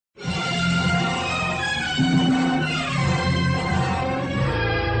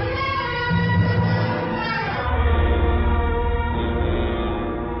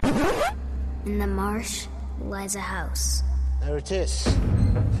In the marsh lies a house. There it is.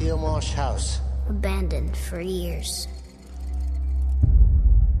 Theo Marsh House. Abandoned for years.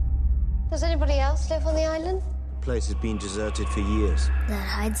 Does anybody else live on the island? The place has been deserted for years. That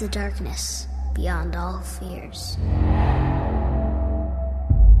hides a darkness beyond all fears.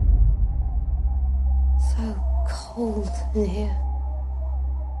 So cold in here.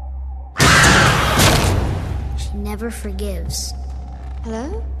 She never forgives.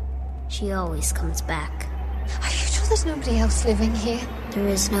 Hello? She always comes back. Are you sure there's nobody else living here? There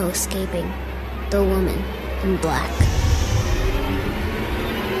is no escaping the woman in black.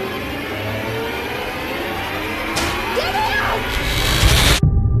 Get out!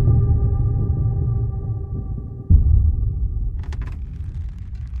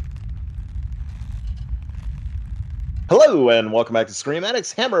 Hello, and welcome back to Scream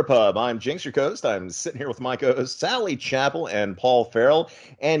Addicts Hammer Pub. I'm Jinx, your host. I'm sitting here with my co-hosts Sally Chappell and Paul Farrell.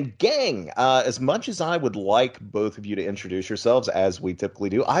 And gang, as much as I would like both of you to introduce yourselves, as we typically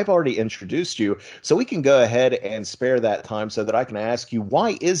do, I've already introduced you, so we can go ahead and spare that time so that I can ask you,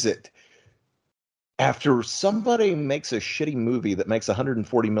 why is it after somebody makes a shitty movie that makes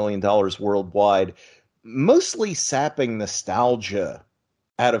 $140 million worldwide, mostly sapping nostalgia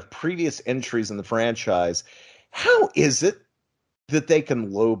out of previous entries in the franchise, how is it that they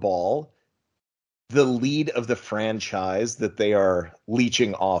can lowball the lead of the franchise that they are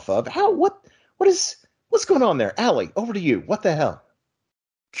leeching off of? What's going on there? Allie, over to you. What the hell?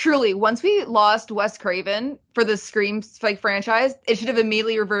 Truly, once we lost Wes Craven for the Scream franchise, it should have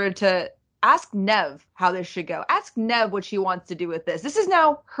immediately reverted to ask Nev how this should go. Ask Nev what she wants to do with this. This is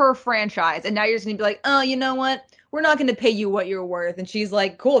now her franchise, and now you're just going to be like, oh, you know what? We're not going to pay you what you're worth. And she's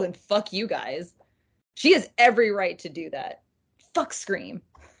like, cool, then fuck you guys. She has every right to do that. Fuck Scream.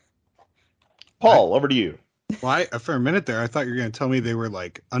 Paul, over to you. Well, for a minute there, I thought you were going to tell me they were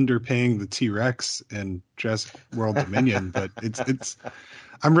like underpaying the T-Rex in Jurassic World Dominion, but it's.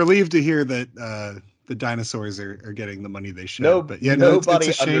 I'm relieved to hear that the dinosaurs are getting the money they should. No, but yeah, nobody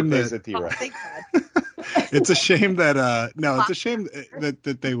it's a shame underpays that a T-Rex. it's a shame that it's a shame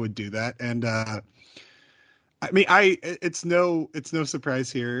that they would do that, and I mean, it's no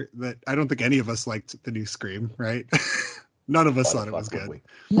surprise here that I don't think any of us liked the new Scream, right? None of us thought it was good.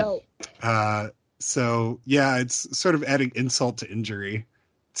 No. So yeah, it's sort of adding insult to injury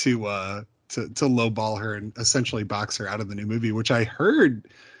to lowball her and essentially box her out of the new movie, which I heard.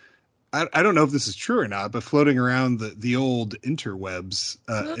 I don't know if this is true or not, but floating around the old interwebs,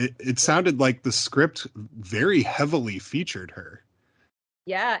 it sounded like the script very heavily featured her.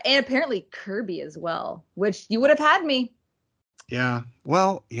 Yeah, and apparently Kirby as well, which you would have had me. Yeah,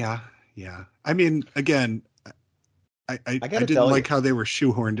 well, yeah. I mean, again, I didn't like how they were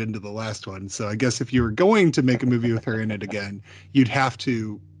shoehorned into the last one, so I guess if you were going to make a movie with her in it again, you'd have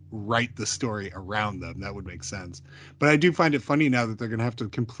to write the story around them. That would make sense. But I do find it funny now that they're going to have to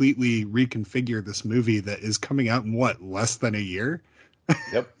completely reconfigure this movie that is coming out in, less than a year?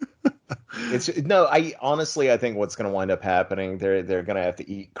 Yep. I honestly think what's going to wind up happening, they're going to have to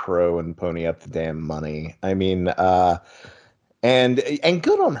eat crow and pony up the damn money. I mean, and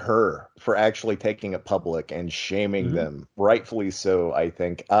good on her for actually taking it public and shaming them, rightfully so, I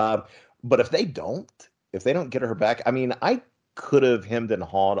think. But if they don't get her back, I mean, I could have hemmed and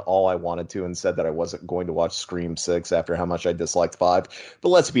hawed all I wanted to and said that I wasn't going to watch Scream 6 after how much I disliked 5. But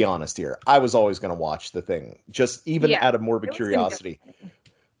let's be honest here. I was always going to watch the thing, just even out of morbid curiosity.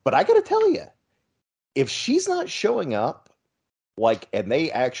 But I got to tell you, if she's not showing up, and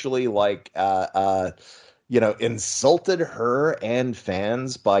they actually insulted her and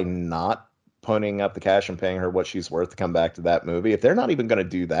fans by not ponying up the cash and paying her what she's worth to come back to that movie, if they're not even going to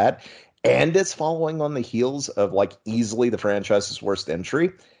do that, and it's following on the heels of easily the franchise's worst entry,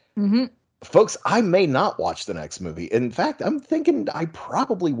 folks, I may not watch the next movie. In fact, I'm thinking I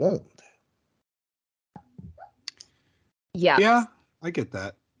probably won't. Yeah, I get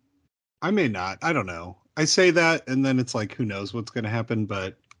that. I may not. I don't know. I say that, and then it's like, who knows what's going to happen?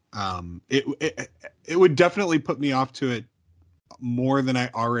 But it would definitely put me off to it more than I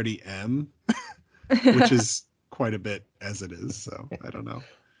already am, which is quite a bit as it is. So I don't know.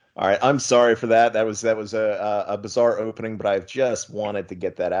 All right, I'm sorry for that. That was a bizarre opening, but I just wanted to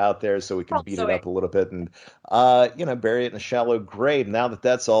get that out there so we can beat it up a little bit and bury it in a shallow grave. Now that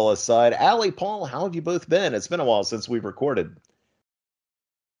that's all aside, Allie, Paul, how have you both been? It's been a while since we've recorded.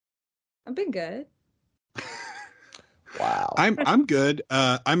 I've been good. Wow. I'm good.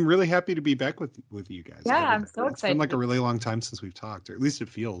 I'm really happy to be back with you guys. Yeah, I'm so excited. It's been a really long time since we've talked, or at least it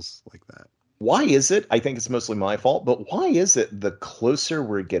feels like that. why is it, I think it's mostly my fault, but why is it the closer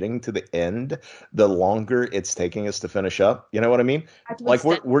we're getting to the end, the longer it's taking us to finish up? You know what I mean? Like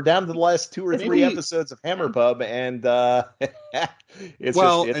we're down to the last 2 or 3 episodes of Hammer Pub, and it's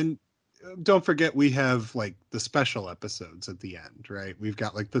and don't forget we have like the special episodes at the end, right? We've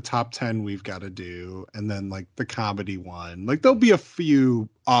got like the top 10 we've got to do, and then like the comedy one. Like there'll be a few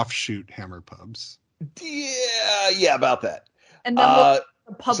offshoot Hammer Pubs. Yeah, about that. And then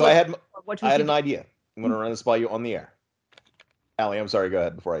so I had an idea. I'm going to run this by you on the air. Allie, I'm sorry. Go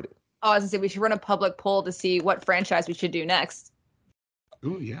ahead before I do. Oh, I was going to say we should run a public poll to see what franchise we should do next.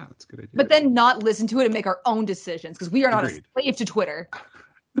 Oh, yeah, that's a good idea. But then not listen to it and make our own decisions, because we are not a slave to Twitter.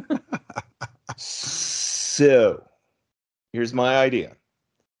 So, here's my idea.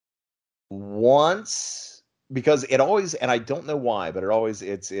 Because it always, and I don't know why, but it always,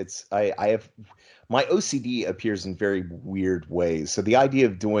 I have, my OCD appears in very weird ways. So the idea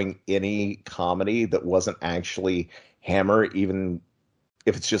of doing any comedy that wasn't actually Hammer, even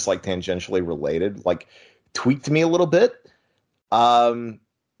if it's just like tangentially related, like tweaked me a little bit.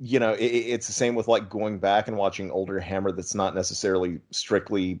 It's the same with like going back and watching older Hammer that's not necessarily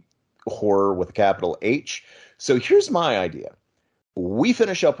strictly horror with a capital H. So here's my idea. We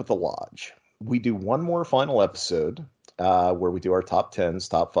finish up with The Lodge. We do one more final episode where we do our top 10s,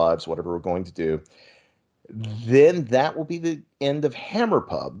 top 5s, whatever we're going to do. Then that will be the end of Hammer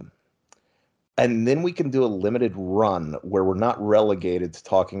Pub. And then we can do a limited run where we're not relegated to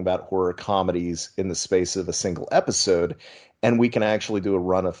talking about horror comedies in the space of a single episode. And we can actually do a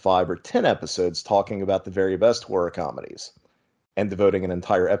run of 5 or 10 episodes talking about the very best horror comedies and devoting an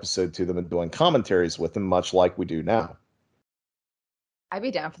entire episode to them and doing commentaries with them, much like we do now. I'd be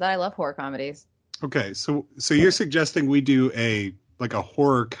down for that. I love horror comedies. Okay, so you're suggesting we do a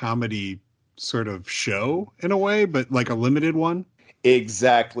horror comedy sort of show in a way, but like a limited one?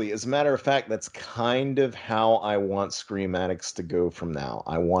 Exactly. As a matter of fact, that's kind of how I want Scream Addicts to go from now.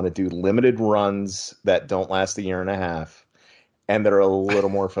 I want to do limited runs that don't last a year and a half and that are a little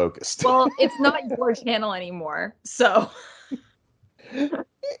more focused. Well, it's not your channel anymore, so...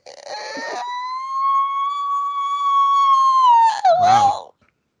 Wow.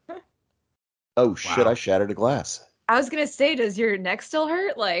 Oh, shit, I shattered a glass. I was going to say, does your neck still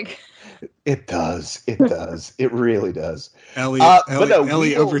hurt? Like, it does. It does. It really does.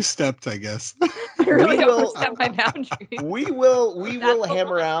 Ellie overstepped, I guess. I really overstepped my boundaries. We will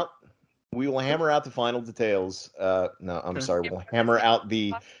hammer out. We will hammer out the final details. Sorry. We'll hammer out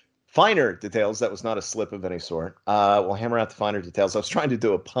the finer details. That was not a slip of any sort. We'll hammer out the finer details. I was trying to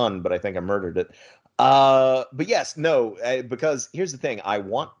do a pun, but I think I murdered it. But yes, no, because here's the thing. I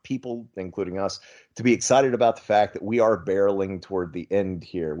want people, including us, to be excited about the fact that we are barreling toward the end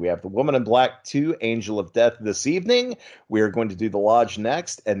here. We have The Woman in Black 2, Angel of Death this evening. We are going to do The Lodge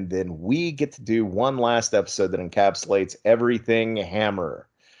next, and then we get to do one last episode that encapsulates everything Hammer.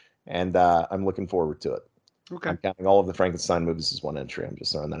 And I'm looking forward to it. Okay. I'm counting all of the Frankenstein movies as one entry. I'm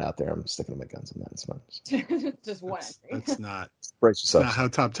just throwing that out there. I'm sticking to my guns on that. It's fine. Just one entry. That's not how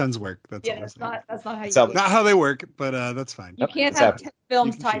top 10s work. That's not how you not how they work, but that's fine. You can't have 10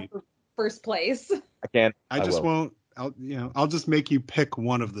 films tied for first place. I can't. I won't. I'll just make you pick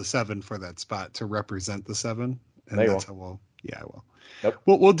one of the 7 for that spot to represent the 7. And that's how I will. Nope.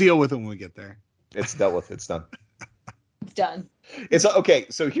 We'll deal with it when we get there. It's dealt with. It's done. It's done. It's okay.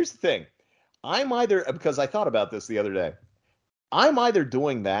 So here's the thing. I'm either, because I thought about this the other day, I'm either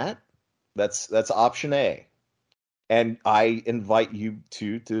doing that. That's option A. And I invite you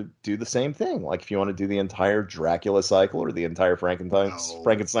to do the same thing. Like if you want to do the entire Dracula cycle or the entire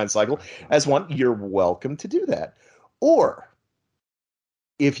Frankenstein cycle as one, you're welcome to do that. Or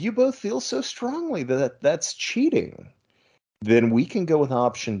if you both feel so strongly that that's cheating, then we can go with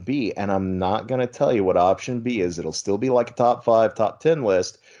option B. And I'm not going to tell you what option B is. It'll still be like a top 5, top 10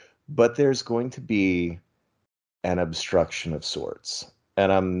 list, but there's going to be an obstruction of sorts.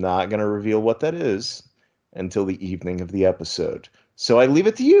 And I'm not going to reveal what that is until the evening of the episode. So I leave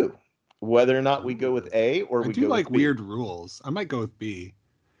it to you, whether or not we go with A or we go with B. I do like weird rules. I might go with B.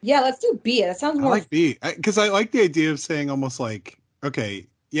 Yeah, let's do B. That sounds more... I like B. Because I like the idea of saying almost like, okay,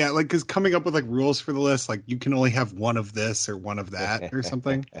 yeah, like because coming up with like rules for the list, like you can only have one of this or one of that or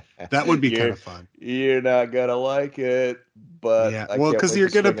something. That would be kind of fun. You're not going to like it, but... Yeah, well, because you're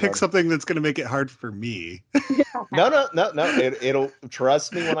going to pick something that's going to make it hard for me. No. It'll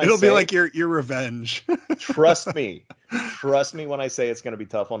trust me when I say... It'll be like your revenge. Trust me when I say it's going to be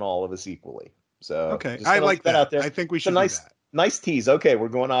tough on all of us equally. So okay, I like that. Out there. I think we should do that. Nice tease. Okay, we're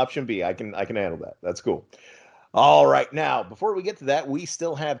going to option B. I can handle that. That's cool. All right, now, before we get to that, we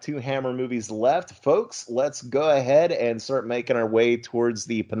still have 2 Hammer movies left. Folks, let's go ahead and start making our way towards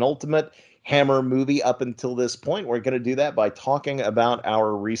the penultimate Hammer movie up until this point. We're going to do that by talking about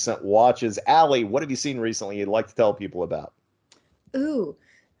our recent watches. Allie, what have you seen recently you'd like to tell people about? Ooh,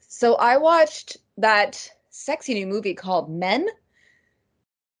 so I watched that sexy new movie called Men.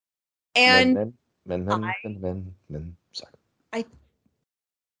 And Men. Sorry.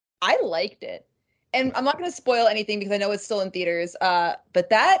 I liked it. And I'm not going to spoil anything because I know it's still in theaters. But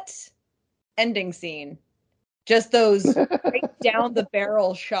that ending scene, just those right down the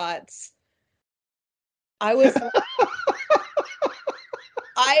barrel shots, I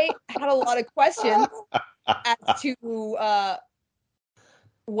had a lot of questions as to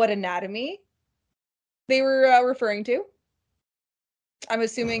what anatomy they were referring to. I'm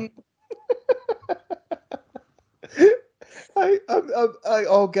assuming.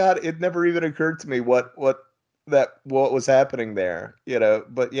 Oh God, it never even occurred to me what was happening there,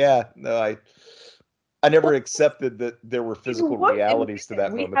 but yeah, no, I never accepted that there were physical realities to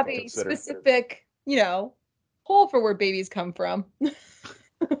that moment. We have a specific, hole for where babies come from.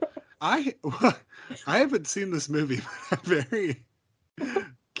 I haven't seen this movie, but I'm very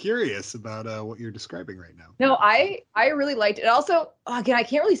curious about what you're describing right now. No, I really liked it. Also, again, I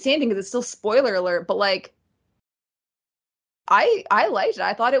can't really say anything because it's still spoiler alert, but like, I liked it.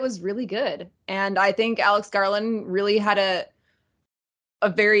 I thought it was really good. And I think Alex Garland really had a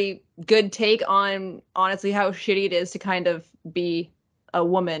very good take on, honestly, how shitty it is to kind of be a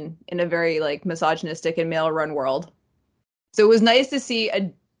woman in a very like misogynistic and male-run world. So it was nice to see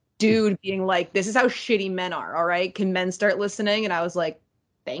a dude being like, this is how shitty men are, all right? Can men start listening? And I was like,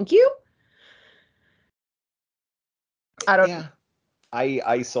 thank you. I don't know.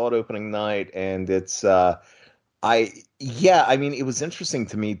 I saw it opening night, and it's it was interesting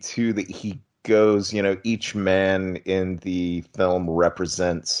to me too that he goes, each man in the film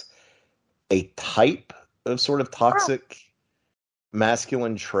represents a type of sort of toxic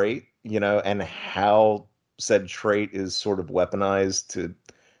masculine trait, and how said trait is sort of weaponized to,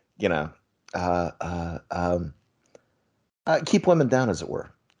 keep women down, as it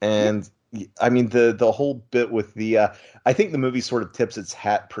were. And I mean, the whole bit with the, I think the movie sort of tips its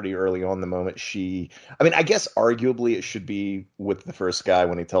hat pretty early on the moment I guess arguably it should be with the first guy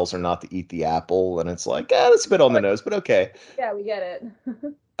when he tells her not to eat the apple, and it's like, that's a bit on the nose, but okay. Yeah, we get it.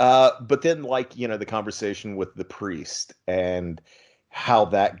 But then the conversation with the priest and how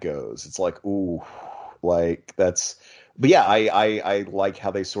that goes, it's like, ooh, like that's, but yeah, I like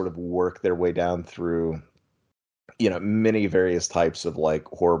how they sort of work their way down through, many various types of like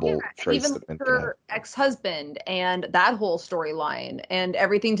horrible traits. Even that her ex-husband and that whole storyline and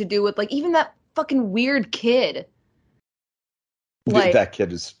everything to do with like even that fucking weird kid. Like, that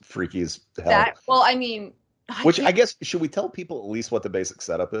kid is freaky as hell. I guess, should we tell people at least what the basic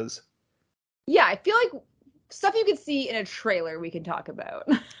setup is? Yeah, I feel like stuff you could see in a trailer we can talk about.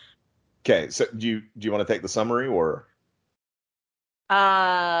 Okay, so do you want to take the summary or?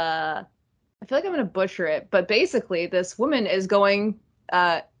 I feel like I'm going to butcher it, but basically this woman is going,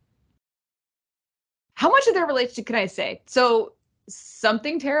 how much of their relationship can I say? So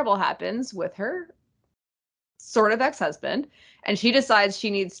something terrible happens with her sort of ex-husband, and she decides she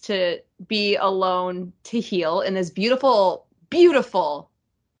needs to be alone to heal in this beautiful, beautiful,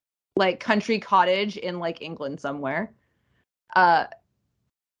 like country cottage in like England somewhere. And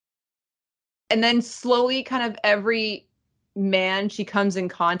then slowly kind of every man she comes in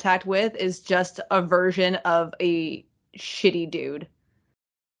contact with is just a version of a shitty dude.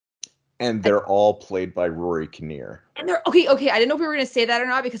 And they're all played by Rory Kinnear. And they're okay. I didn't know if we were going to say that or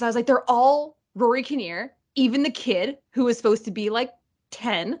not, because I was like, they're all Rory Kinnear, even the kid who was supposed to be like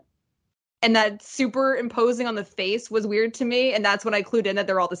 10. And that superimposing on the face was weird to me. And that's when I clued in that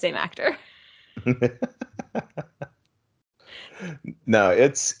they're all the same actor. No,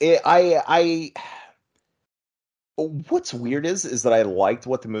 what's weird is that I liked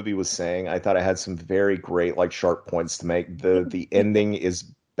what the movie was saying. I thought it had some very great, like, sharp points to make. The ending is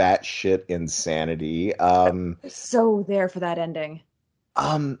batshit insanity. So there for that ending.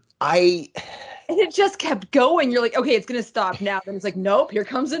 And it just kept going. You're like, okay, it's gonna stop now. Then it's like, nope, here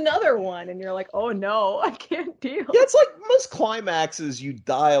comes another one, and you're like, oh no, I can't deal. Yeah, it's like most climaxes you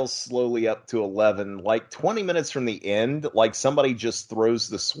dial slowly up to 11. Like 20 minutes from the end, like somebody just throws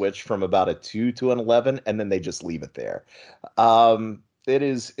the switch from about a 2 to an 11, and then they just leave it there. It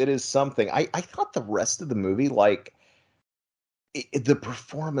is something. I thought the rest of the movie, like, the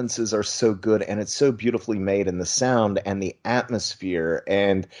performances are so good, and it's so beautifully made, and the sound and the atmosphere,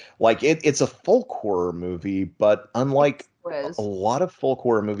 and like it's a folk horror movie, but unlike a lot of folk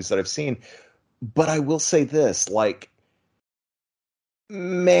horror movies that I've seen, But I will say this, like,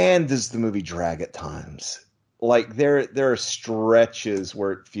 man, does the movie drag at times. Like, there are stretches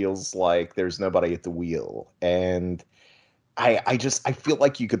where it feels like there's nobody at the wheel. And I feel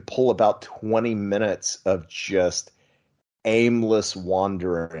like you could pull about 20 minutes of just aimless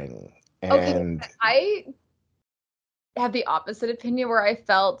wandering. And okay, I have the opposite opinion where I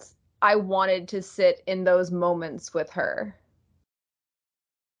felt I wanted to sit in those moments with her.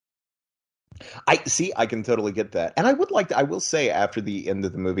 I can totally get that. And I will say after the end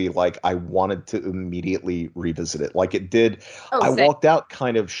of the movie, like, I wanted to immediately revisit it. Like it did. I walked out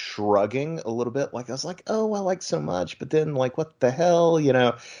kind of shrugging a little bit. Like I was like, oh, I like so much. But then like, what the hell,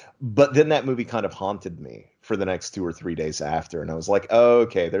 but then that movie kind of haunted me for the next 2 or 3 days after. And I was like, oh,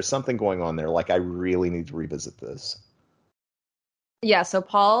 okay, there's something going on there. Like I really need to revisit this. Yeah. So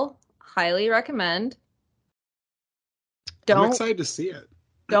Paul, highly recommend. I'm excited to see it.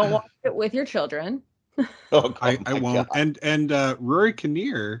 Don't watch it with your children. I won't. God. And Rory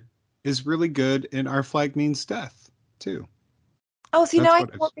Kinnear is really good in Our Flag Means Death too. Oh, see, now I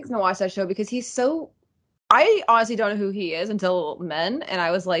have more reason to watch that show because he's so. I honestly don't know who he is until Men, and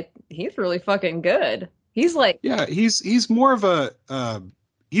I was like, he's really fucking good. He's like, yeah, he's more of a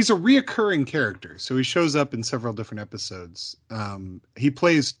he's a reoccurring character, so he shows up in several different episodes. He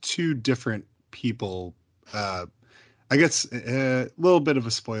plays 2 different people. I guess a little bit of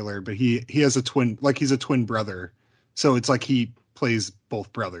a spoiler, but he has a twin, like he's a twin brother. So it's like he plays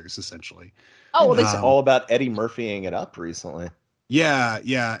both brothers essentially. Oh, well, it's all about Eddie Murphying it up recently.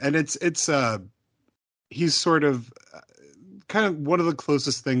 Yeah. And it's he's sort of kind of one of the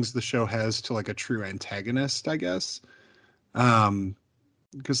closest things the show has to like a true antagonist, I guess.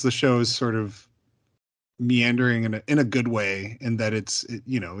 Because the show is sort of meandering in a good way, in that it's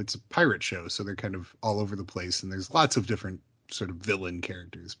a pirate show, so they're kind of all over the place, and there's lots of different sort of villain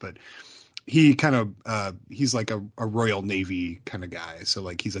characters, but he kind of he's like a Royal Navy kind of guy, so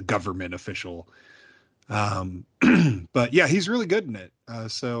like he's a government official, but yeah, he's really good in it.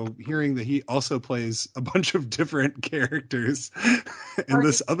 So hearing that he also plays a bunch of different characters in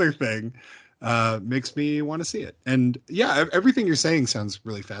this other thing makes me want to see it. And yeah, everything you're saying sounds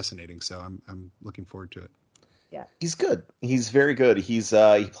really fascinating. So I'm looking forward to it. Yeah, he's good. He's very good. He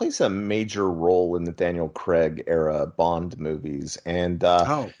plays a major role in the Daniel Craig era Bond movies. And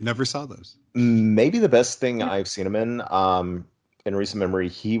never saw those. Maybe the best thing I've seen him in recent memory,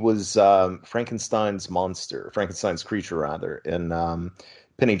 he was Frankenstein's creature rather, in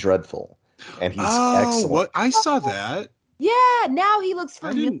Penny Dreadful. And he's excellent. What? I saw that. Yeah, now he looks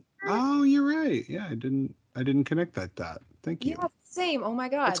familiar. Oh, you're right. Yeah, I didn't connect that. Thank you. Yeah, same. Oh my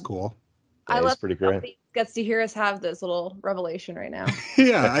god, that's cool. I love pretty great. He gets to hear us have this little revelation right now.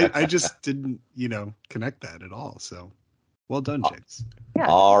 Yeah, I just didn't connect that at all. So, well done, James. Yeah.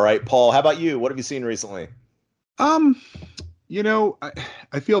 All right, Paul. How about you? What have you seen recently? I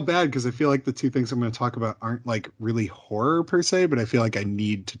feel bad because I feel like the 2 things I'm going to talk about aren't like really horror per se, but I feel like I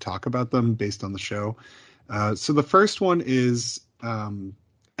need to talk about them based on the show. So the first one is,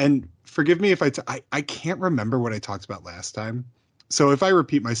 and forgive me if I can't remember what I talked about last time. So if I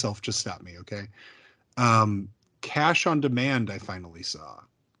repeat myself, just stop me, okay? Cash on Demand, I finally saw.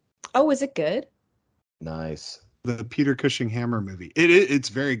 Oh, is it good? Nice. The Peter Cushing Hammer movie. It's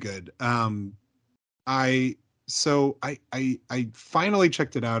very good. I finally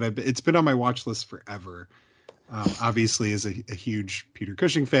checked it out. It's been on my watch list forever. Obviously, as a huge Peter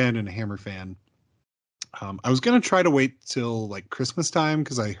Cushing fan and a Hammer fan. I was going to try to wait till like Christmas time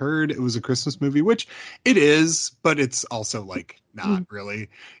because I heard it was a Christmas movie, which it is, but it's also like not really,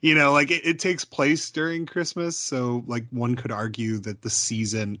 like it takes place during Christmas. So like one could argue that the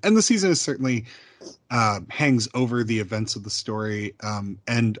season is certainly hangs over the events of the story.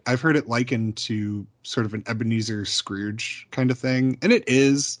 And I've heard it likened to sort of an Ebenezer Scrooge kind of thing. And it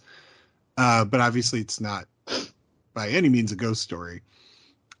is, but obviously it's not by any means a ghost story.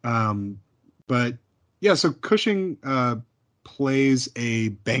 But yeah, so Cushing plays a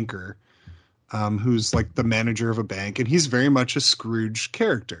banker who's like the manager of a bank, and he's very much a Scrooge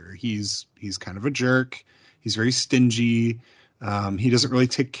character. He's kind of a jerk. He's very stingy. He doesn't really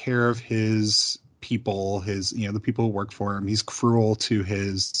take care of his people, the people who work for him. He's cruel to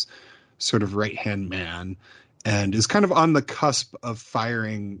his sort of right-hand man, and is kind of on the cusp of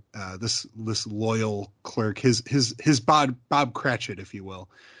firing this loyal clerk, his Bob Cratchit, if you will.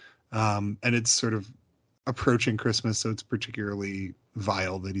 And it's sort of approaching Christmas, so it's particularly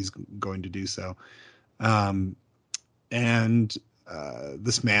vile that he's going to do so. And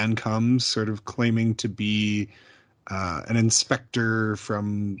this man comes sort of claiming to be an inspector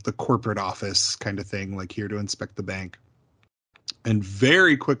from the corporate office kind of thing, like here to inspect the bank. And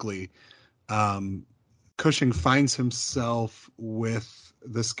very quickly, Cushing finds himself with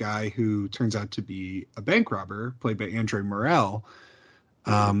this guy who turns out to be a bank robber, played by Andre Morel.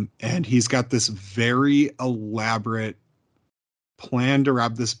 And he's got this very elaborate plan to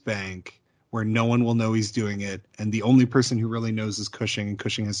rob this bank where no one will know he's doing it. And the only person who really knows is Cushing, and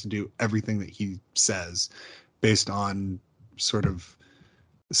Cushing has to do everything that he says based on sort of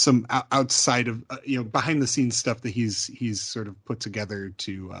some outside of, behind the scenes stuff that he's sort of put together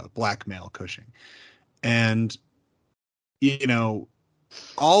to blackmail Cushing. And,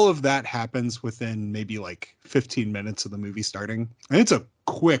 all of that happens within maybe like 15 minutes of the movie starting. And it's a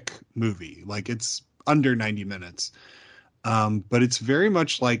quick movie. Like, it's under 90 minutes. But it's very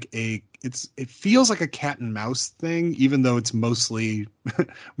much like it feels like a cat and mouse thing, even though it's mostly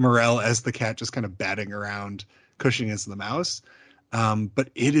Morel as the cat just kind of batting around, Cushing as the mouse. But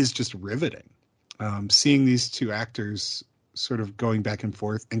it is just riveting. Seeing these two actors sort of going back and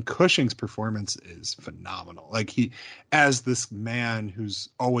forth, and Cushing's performance is phenomenal. Like, he, as this man who's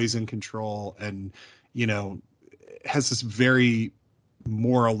always in control and, has this very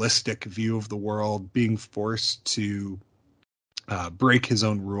moralistic view of the world, being forced to break his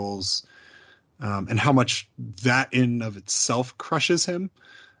own rules, and how much that in of itself crushes him.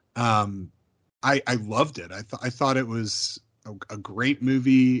 I loved it. I thought it was a great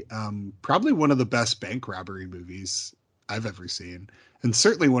movie. Probably one of the best bank robbery movies I've ever seen, and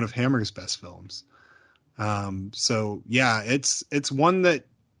certainly one of Hammer's best films. So yeah, it's one that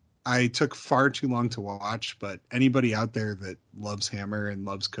I took far too long to watch, but anybody out there that loves Hammer and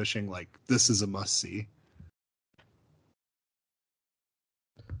loves Cushing, like, this is a must see.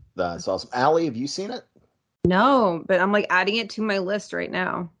 That's awesome. Allie, have you seen it? No, but I'm like adding it to my list right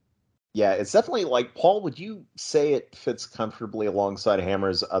now. Yeah, it's definitely, like, Paul, would you say it fits comfortably alongside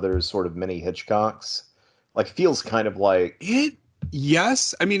Hammer's other sort of mini Hitchcocks? Like, it feels kind of like it.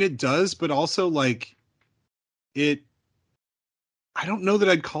 Yes, I mean, it does, but also like it. I don't know that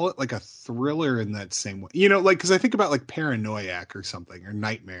I'd call it like a thriller in that same way. Like, because I think about like Paranoiac or something, or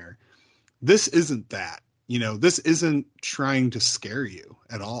Nightmare. This isn't that. This isn't trying to scare you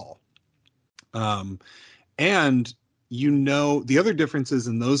at all. And the other difference is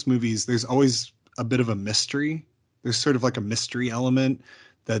in those movies, there's always a bit of a mystery. There's sort of like a mystery element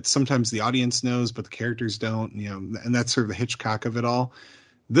that sometimes the audience knows, but the characters don't, and that's sort of the Hitchcock of it all.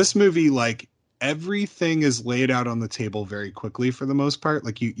 This movie, like, everything is laid out on the table very quickly for the most part.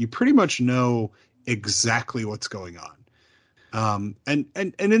 Like, you pretty much know exactly what's going on. And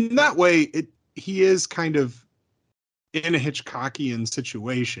in that way, he is kind of in a Hitchcockian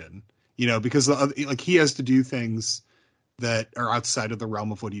situation, because like, he has to do things that are outside of the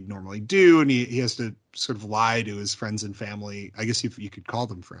realm of what he'd normally do. And he has to sort of lie to his friends and family. I guess you could call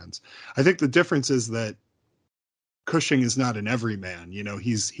them friends. I think the difference is that Cushing is not an everyman,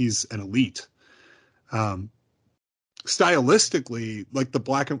 he's an elite. Stylistically, like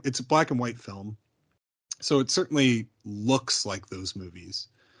it's a black and white film. So it certainly looks like those movies.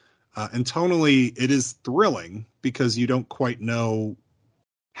 And tonally it is thrilling because you don't quite know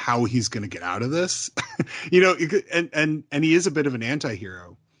how he's going to get out of this, and he is a bit of an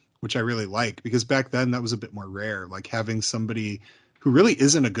anti-hero, which I really like, because back then that was a bit more rare, like having somebody who really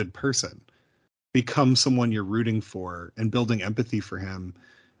isn't a good person become someone you're rooting for and building empathy for him,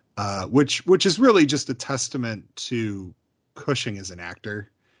 which is really just a testament to Cushing as an actor.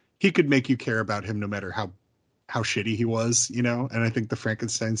 He could make you care about him no matter how shitty he was, and I think the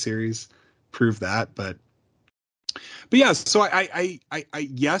Frankenstein series proved that, but yeah, so I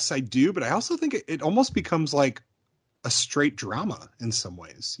yes, I do, but I also think it almost becomes like a straight drama in some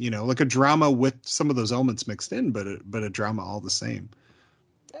ways, like a drama with some of those elements mixed in, but a drama all the same.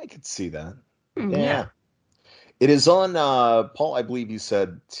 I could see that. Yeah. It is on, Paul, I believe you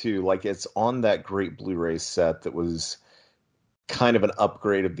said too, like, it's on that great Blu-ray set that was kind of an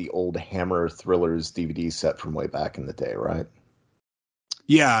upgrade of the old Hammer Thrillers DVD set from way back in the day, right?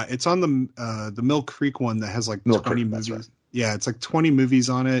 Yeah, it's on the Mill Creek one that has like 20 movies. Right. Yeah, it's like 20 movies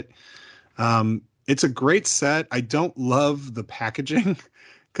on it. It's a great set. I don't love the packaging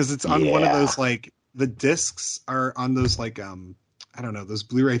because it's on one of those, like, the discs are on those, like, I don't know, those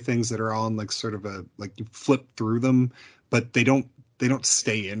Blu-ray things that are all in like sort of a, like, you flip through them, but they don't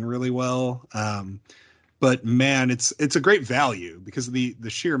stay in really well. But man, it's a great value because of the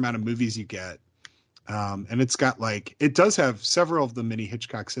sheer amount of movies you get. And it's got, like, it does have several of the mini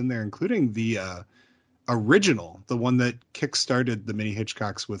Hitchcocks in there, including the original, the one that kickstarted the mini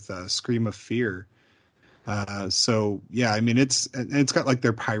Hitchcocks with Scream of Fear. So yeah, I mean, it's got like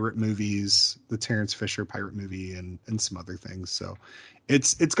their pirate movies, the Terrence Fisher pirate movie, and some other things. So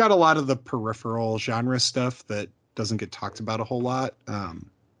it's got a lot of the peripheral genre stuff that doesn't get talked about a whole lot.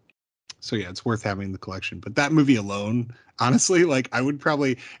 So yeah, it's worth having the collection. But that movie alone, honestly, like I would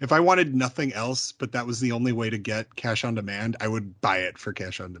probably, if I wanted nothing else, but that was the only way to get Cash on Demand, I would buy it for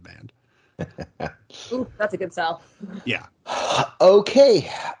Cash on Demand. Ooh, that's a good sell. Yeah.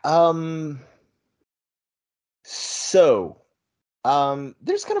 Okay. So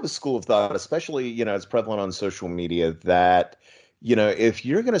there's kind of a school of thought, especially, it's prevalent on social media that, if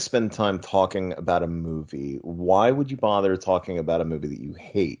you're going to spend time talking about a movie, why would you bother talking about a movie that you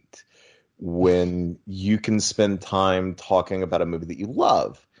hate when you can spend time talking about a movie that you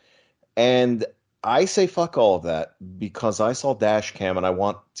love? And I say fuck all of that because I saw Dashcam and I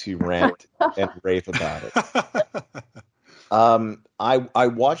want to rant and rave about it. I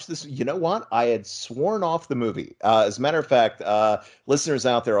watched this. You know what? I had sworn off the movie. As a matter of fact, listeners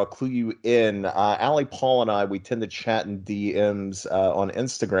out there, I'll clue you in. Allie, Paul, and I, we tend to chat in DMs on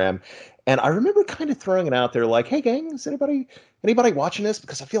Instagram. And I remember kind of throwing it out there like, hey, gang, is anybody watching this?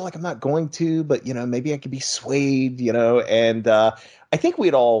 Because I feel like I'm not going to, but, maybe I could be swayed, And I think we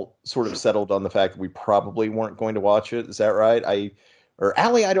had all sort of settled on the fact that we probably weren't going to watch it. Is that right? Or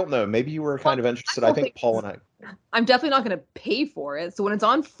Allie, I don't know. Maybe you were kind of interested. I think Paul and I. I'm definitely not going to pay for it. So when it's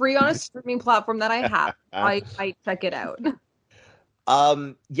on free on a streaming platform that I have, I check it out.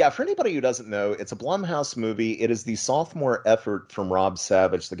 Yeah, for anybody who doesn't know, it's a Blumhouse movie. It is the sophomore effort from Rob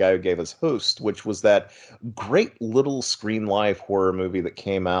Savage, the guy who gave us Host, which was that great little Screen Life horror movie that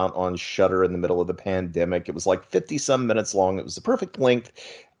came out on Shudder in the middle of the pandemic. It was like 50-some minutes long. It was the perfect length.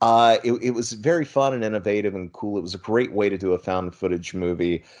 It was very fun and innovative and cool. It was a great way to do a found footage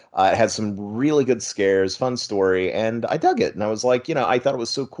movie. It had some really good scares, fun story, and I dug it. And I was like, I thought it was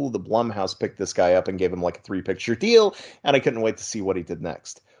so cool that Blumhouse picked this guy up and gave him like a 3-picture deal, and I couldn't wait to see what he did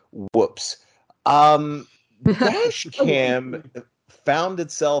next. Whoops. Dashcam found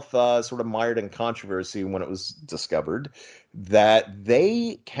itself sort of mired in controversy when it was discovered that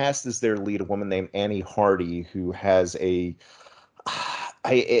they cast as their lead a woman named Annie Hardy, who has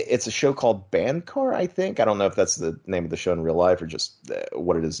it's a show called Bandcar, I think. I don't know if that's the name of the show in real life or just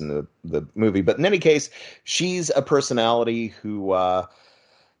what it is in the movie. But in any case, she's a personality who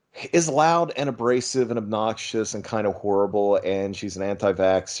is loud and abrasive and obnoxious and kind of horrible. And she's an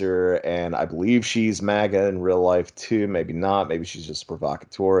anti-vaxxer. And I believe she's MAGA in real life, too. Maybe not. Maybe she's just a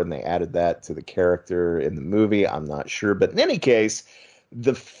provocateur. And they added that to the character in the movie. I'm not sure. But in any case,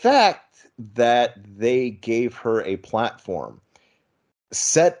 the fact that they gave her a platform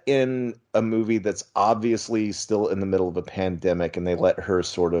set in a movie that's obviously still in the middle of a pandemic, and they let her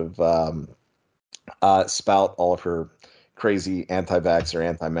sort of spout all of her crazy anti-vaxxer,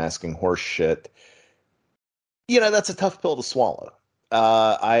 anti-masking horse shit. That's a tough pill to swallow.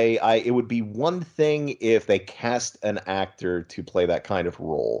 It would be one thing if they cast an actor to play that kind of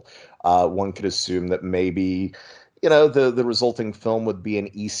role. One could assume that maybe the resulting film would be an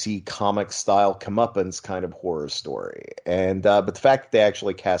EC comic style comeuppance kind of horror story. And but the fact that they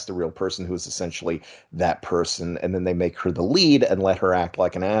actually cast a real person who is essentially that person, and then they make her the lead and let her act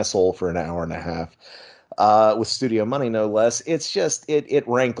like an asshole for an hour and a half, with studio money no less, it's just it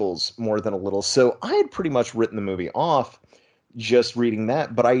rankles more than a little. So I had pretty much written the movie off just reading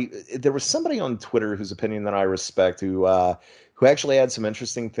that, but there was somebody on Twitter whose opinion that I respect who actually had some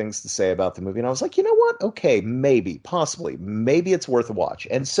interesting things to say about the movie. And I was like, you know what? Okay, maybe, possibly, maybe it's worth a watch.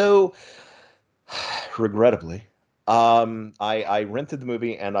 And so, regrettably, I rented the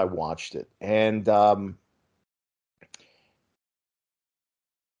movie and I watched it. And how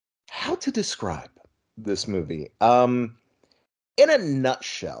to describe this movie? In a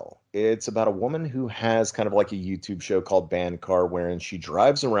nutshell, it's about a woman who has kind of like a YouTube show called Bandcar, wherein she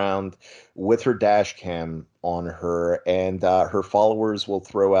drives around with her dash cam on her, and her followers will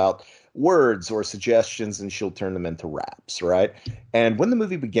throw out words or suggestions, and she'll turn them into raps, right? And when the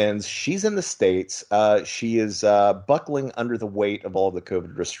movie begins, she's in the States. She is buckling under the weight of all the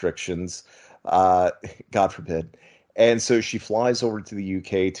COVID restrictions, God forbid. And so she flies over to the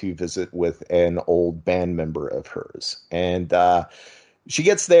UK to visit with an old band member of hers. And she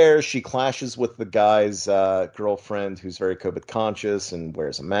gets there, she clashes with the guy's girlfriend, who's very COVID conscious and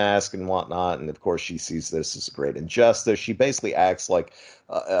wears a mask and whatnot. And of course, she sees this as a great injustice. She basically acts like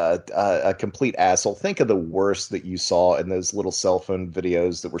a complete asshole. Think of the worst that you saw in those little cell phone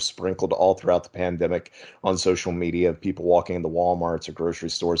videos that were sprinkled all throughout the pandemic on social media of people walking into Walmarts or grocery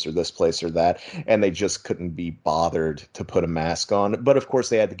stores or this place or that, and they just couldn't be bothered to put a mask on. But of course,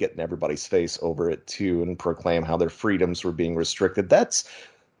 they had to get in everybody's face over it too and proclaim how their freedoms were being restricted. That's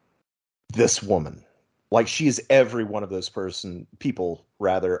this woman. Like, she is every one of those people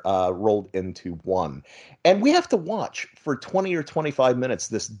rolled into one. And we have to watch for 20 or 25 minutes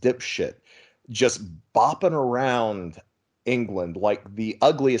this dipshit just bopping around England, like the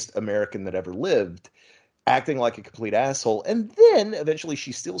ugliest American that ever lived, acting like a complete asshole. And then eventually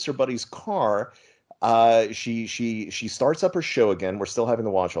she steals her buddy's car. She starts up her show again. We're still having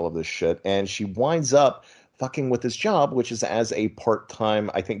to watch all of this shit. And she winds up fucking with his job, which is as a part-time,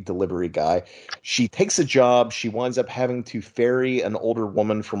 I think, delivery guy. She takes a job. She winds up having to ferry an older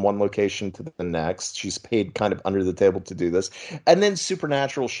woman from one location to the next. She's paid kind of under the table to do this. And then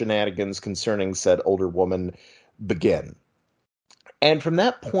supernatural shenanigans concerning said older woman begin. And from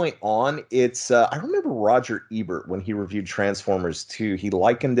that point on, it's, I remember Roger Ebert, when he reviewed Transformers 2, he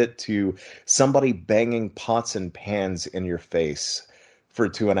likened it to somebody banging pots and pans in your face for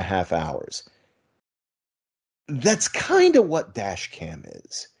 2.5 hours. That's kind of what Dashcam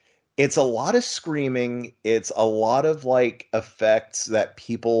is. It's a lot of screaming. It's a lot of like effects that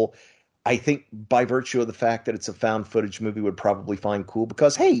people, I think, by virtue of the fact that it's a found footage movie, would probably find cool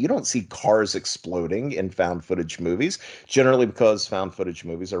because, hey, you don't see cars exploding in found footage movies. Generally, because found footage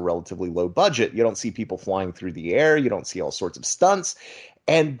movies are relatively low budget, you don't see people flying through the air. You don't see all sorts of stunts.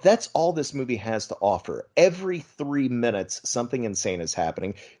 And that's all this movie has to offer. Every 3 minutes, something insane is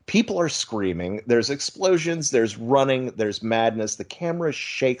happening. People are screaming. There's explosions. There's running. There's madness. The camera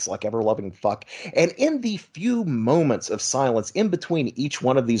shakes like ever-loving fuck. And in the few moments of silence in between each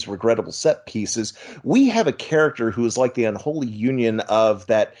one of these regrettable set pieces, we have a character who is like the unholy union of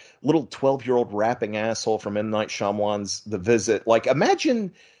that little 12-year-old rapping asshole from M. Night Shyamalan's The Visit. Like,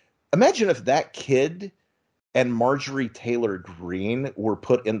 imagine if that kid and Marjorie Taylor Greene were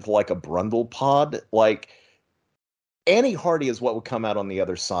put into like a Brundle pod. Like, Annie Hardy is what would come out on the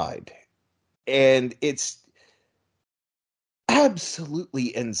other side. And it's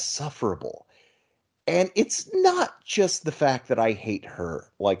absolutely insufferable. And it's not just the fact that I hate her,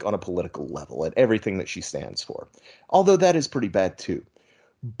 like on a political level and everything that she stands for, although that is pretty bad too.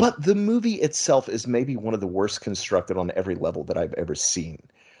 But the movie itself is maybe one of the worst constructed on every level that I've ever seen.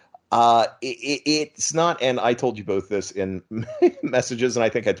 It's not, and I told you both this in messages, and I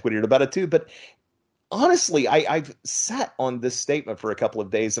think I tweeted about it too, but honestly, I've sat on this statement for a couple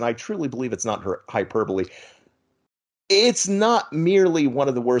of days, and I truly believe it's not hyperbole. It's not merely one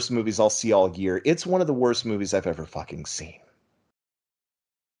of the worst movies I'll see all year. It's one of the worst movies I've ever fucking seen.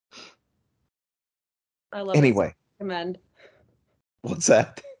 I love anyway. It. Recommend. What's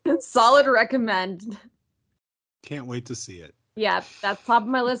that? Solid recommend. Can't wait to see it. Yeah, that's top of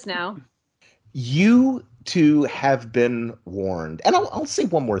my list now. You two have been warned. And I'll say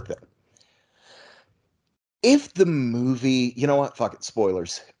one more thing. If the movie, you know what? Fuck it.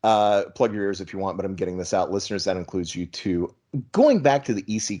 Spoilers. Plug your ears if you want, but I'm getting this out. Listeners, that includes you too. Going back to the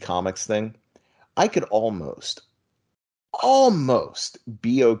EC Comics thing, I could almost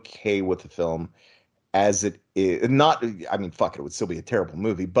be okay with the film as it is. Not, I mean, fuck it. It would still be a terrible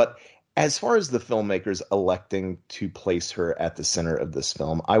movie, but as far as the filmmakers electing to place her at the center of this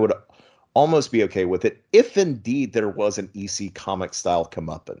film, I would almost be okay with it if indeed there was an EC comic style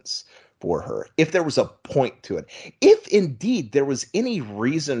comeuppance for her. If there was a point to it. If indeed there was any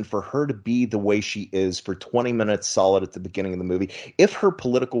reason for her to be the way she is for 20 minutes solid at the beginning of the movie. If her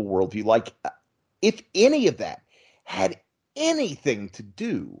political worldview, like if any of that had anything to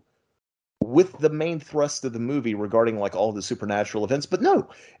do with the main thrust of the movie regarding like all the supernatural events. But no,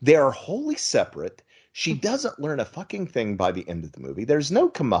 they are wholly separate. She doesn't learn a fucking thing by the end of the movie. There's no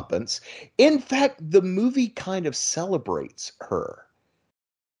comeuppance. In fact, the movie kind of celebrates her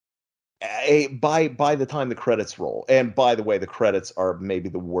by the time the credits roll. And by the way, the credits are maybe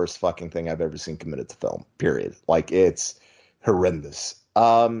the worst fucking thing I've ever seen committed to film, period. Like, it's horrendous.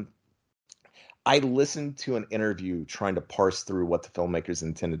 I listened to an interview trying to parse through what the filmmakers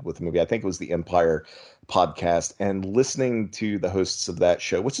intended with the movie. I think it was the Empire podcast, and listening to the hosts of that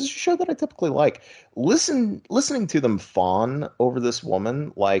show, which is a show that I typically like, listening to them fawn over this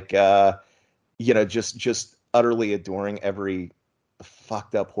woman, like, just utterly adoring every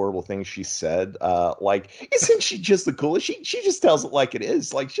fucked up, horrible thing she said. Like, isn't she just the coolest? She just tells it like it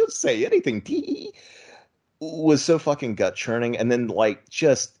is. Like, she'll say anything. Was so fucking gut churning. And then like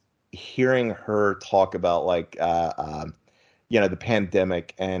just hearing her talk about like the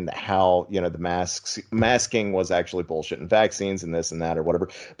pandemic and how the masking was actually bullshit and vaccines and this and that or whatever.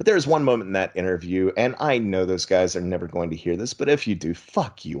 But there's one moment in that interview, and I know those guys are never going to hear this, but if you do,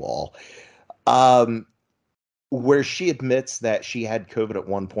 fuck you all. Where she admits that she had COVID at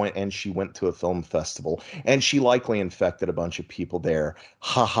one point and she went to a film festival and she likely infected a bunch of people there.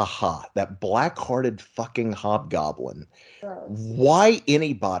 Ha ha ha. That black-hearted fucking hobgoblin. Gross. Why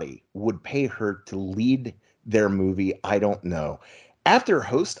anybody would pay her to lead their movie, I don't know. After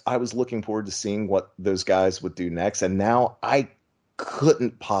Host, I was looking forward to seeing what those guys would do next, and now I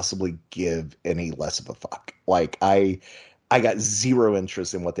couldn't possibly give any less of a fuck. Like, I I got zero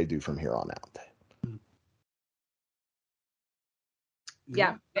interest in what they do from here on out.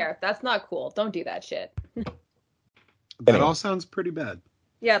 Yeah, fair. That's not cool. Don't do that shit. That all sounds pretty bad.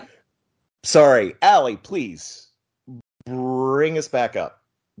 Yep. Sorry, Allie, please bring us back up.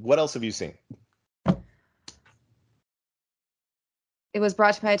 What else have you seen? It was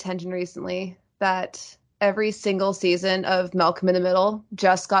brought to my attention recently that every single season of Malcolm in the Middle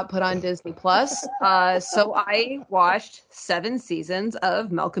just got put on Disney Plus. So I watched 7 seasons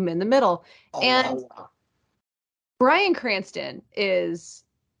of Malcolm in the Middle. And Bryan Cranston is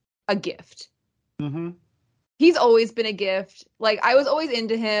a gift. Mm-hmm. He's always been a gift. Like, I was always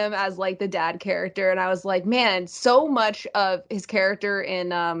into him as like the dad character, and I was like, man, so much of his character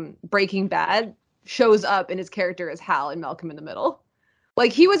in Breaking Bad shows up in his character as Hal in Malcolm in the Middle.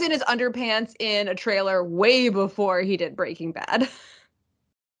 Like, he was in his underpants in a trailer way before he did Breaking Bad.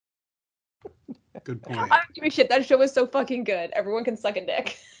 Good point. I don't give a shit. That show was so fucking good. Everyone can suck a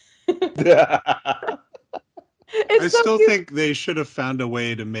dick. I still think they should have found a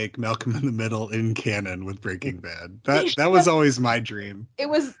way to make Malcolm in the Middle in canon with Breaking Bad. That was always my dream. It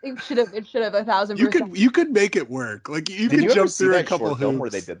should have 1,000%. You could make it work. Like you could jump through a couple hoops where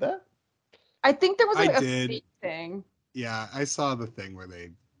they did that. I think there was like a fake thing. Yeah, I saw the thing where they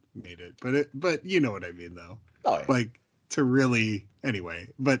made it, but you know what I mean though. Oh, yeah. Like to really anyway.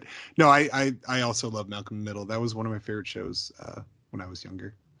 But no, I also love Malcolm in the Middle. That was one of my favorite shows when I was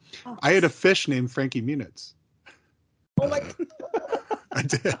younger. Oh. I had a fish named Frankie Muniz. Oh my! I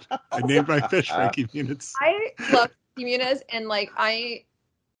did. I named my fish Frankie Muniz. I love Frankie Muniz, and like I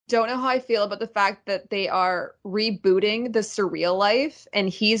don't know how I feel about the fact that they are rebooting The Surreal Life, and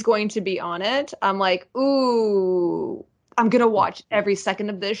he's going to be on it. I'm like, ooh, I'm gonna watch every second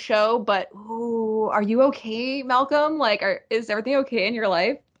of this show, but ooh, are you okay, Malcolm? Like, is everything okay in your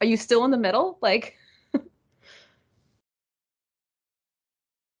life? Are you still in the middle? Like,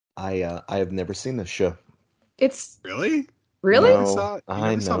 I have never seen this show. It's really. No,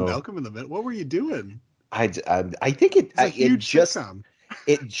 I never saw Malcolm in the Middle. What were you doing? I think it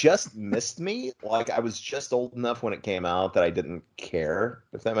just missed me. Like I was just old enough when it came out that I didn't care,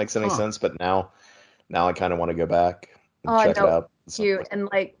 if that makes any sense. But now I kind of want to go back and check it out. Cute. And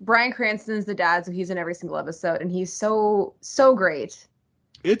like Bryan Cranston's the dad, so he's in every single episode, and he's so great.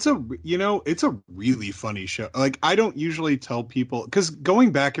 It's a really funny show. Like I don't usually tell people because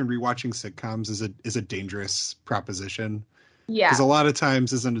going back and rewatching sitcoms is a dangerous proposition. Yeah. Because a lot of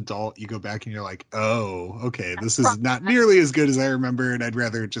times as an adult, you go back and you're like, oh, okay, this is not nearly as good as I remember, and I'd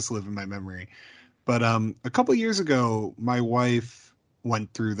rather just live in my memory. But a couple years ago, my wife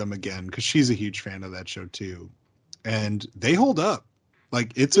went through them again because she's a huge fan of that show too, and they hold up.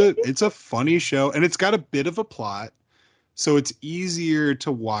 Like it's a funny show, and it's got a bit of a plot. So it's easier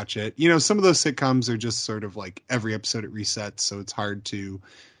to watch it. You know, some of those sitcoms are just sort of like every episode it resets, so it's hard to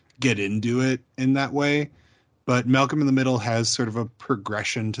get into it in that way. But Malcolm in the Middle has sort of a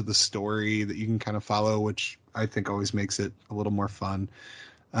progression to the story that you can kind of follow, which I think always makes it a little more fun.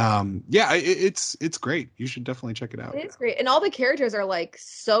 It's great. You should definitely check it out. It is great. And all the characters are like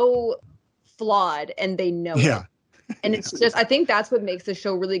so flawed and they know it. And it's just, I think that's what makes the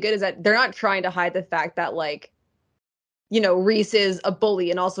show really good is that they're not trying to hide the fact that like, you know, Reese is a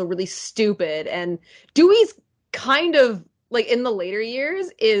bully and also really stupid. And Dewey's kind of like in the later years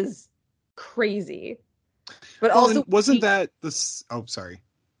is crazy. But also wasn't that this? Oh, sorry.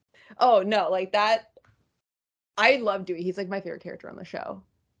 Oh no, like that. I love Dewey. He's like my favorite character on the show.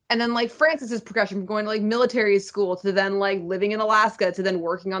 And then like Francis's progression from going to like military school to then like living in Alaska to then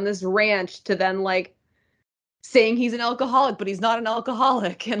working on this ranch to then like saying he's an alcoholic, but he's not an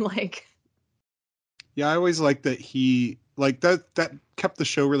alcoholic. And like, yeah, I always liked that he like that kept the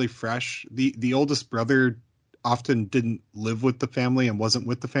show really fresh. The oldest brother often didn't live with the family and wasn't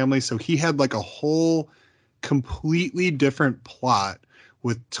with the family. So he had like a whole completely different plot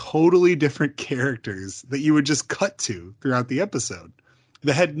with totally different characters that you would just cut to throughout the episode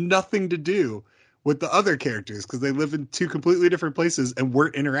that had nothing to do with the other characters because they live in 2 completely different places and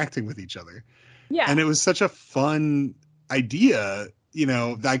weren't interacting with each other. Yeah. And it was such a fun idea, you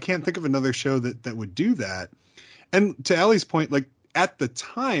know, I can't think of another show that would do that. And to Allie's point, like at the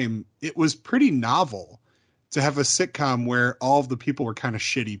time, it was pretty novel to have a sitcom where all of the people were kind of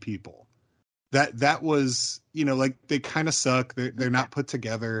shitty people. That was, you know, like they kind of suck. They're not put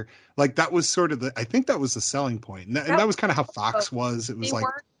together. Like that was sort of I think that was the selling point. And that was kind of how Fox was. It was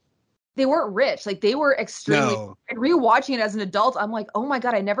they weren't rich. Like they were extremely, and rewatching it as an adult, I'm like, oh my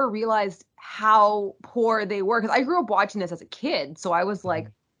God, I never realized how poor they were. Cause I grew up watching this as a kid. So I was like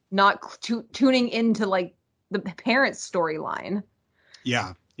not tuning into like the parents' storyline.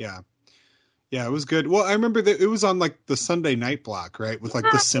 Yeah. Yeah. Yeah, it was good. Well, I remember that it was on like the Sunday night block, right? With like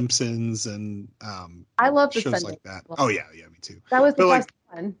The Simpsons and I love the shows Sunday like that. block. Oh yeah, me too. That was the But, best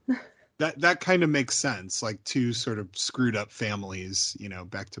one. That kind of makes sense, like two sort of screwed up families,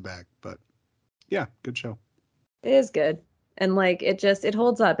 back to back. But yeah, good show. It is good. And like it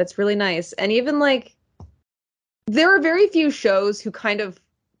holds up. It's really nice. And even like there are very few shows who kind of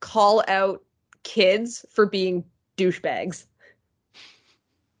call out kids for being douchebags.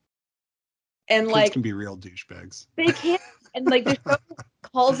 And Kids like can be real douchebags. they can't. And like the show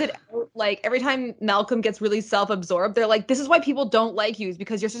calls it out. Like every time Malcolm gets really self-absorbed, they're like, "This is why people don't like you, is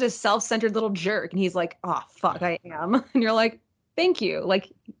because you're such a self-centered little jerk." And he's like, "Oh fuck, I am." And you're like, "Thank you."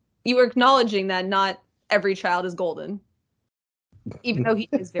 Like you were acknowledging that not every child is golden, even though he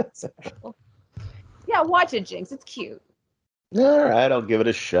is very special. Yeah, watch it, Jinx. It's cute. All right, I'll give it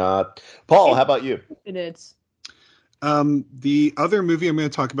a shot. Paul, how about you? It's The other movie I'm going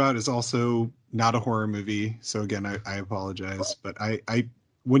to talk about is also not a horror movie. So again, I apologize, but I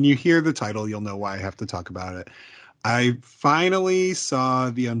when you hear the title, you'll know why I have to talk about it. I finally saw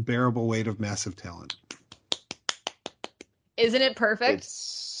The Unbearable Weight of Massive Talent. Isn't it perfect?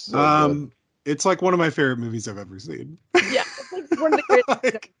 It's so good. It's like one of my favorite movies I've ever seen. Yeah, it's like one of the greatest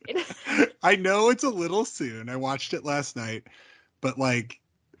movies I've ever seen. I know it's a little soon. I watched it last night, but like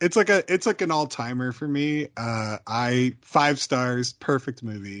it's like an all-timer for me. 5 stars, perfect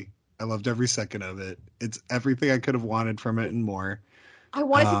movie. I loved every second of it. It's everything I could have wanted from it and more. I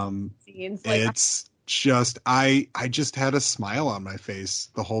wanted scenes. Like, it's just I just had a smile on my face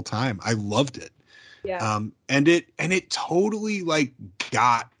the whole time. I loved it. Yeah. And it totally like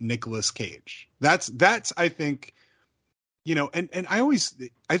got Nicolas Cage. That's I think, and I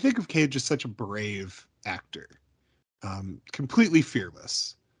think of Cage as such a brave actor. Completely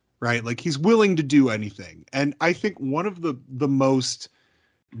fearless, right? Like he's willing to do anything. And I think one of the most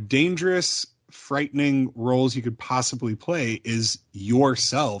dangerous, frightening roles you could possibly play is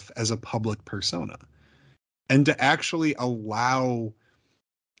yourself as a public persona. And to actually allow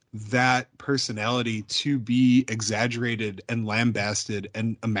that personality to be exaggerated and lambasted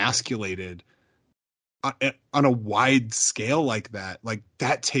and emasculated on a wide scale like that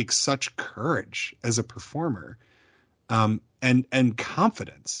takes such courage as a performer, and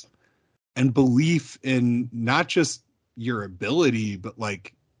confidence and belief in not just your ability, but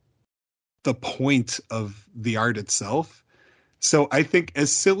like the point of the art itself. So I think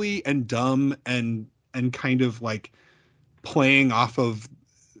as silly and dumb and kind of like playing off of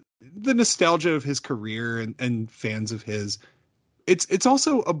the nostalgia of his career and fans of his, it's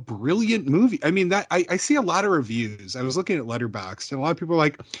also a brilliant movie. I mean, that I see a lot of reviews. I was looking at Letterboxd and a lot of people are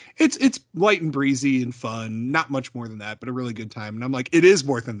like, it's light and breezy and fun, not much more than that, but a really good time. And I'm like, it is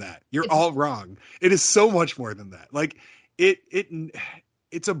more than that. You're all wrong. It is so much more than that. Like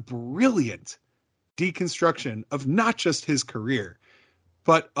it's a brilliant deconstruction of not just his career,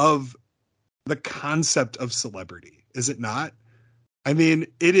 but of the concept of celebrity. Is it not? I mean,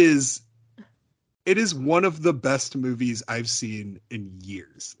 it is one of the best movies I've seen in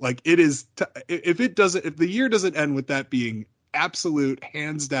years. Like it is, if the year doesn't end with that being absolute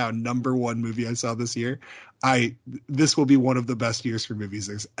hands down number one movie I saw this year, this will be one of the best years for movies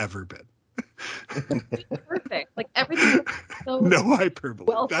there's ever been. Perfect. Like everything. So no hyperbole.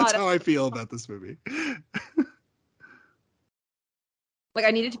 Well, that's how I feel about this movie. Like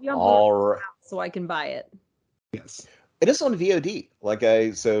I needed to be on board so I can buy it. Yes. It is on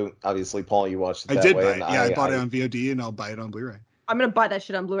VOD. So obviously, Paul, you watched it that I did way. buy it. Yeah, I bought it on VOD and I'll buy it on Blu-ray. I'm going to buy that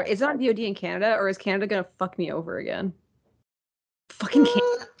shit on Blu-ray. Is it on VOD in Canada or is Canada going to fuck me over again? Fucking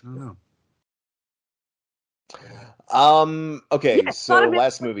Canada. I don't know. Okay, Yes, so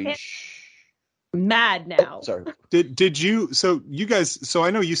last movie. Mad now. Oh, sorry. Did you? So you guys. So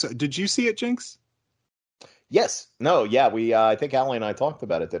I know you saw. Did you see it, Jinx? Yes. No. Yeah. We. I think Allie and I talked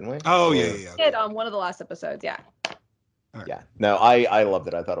about it, didn't we? Oh yeah. Did on one of the last episodes. Yeah. Right. Yeah. No. I loved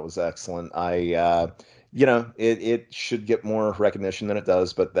it. I thought it was excellent. It should get more recognition than it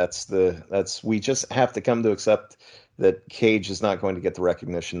does, but we just have to come to accept that Cage is not going to get the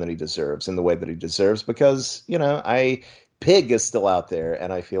recognition that he deserves in the way that he deserves because Pig is still out there,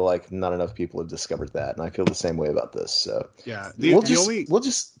 and I feel like not enough people have discovered that, and I feel the same way about this. So yeah, we'll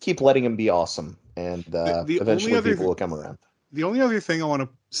just keep letting him be awesome, and eventually people will come around. The only other thing I want to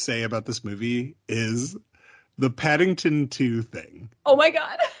say about this movie is the Paddington 2 thing. Oh my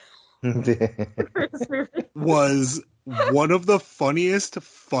god, was one of the funniest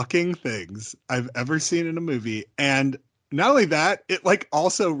fucking things I've ever seen in a movie, and not only that, it like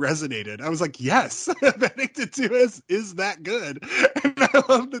also resonated. I was like, yes, Paddington 2 is that good. And I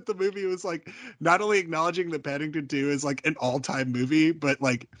love that the movie was like not only acknowledging that Paddington 2 is like an all-time movie, but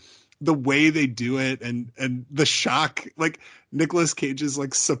like the way they do it and the shock, like Nicolas Cage's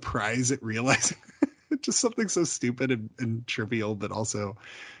like surprise at realizing just something so stupid and trivial, but also,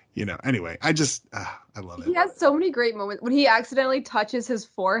 anyway, I love it. He has so many great moments when he accidentally touches his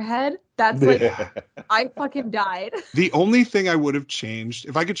forehead. That's like, I fucking died. The only thing I would have changed,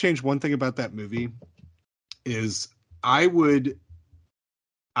 if I could change one thing about that movie, is I would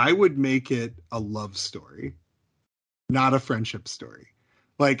make it a love story, not a friendship story.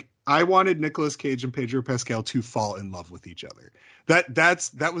 Like, I wanted Nicolas Cage and Pedro Pascal to fall in love with each other.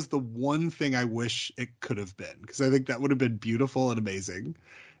 That was the one thing I wish it could have been, because I think that would have been beautiful and amazing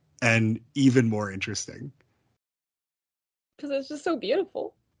and even more interesting. Because it's just so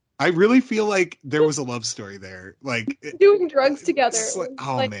beautiful. I really feel like there was a love story there. Like doing drugs together.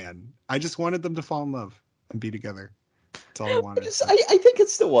 Man. I just wanted them to fall in love and be together. That's all I wanted. I think it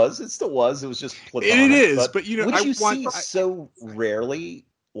still was. It still was. It was just platonic. It is, but which you see so rarely,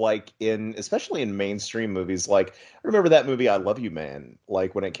 like especially in mainstream movies. Like, I remember that movie I Love You Man,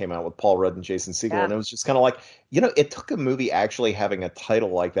 like when it came out with Paul Rudd and Jason Segel, and it was just kind of like, it took a movie actually having a title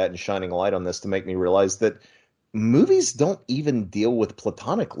like that and shining a light on this to make me realize that movies don't even deal with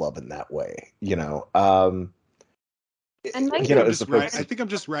platonic love in that way. And I think I'm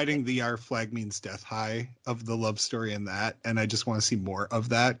just riding the Our Flag Means Death high of the love story in that, and I just want to see more of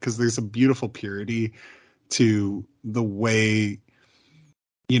that, because there's a beautiful purity to the way,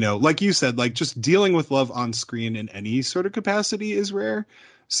 like you said, like just dealing with love on screen in any sort of capacity is rare.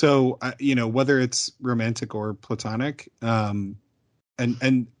 So, whether it's romantic or platonic, and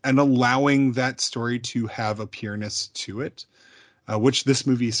allowing that story to have a pureness to it. Which this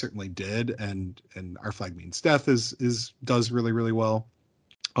movie certainly did, and Our Flag Means Death does really, really well.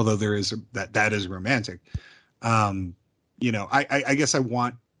 Although there is that is romantic. I guess I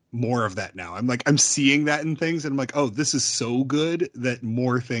want more of that now. I'm seeing that in things, and I'm like, oh, this is so good that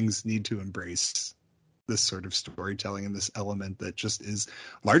more things need to embrace this sort of storytelling and this element that just is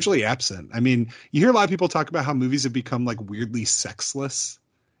largely absent. I mean, you hear a lot of people talk about how movies have become like weirdly sexless.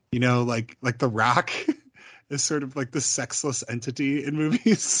 Like The Rock. Is sort of like the sexless entity in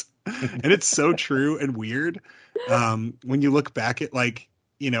movies. And it's so true and weird. When you look back at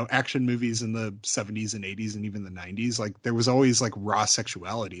action movies in the 70s and 80s and even the 90s, like there was always like raw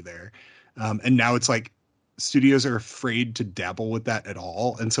sexuality there. And now it's like studios are afraid to dabble with that at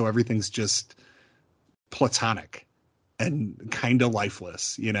all. And so everything's just platonic and kind of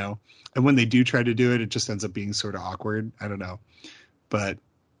lifeless, And when they do try to do it, it just ends up being sort of awkward. I don't know. But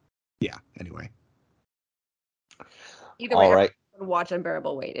yeah, anyway. Either way, all right. Watch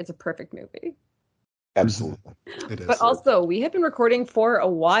Unbearable Weight. It's a perfect movie. Absolutely. It is. But also, we have been recording for a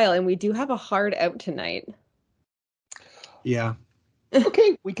while, and we do have a hard out tonight. Yeah.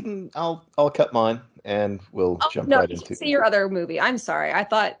 Okay, we can. I'll cut mine, and we'll jump right into. See your other movie. I'm sorry. I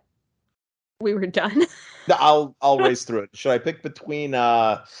thought we were done. No, I'll race through it. Should I pick between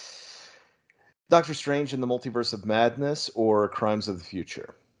Doctor Strange and the Multiverse of Madness or Crimes of the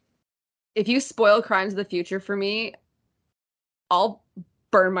Future? If you spoil Crimes of the Future for me, I'll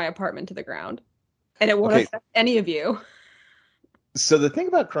burn my apartment to the ground, and it won't affect any of you. So the thing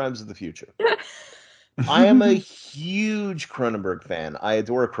about Crimes of the Future, I am a huge Cronenberg fan. I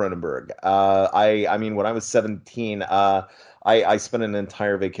adore Cronenberg. I mean, when I was 17, I spent an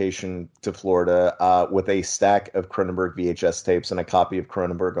entire vacation to Florida with a stack of Cronenberg VHS tapes and a copy of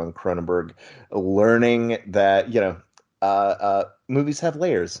Cronenberg on Cronenberg, learning that movies have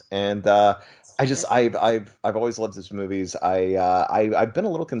layers, and I've always loved his movies. I've been a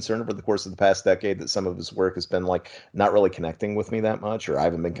little concerned over the course of the past decade that some of his work has been like not really connecting with me that much, or I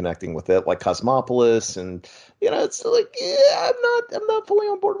haven't been connecting with it, like Cosmopolis, and it's like I'm not fully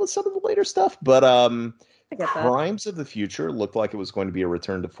on board with some of the later stuff. But Crimes of the Future looked like it was going to be a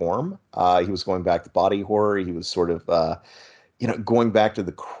return to form. He was going back to body horror. He was sort of going back to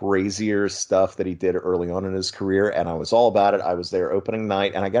the crazier stuff that he did early on in his career, and I was all about it. I was there opening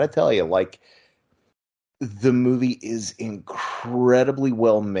night, and I got to tell you, the movie is incredibly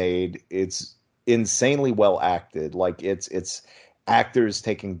well made. It's insanely well acted. It's actors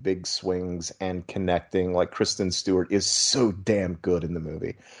taking big swings and connecting. Like Kristen Stewart is so damn good in the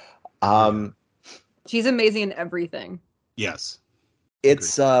movie. She's amazing in everything. Yes.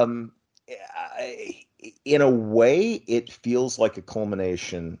 It's in a way, it feels like a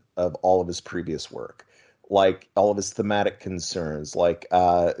culmination of all of his previous work. Like all of his thematic concerns, like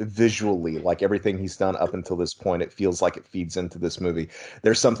visually, like everything he's done up until this point, it feels like it feeds into this movie.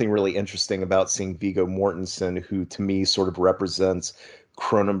 There's something really interesting about seeing Viggo Mortensen, who to me sort of represents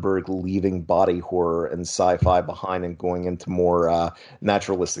Cronenberg leaving body horror and sci-fi behind and going into more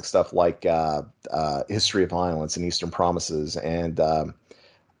naturalistic stuff like History of Violence and Eastern Promises. And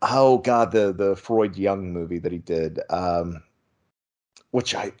Oh God, the Freud Young movie that he did,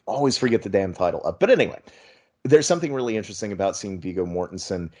 which I always forget the damn title of. But anyway, there's something really interesting about seeing Viggo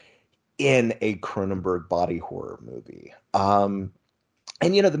Mortensen in a Cronenberg body horror movie. And,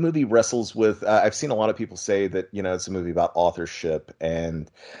 the movie wrestles with, I've seen a lot of people say that, it's a movie about authorship,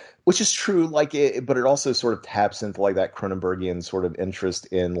 and which is true, but it also sort of taps into like that Cronenbergian sort of interest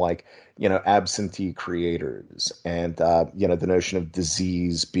in like, absentee creators and, the notion of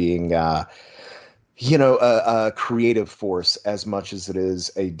disease being, a creative force as much as it is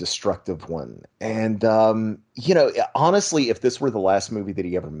a destructive one. And, honestly, if this were the last movie that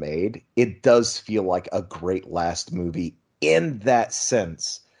he ever made, it does feel like a great last movie in that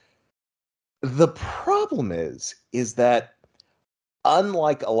sense. The problem is that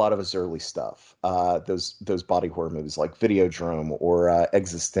unlike a lot of his early stuff, those body horror movies like Videodrome or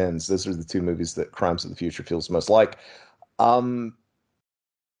Existenz, those are the two movies that Crimes of the Future feels most like.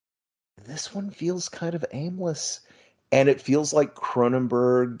 This one feels kind of aimless, and it feels like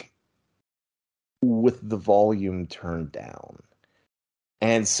Cronenberg with the volume turned down.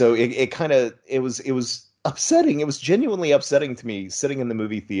 And so it was upsetting. It was genuinely upsetting to me sitting in the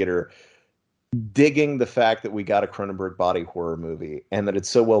movie theater, digging the fact that we got a Cronenberg body horror movie and that it's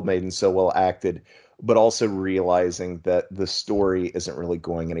so well made and so well acted, but also realizing that the story isn't really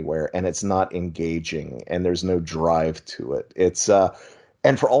going anywhere and it's not engaging and there's no drive to it. It's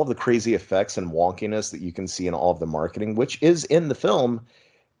and for all of the crazy effects and wonkiness that you can see in all of the marketing, which is in the film,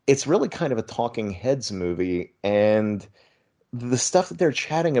 it's really kind of a talking heads movie. And the stuff that they're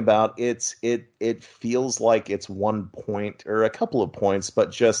chatting about, it feels like it's one point or a couple of points,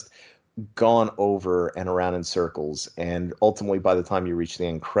 but just gone over and around in circles. And ultimately, by the time you reach the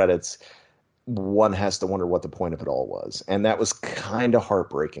end credits, one has to wonder what the point of it all was. And that was kind of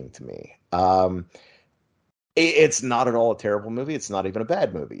heartbreaking to me. It's not at all a terrible movie. It's not even a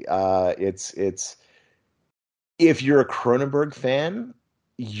bad movie. It's if you're a Cronenberg fan,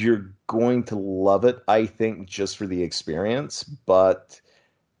 you're going to love it, I think, just for the experience, but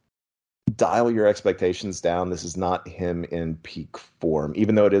dial your expectations down. This is not him in peak form.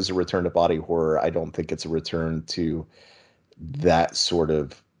 Even though it is a return to body horror, I don't think it's a return to that sort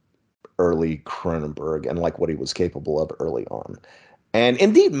of early Cronenberg and like what he was capable of early on. And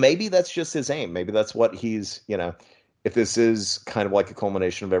indeed, maybe that's just his aim. Maybe that's what he's, if this is kind of like a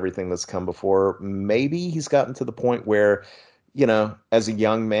culmination of everything that's come before, maybe he's gotten to the point where, as a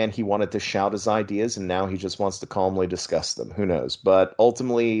young man, he wanted to shout his ideas, and now he just wants to calmly discuss them. Who knows? But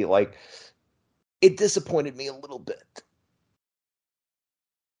ultimately, it disappointed me a little bit.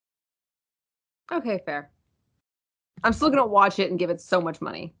 Okay, fair. I'm still going to watch it and give it so much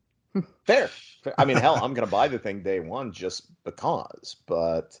money. Fair. I mean, hell, I'm going to buy the thing day one just because.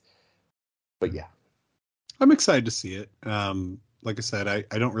 But yeah. I'm excited to see it. Like I said, I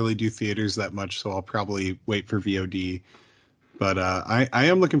don't really do theaters that much, so I'll probably wait for VOD. But I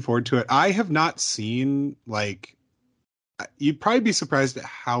am looking forward to it. I have not seen, you'd probably be surprised at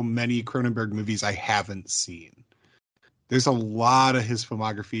how many Cronenberg movies I haven't seen. There's a lot of his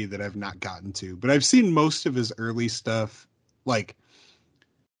filmography that I've not gotten to, but I've seen most of his early stuff,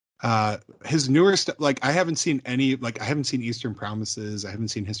 his newer stuff. I haven't seen any, I haven't seen Eastern Promises. I haven't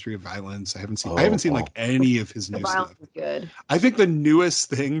seen History of Violence. I haven't seen any of his new stuff. Good. I think the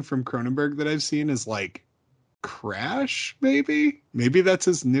newest thing from Cronenberg that I've seen is Crash, maybe that's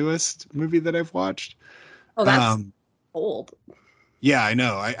his newest movie that I've watched. Oh, that's old. Yeah, I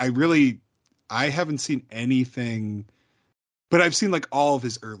know. I haven't seen anything, but I've seen all of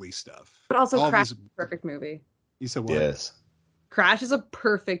his early stuff. But also Crash is a perfect movie. You said what? Yes. Crash is a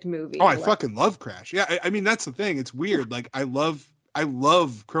perfect movie. Oh, I fucking love Crash. Yeah, I mean, that's the thing. It's weird. I love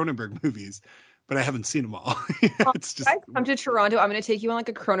Cronenberg movies, but I haven't seen them all. It's just. If I come to Toronto, I'm going to take you on a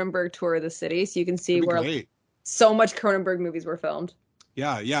Cronenberg tour of the city, so you can see where so much Cronenberg movies were filmed.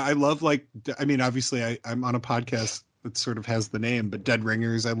 Yeah. I love obviously I'm on a podcast that sort of has the name, but Dead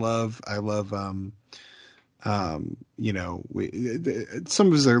Ringers I love. Some of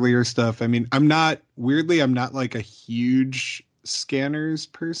his earlier stuff. I mean, I'm not a huge Scanners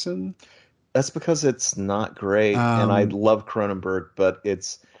person. That's because it's not great, and I love Cronenberg, but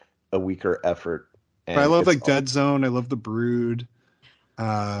it's a weaker effort. But I love Dead Zone. I love The Brood.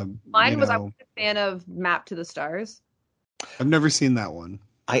 I was a fan of Map to the Stars. I've never seen that one.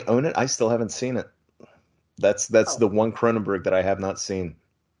 I own it. I still haven't seen it. That's the one Cronenberg that I have not seen.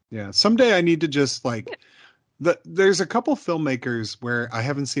 Yeah, someday I need to just there's a couple filmmakers where I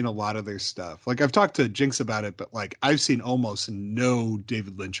haven't seen a lot of their stuff. I've talked to Jinx about it, but I've seen almost no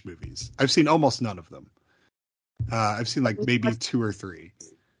David Lynch movies. I've seen almost none of them. I've seen maybe 2 or 3.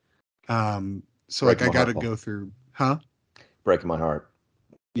 So I got to go through, huh? Breaking my heart.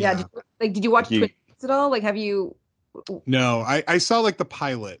 Yeah. Did you watch Twin Peaks at all? Like, have you? No, I saw like the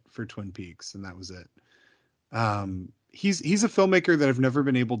pilot for Twin Peaks, and that was it. He's a filmmaker that I've never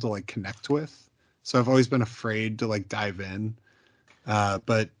been able to like connect with, so I've always been afraid to like dive in.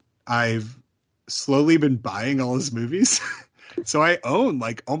 But I've slowly been buying all his movies. So I own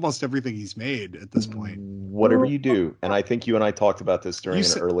like almost everything he's made at this point. Whatever you do, and I think you and I talked about this during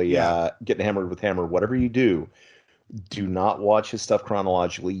an early Getting Hammered with Hammer, whatever you do not watch his stuff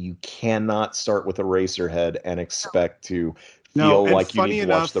chronologically. You cannot start with Eraserhead and expect to feel like you need to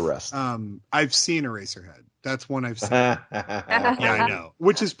watch the rest. I've seen Eraserhead. That's one I've seen. Yeah, I know.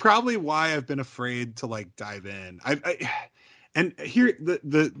 Which is probably why I've been afraid to like dive in. And here,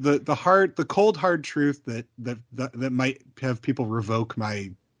 the cold hard truth that might have people revoke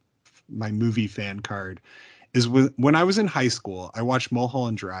my movie fan card is when I was in high school, I watched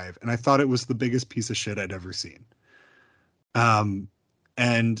Mulholland Drive, and I thought it was the biggest piece of shit I'd ever seen.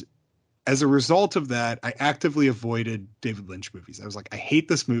 And as a result of that, I actively avoided David Lynch movies. I was like, I hate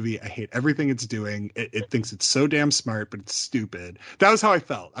this movie. I hate everything it's doing. It thinks it's so damn smart, but it's stupid. That was how I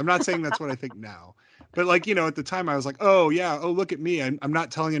felt. I'm not saying that's what I think now. But like, you know, at the time I was like, oh yeah, oh look at me, I'm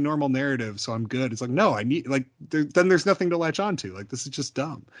not telling a normal narrative, so I'm good. It's like, no, I need like then there's nothing to latch onto. Like this is just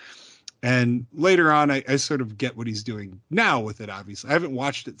dumb. And later on, I sort of get what he's doing now with it. Obviously, I haven't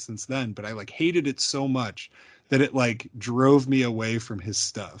watched it since then, but I like hated it so much that it like drove me away from his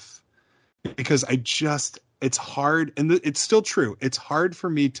stuff because it's hard, and it's still true. It's hard for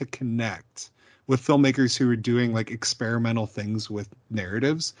me to connect with filmmakers who are doing like experimental things with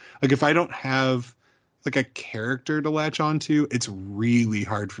narratives. Like if I don't have like a character to latch onto, it's really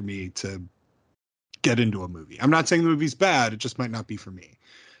hard for me to get into a movie. I'm not saying the movie's bad. It just might not be for me.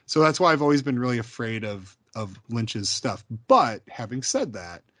 So that's why I've always been really afraid of Lynch's stuff. But having said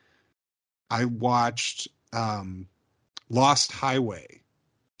that, I watched Lost Highway.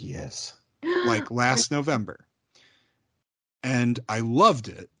 Yes. Like last November. And I loved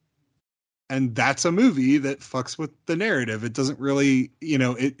it. And that's a movie that fucks with the narrative. It doesn't really, you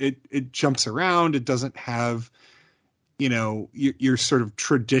know, it jumps around. It doesn't have, you know, your sort of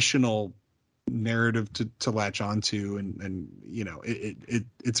traditional narrative to latch onto. And you know,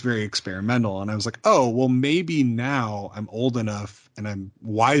 it's very experimental. And I was like, oh, well, maybe now I'm old enough and I'm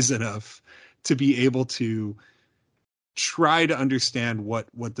wise enough to be able to try to understand what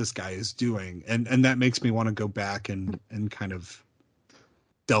this guy is doing. And that makes me want to go back and kind of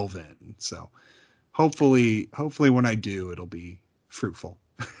delve in. So hopefully when I do, it'll be fruitful.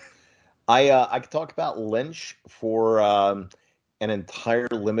 I could talk about Lynch for an entire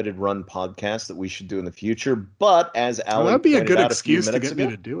limited run podcast that we should do in the future. But as Allie that'd be a good out excuse a to get ago, me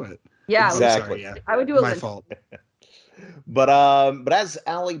to do it. Yeah, exactly. Sorry, yeah. I would do it. My fault. But as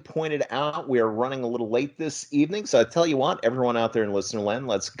Allie pointed out, we are running a little late this evening. So I tell you what, everyone out there in listener land,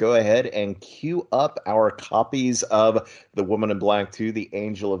 let's go ahead and queue up our copies of The Woman in Black 2, The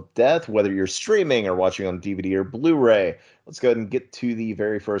Angel of Death, whether you're streaming or watching on DVD or Blu-ray. Let's go ahead and get to the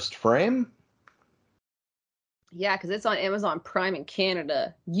very first frame. Yeah, because it's on Amazon Prime in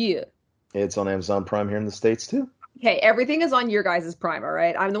Canada. Yeah. It's on Amazon Prime here in the States, too. Okay, everything is on your guys' Prime, all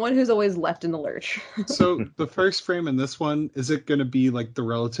right? I'm the one who's always left in the lurch. So the first frame in this one, is it going to be like the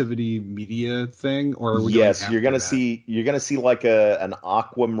Relativity Media thing, or are we yes, you're going to see like an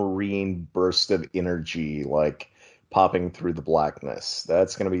aquamarine burst of energy like popping through the blackness.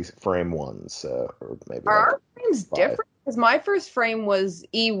 That's going to be frame 1, so or maybe are our frames different? Because my first frame was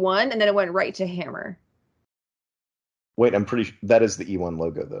E1 and then it went right to Hammer. Wait, I'm pretty sure that is the E1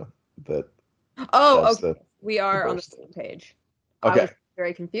 logo though. Okay. We are on the same page. Okay. I was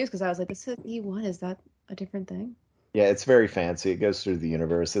very confused because I was like, this is E1. Is that a different thing? Yeah, it's very fancy. It goes through the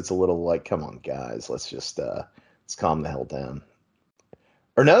universe. It's a little like, come on, guys. Let's just let's calm the hell down.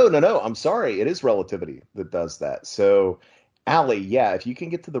 Or no. I'm sorry. It is Relativity that does that. So, Allie, yeah, if you can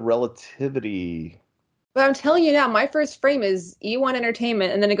get to the Relativity. But I'm telling you now, my first frame is E1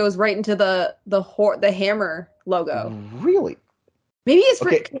 Entertainment, and then it goes right into the Hammer logo. Really? Maybe it's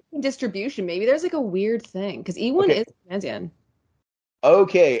for distribution. Maybe there's like a weird thing because E1 is Canadian.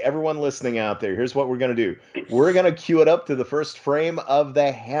 Okay, everyone listening out there, here's what we're going to do. We're going to cue it up to the first frame of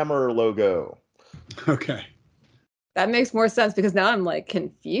the Hammer logo. Okay. That makes more sense because now I'm like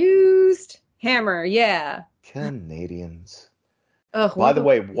confused. Hammer, yeah. Canadians. By the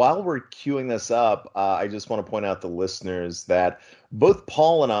way, while we're queuing this up, I just want to point out to listeners that both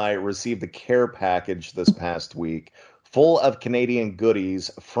Paul and I received the care package this past week, full of Canadian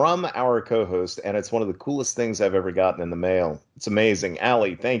goodies from our co-host, and it's one of the coolest things I've ever gotten in the mail. It's amazing.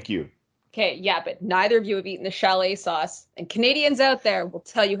 Allie, thank you. Okay, yeah, but neither of you have eaten the chalet sauce, and Canadians out there will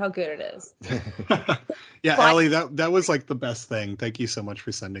tell you how good it is. Yeah, Allie, that was like the best thing. Thank you so much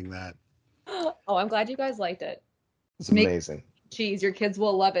for sending that. Oh, I'm glad you guys liked it. It's amazing. Cheese, your kids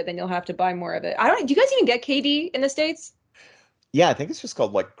will love it. Then you'll have to buy more of it. Do you guys even get KD in the States? Yeah, I think it's just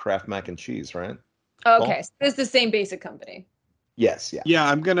called like Kraft Mac and Cheese, right? Okay, so it's the same basic company. Yes, yeah. Yeah,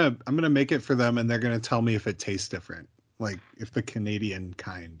 I'm gonna make it for them, and they're gonna tell me if it tastes different. Like if the Canadian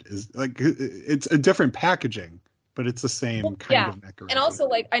kind is like, it's a different packaging, but it's the same kind of macaroni. And also,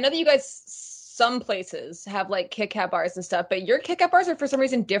 like, I know that you guys, some places have like Kit Kat bars and stuff, but your Kit Kat bars are for some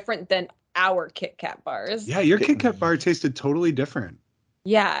reason different than our Kit Kat bars. Yeah, your Kit Kat bar tasted totally different.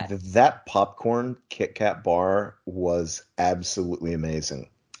 Yeah. That popcorn Kit Kat bar was absolutely amazing.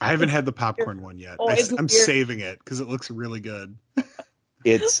 I haven't had the popcorn one yet. I'm saving it because it looks really good.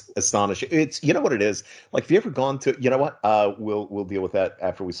 It's astonishing. It's, you know what it is? Like, have you ever gone to, you know what? We'll deal with that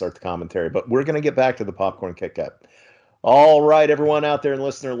after we start the commentary, but we're going to get back to the popcorn Kit Kat. All right, everyone out there in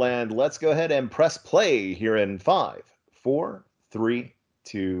listener land, let's go ahead and press play here in 5, 4, 3,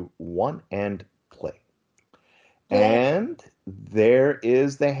 2, 1, and play. And there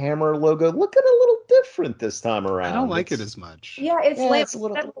is the Hammer logo, looking a little different this time around. I don't like it as much. Yeah, it's like it's a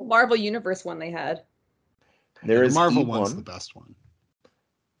little... that Marvel Universe one they had. There is Marvel E1. one's the best one.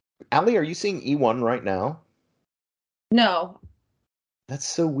 Allie, are you seeing E1 right now? No. That's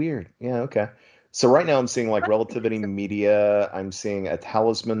so weird. Yeah, okay. So right now I'm seeing like Relativity Media. I'm seeing a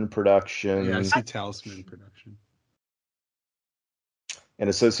Talisman production. Yeah, I see Talisman production. In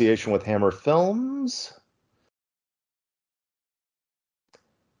association with Hammer Films.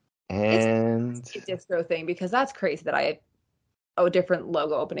 And it's a distro thing, because that's crazy that I have a different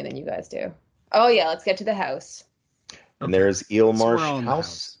logo opening than you guys do. Oh yeah, let's get to the house. And there's Eelmarsh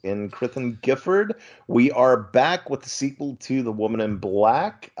House in Crithen Gifford. We are back with the sequel to The Woman in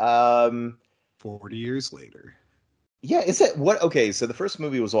Black. 40 years later. Yeah, is it what? Okay, so the first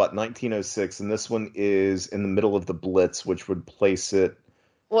movie was what, 1906, and this one is in the middle of the Blitz, which would place it.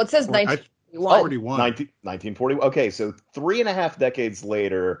 Well, it says 1941. 1940. Okay, so 3.5 decades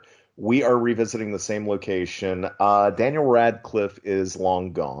later, we are revisiting the same location. Daniel Radcliffe is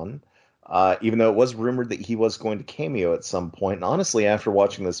long gone. Even though it was rumored that he was going to cameo at some point. And honestly, after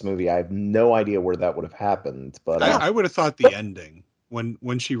watching this movie, I have no idea where that would have happened. But I would have thought the ending,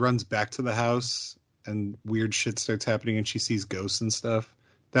 when she runs back to the house and weird shit starts happening and she sees ghosts and stuff,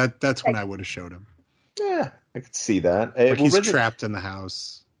 that's when I would have showed him. Yeah, I could see that. Like he's trapped in the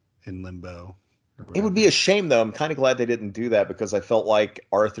house in limbo. It would be a shame, though. I'm kind of glad they didn't do that, because I felt like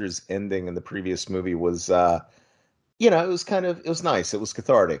Arthur's ending in the previous movie was... it was nice. It was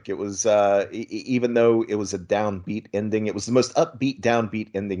cathartic. It was, even though it was a downbeat ending, it was the most upbeat, downbeat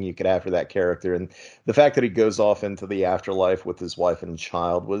ending you could have for that character. And the fact that he goes off into the afterlife with his wife and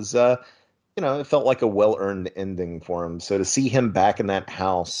child was, it felt like a well-earned ending for him. So to see him back in that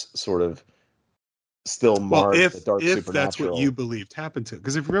house sort of still marred the dark supernatural. If that's what you believed happened to him.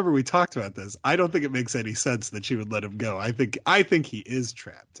 Because if you remember, we talked about this. I don't think it makes any sense that she would let him go. I think he is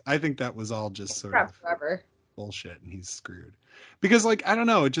trapped. I think that was all just sort of... forever. Bullshit, and he's screwed, because like I don't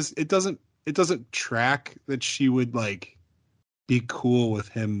know, it doesn't track that she would like be cool with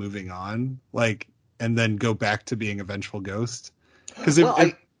him moving on, like, and then go back to being a vengeful ghost. Because go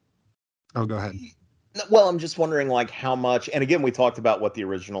ahead. Well, I'm just wondering like how much, and again we talked about what the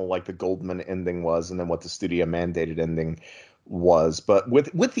original, like the Goldman ending was, and then what the studio mandated ending was, but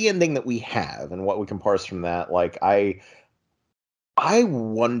with the ending that we have and what we can parse from that, like I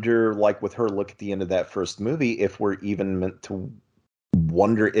wonder, like, with her look at the end of that first movie, if we're even meant to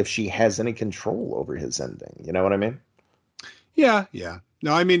wonder if she has any control over his ending. You know what I mean? Yeah.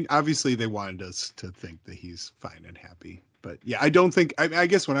 No, I mean, obviously they wanted us to think that he's fine and happy. But yeah, I don't think... I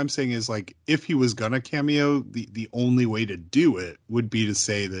guess what I'm saying is, like, if he was gonna cameo, the only way to do it would be to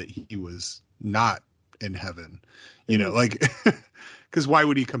say that he was not in heaven. You know, like... Because why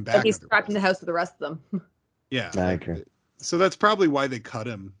would he come back? But he's trapped in the house with the rest of them. Yeah. I agree. So that's probably why they cut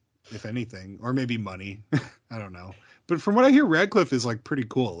him, if anything, or maybe money. I don't know. But from what I hear, Radcliffe is like pretty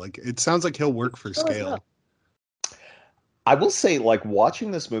cool. Like, it sounds like he'll work for scale. I will say, like, watching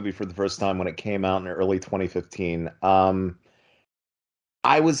this movie for the first time when it came out in early 2015,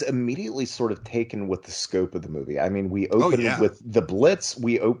 I was immediately sort of taken with the scope of the movie. I mean, we opened with the Blitz.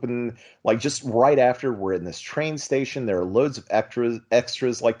 We open like just right after we're in this train station. There are loads of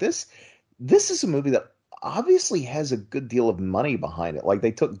extras like this. This is a movie that obviously has a good deal of money behind it. Like,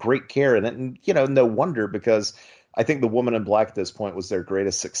 they took great care in it, and no wonder, because I think The Woman in Black at this point was their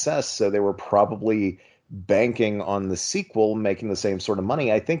greatest success, so they were probably banking on the sequel making the same sort of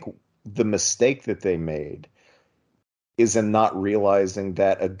money. I think the mistake that they made is in not realizing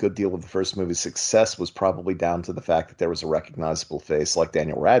that a good deal of the first movie's success was probably down to the fact that there was a recognizable face like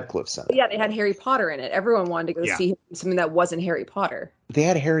Daniel Radcliffe's in it. Yeah, they had Harry Potter in it. Everyone wanted to go see something that wasn't Harry Potter. They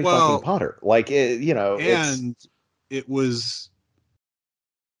had Harry fucking Potter. Like, and it was...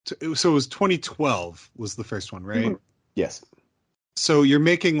 So it was 2012 was the first one, right? Mm-hmm. Yes. So you're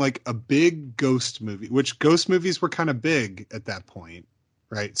making like a big ghost movie, which ghost movies were kind of big at that point,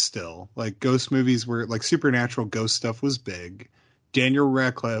 right? Still, like ghost movies were like supernatural ghost stuff was big. Daniel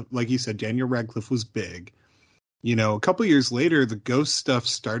Radcliffe, like you said, Daniel Radcliffe was big. You know, a couple years later, the ghost stuff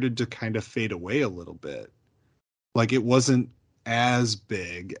started to kind of fade away a little bit. Like it wasn't as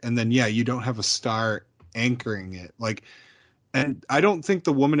big. And then, yeah, you don't have a star anchoring it. Like, and I don't think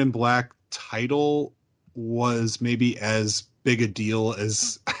the Woman in Black title was maybe as big a deal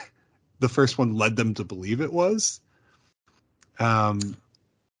as the first one led them to believe it was.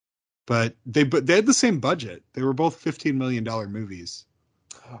 But they had the same budget. They were both $15 million movies.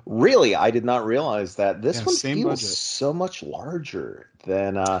 Really? I did not realize that. This one same feels budget. So much larger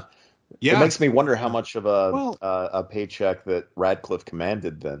than... It makes me wonder how much of a paycheck that Radcliffe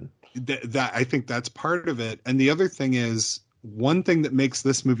commanded then. That I think that's part of it. And the other thing is, one thing that makes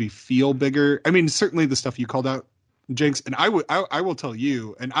this movie feel bigger, I mean, certainly the stuff you called out, Jinx, and I will tell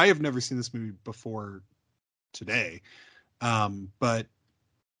you, and I have never seen this movie before today. But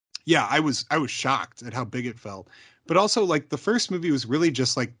yeah, I was shocked at how big it felt. But also, like, the first movie was really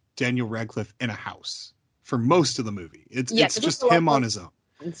just like Daniel Radcliffe in a house for most of the movie. It's just him on his own.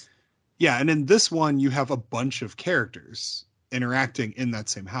 Yeah, and in this one, you have a bunch of characters interacting in that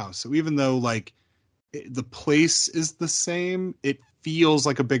same house. So even though, like, the place is the same, it feels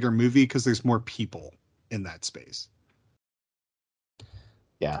like a bigger movie because there's more people in that space.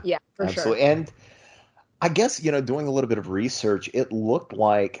 Yeah, for absolutely. Sure. And I guess, doing a little bit of research, it looked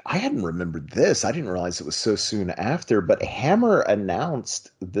like, I hadn't remembered this. I didn't realize it was so soon after, but Hammer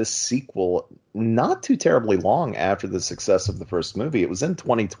announced this sequel not too terribly long after the success of the first movie. It was in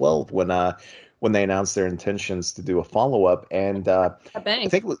 2012 when they announced their intentions to do a follow-up. And I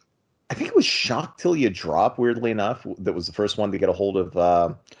think it was Shock Till You Drop, weirdly enough, that was the first one to get a hold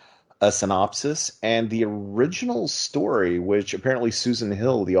of a synopsis. And the original story, which apparently Susan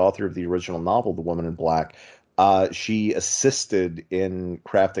Hill, the author of the original novel, The Woman in Black, she assisted in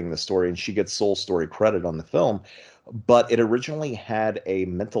crafting the story, and she gets sole story credit on the film. But it originally had a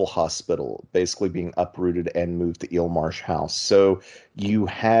mental hospital basically being uprooted and moved to Eelmarsh House. So you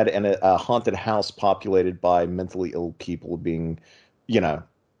had a haunted house populated by mentally ill people being,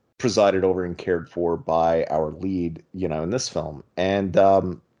 presided over and cared for by our lead, in this film. And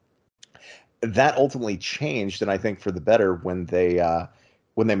that ultimately changed, and I think for the better when they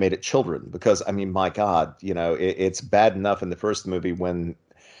made it children. Because, I mean, my God, it's bad enough in the first movie when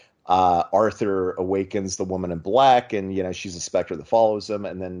Arthur awakens the Woman in Black, and she's a specter that follows him,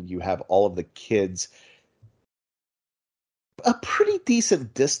 and then you have all of the kids a pretty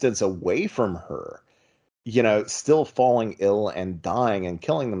decent distance away from her, still falling ill and dying and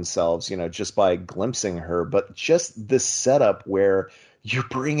killing themselves, just by glimpsing her. But just this setup where you're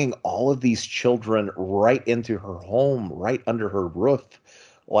bringing all of these children right into her home, right under her roof,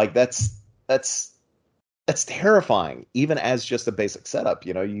 like that's terrifying, even as just a basic setup.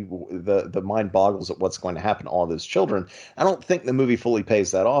 The mind boggles at what's going to happen to all those children. I don't think the movie fully pays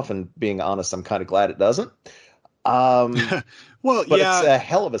that off, and being honest, I'm kind of glad it doesn't. But it's a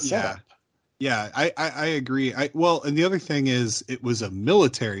hell of a setup. Yeah, I agree. And the other thing is, it was a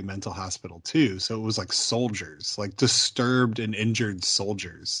military mental hospital too, so it was like soldiers, like disturbed and injured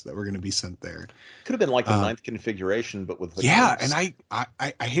soldiers that were going to be sent there. Could have been like the ninth configuration, but with and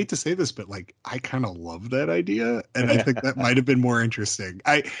I hate to say this, but like I kind of love that idea, and I think that might have been more interesting.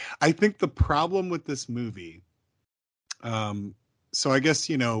 I think the problem with this movie, so I guess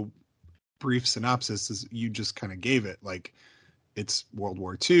brief synopsis is you just kind of gave it, like. It's World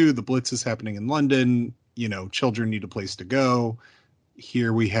War II. The Blitz is happening in London. Children need a place to go.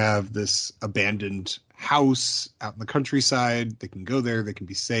 Here we have this abandoned house out in the countryside. They can go there. They can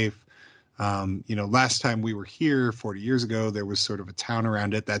be safe. Last time we were here 40 years ago, there was sort of a town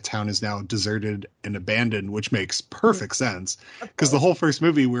around it. That town is now deserted and abandoned, which makes perfect sense. Because the whole first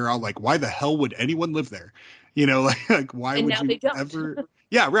movie, we were all like, why the hell would anyone live there? Like why and would now you they don't. ever?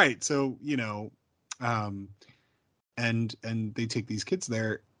 Yeah, right. So, and they take these kids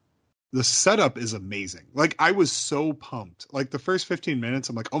there. The setup is amazing. Like, I was so pumped. Like, the first 15 minutes,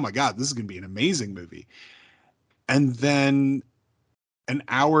 I'm like, oh my God, this is going to be an amazing movie. And then an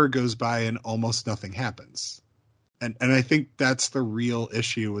hour goes by and almost nothing happens. And I think that's the real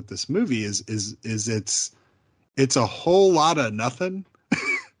issue with this movie is it's a whole lot of nothing.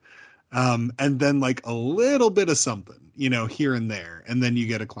 And then like a little bit of something, here and there, and then you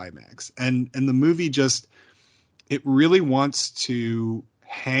get a climax. And the movie just, it really wants to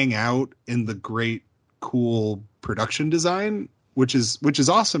hang out in the great, cool production design, which is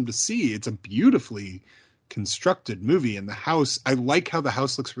awesome to see. It's a beautifully constructed movie, and the house, I like how the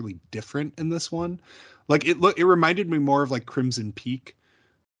house looks really different in this one. Like it reminded me more of like Crimson Peak,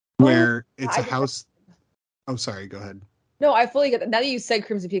 where it's a house. Oh, sorry, go ahead. No, I fully get that. Now that you said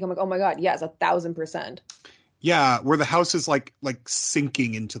Crimson Peak, I'm like, oh my God, yes, 1,000%. Yeah, where the house is like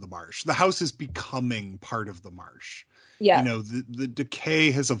sinking into the marsh. The house is becoming part of the marsh. Yeah. The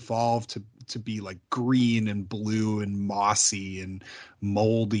decay has evolved to be like green and blue and mossy and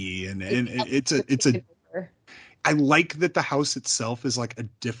moldy, and it's a I like that the house itself is like a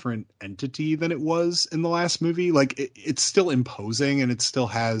different entity than it was in the last movie. Like it's still imposing, and it still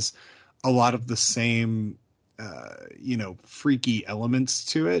has a lot of the same freaky elements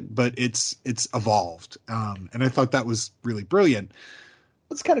to it, but it's evolved. And I thought that was really brilliant.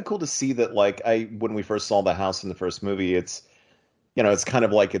 It's kind of cool to see that, like, when we first saw the house in the first movie, it's kind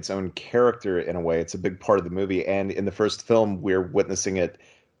of like its own character in a way. It's a big part of the movie. And in the first film, we're witnessing it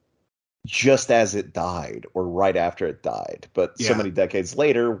just as it died or right after it died. But so many decades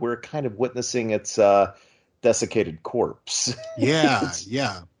later, we're kind of witnessing its desiccated corpse. Yeah,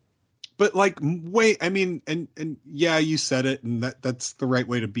 yeah. But like, wait, I mean, and yeah, you said it, and that's the right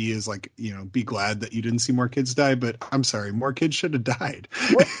way to be, is like, be glad that you didn't see more kids die. But I'm sorry, more kids should have died.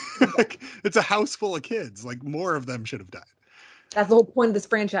 Like, it's a house full of kids. Like, more of them should have died. That's the whole point of this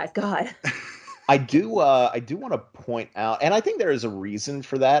franchise. God. I do want to point out, and I think there is a reason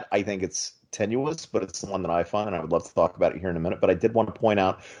for that. I think it's tenuous, but it's the one that I find, and I would love to talk about it here in a minute. But I did want to point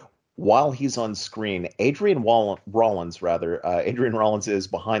out, while he's on screen, Adrian Rollins is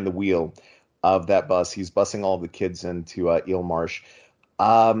behind the wheel of that bus. He's busing all the kids into Eel Marsh.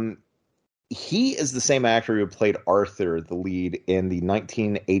 He is the same actor who played Arthur, the lead in the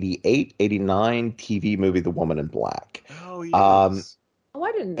 1988-89 TV movie The Woman in Black. Oh, yes.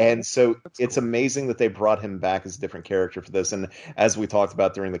 I didn't know. And so it's amazing that they brought him back as a different character for this. And as we talked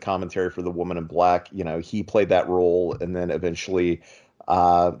about during the commentary for The Woman in Black, he played that role, and then eventually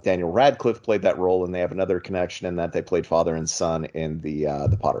Daniel Radcliffe played that role, and they have another connection in that they played father and son in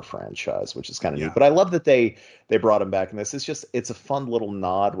the Potter franchise, which is kind of neat. But I love that they brought him back in this. It's a fun little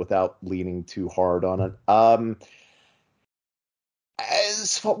nod without leaning too hard on it.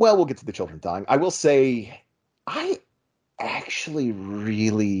 We'll get to the children dying. I will say, I actually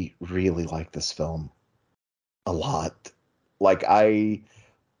really, really like this film a lot. Like,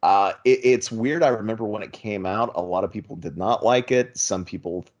 it's weird. I remember when it came out, a lot of people did not like it. Some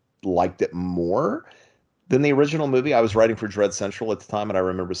people liked it more than the original movie. I was writing for Dread Central at the time, and I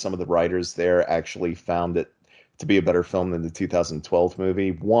remember some of the writers there actually found it to be a better film than the 2012 movie.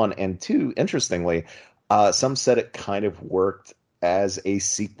 One, and two, interestingly, some said it kind of worked as a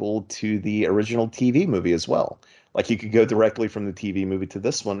sequel to the original TV movie as well. Like, you could go directly from the TV movie to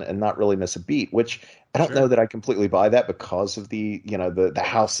this one and not really miss a beat, which I don't know that I completely buy that, because of the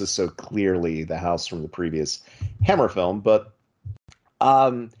house is so clearly the house from the previous Hammer film. But,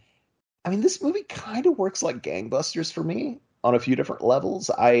 this movie kind of works like gangbusters for me on a few different levels.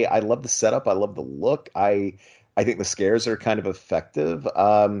 I love the setup. I love the look. I think the scares are kind of effective.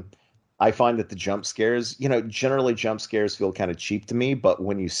 I find that the jump scares, generally jump scares feel kind of cheap to me, but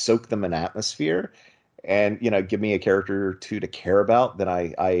when you soak them in atmosphere and, give me a character or two to care about, then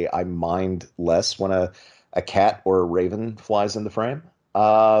I mind less when a cat or a raven flies in the frame.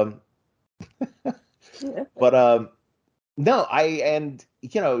 But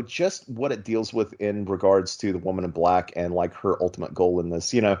just what it deals with in regards to the Woman in Black and like her ultimate goal in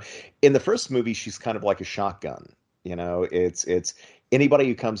this, in the first movie, she's kind of like a shotgun. It's anybody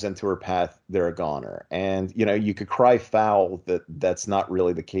who comes into her path, they're a goner. And, you could cry foul that that's not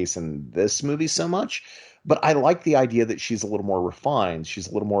really the case in this movie so much. But I like the idea that she's a little more refined. She's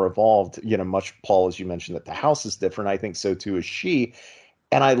a little more evolved, much, Paul, as you mentioned, that the house is different. I think so, too, is she.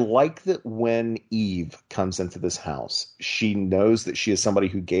 And I like that when Eve comes into this house, she knows that she is somebody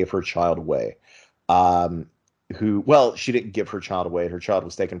who gave her child away. She didn't give her child away. Her child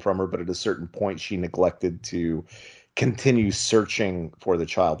was taken from her, but at a certain point, she neglected to continue searching for the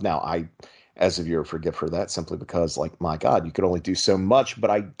child. Now, I, as a viewer, forgive her that, simply because, like, my God, you could only do so much.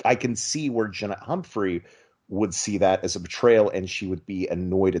 But I can see where Jeanette Humphrey would see that as a betrayal, and she would be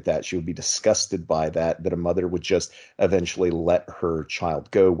annoyed at that. She would be disgusted by that a mother would just eventually let her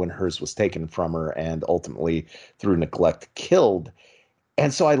child go when hers was taken from her and ultimately, through neglect, killed.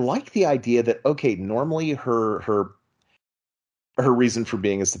 And so I like the idea that, okay, normally her reason for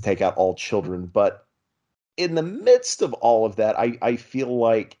being is to take out all children, but in the midst of all of that, I feel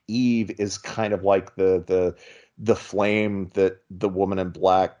like Eve is kind of like the flame that the Woman in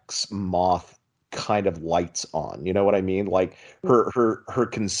Black's moth kind of lights on. You know what I mean? Like her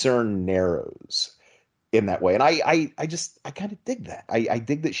concern narrows in that way. And I kind of dig that. I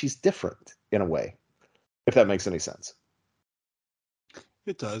dig that she's different in a way, if that makes any sense.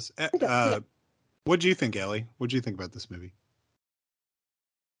 It does. What do you think, Ellie? What do you think about this movie?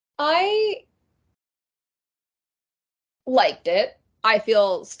 I liked it. I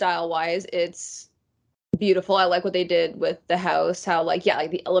feel style-wise, it's beautiful. I like what they did with the house, how like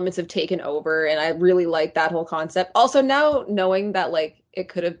the elements have taken over, and I really like that whole concept. Also, now knowing that like it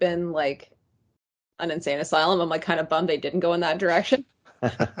could have been like an insane asylum, I'm like kind of bummed they didn't go in that direction.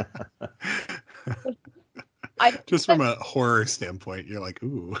 Just from a horror standpoint, you're like,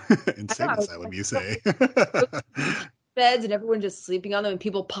 ooh, insane asylum, you say. Beds and everyone just sleeping on them and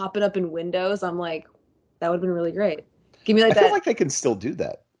people popping up in windows. I'm like, that would have been really great. Give me like that. I feel like they can still do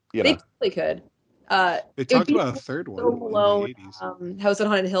that. They totally could. They talked about a third one in the 80s. House on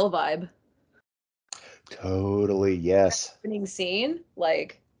Haunted Hill vibe. Totally, yes. Opening scene,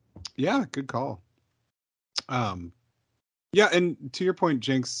 like. Yeah, good call. Yeah, and to your point,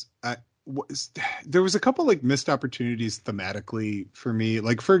 Jinx, there was a couple like missed opportunities thematically for me.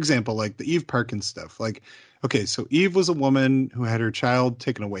 Like, for example, like the Eve Parkins stuff. Like, okay, so Eve was a woman who had her child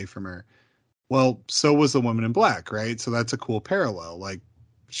taken away from her. Well, so was the Woman in Black, right? So that's a cool parallel. Like,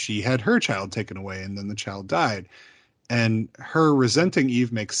 she had her child taken away and then the child died. And her resenting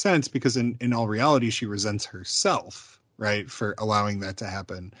Eve makes sense because in all reality, she resents herself, right, for allowing that to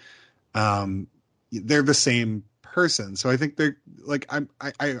happen. They're the same person. So I think they're like,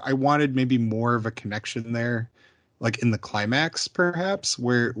 I wanted maybe more of a connection there, like in the climax, perhaps,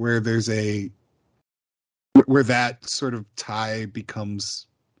 where there's where that sort of tie becomes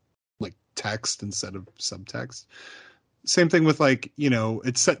like text instead of subtext. Same thing with like,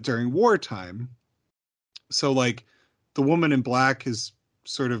 it's set during wartime. So like the Woman in Black is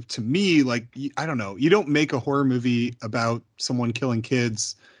sort of, to me, like, I don't know, you don't make a horror movie about someone killing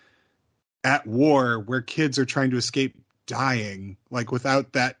kids at war where kids are trying to escape dying, like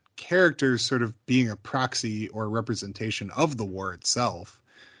without that character sort of being a proxy or representation of the war itself.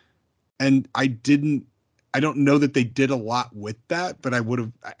 And I don't know that they did a lot with that, but I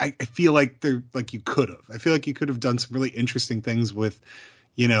feel like you could have. I feel like you could have done some really interesting things with,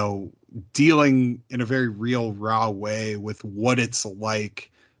 dealing in a very real, raw way with what it's like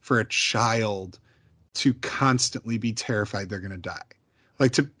for a child to constantly be terrified they're going to die.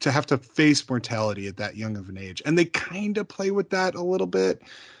 Like to have to face mortality at that young of an age. And they kind of play with that a little bit,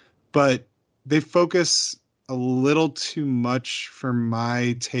 but they focus a little too much for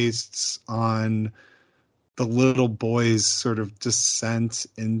my tastes on the little boy's sort of descent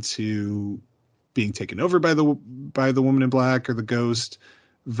into being taken over by the Woman in Black or the ghost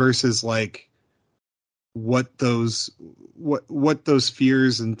versus like what those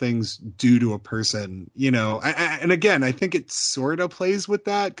fears and things do to a person, and again, I think it sort of plays with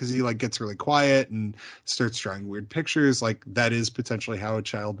that because he like gets really quiet and starts drawing weird pictures. Like that is potentially how a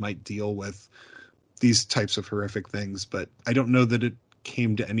child might deal with these types of horrific things, but I don't know that it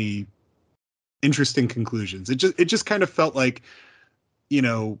came to any interesting conclusions. It just kind of felt like,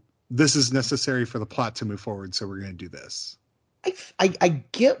 this is necessary for the plot to move forward, so we're going to do this. I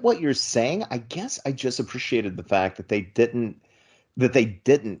get what you're saying. I guess I just appreciated the fact that they didn't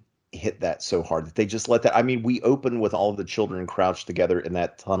hit that so hard, that they just let that. I mean, we open with all of the children crouched together in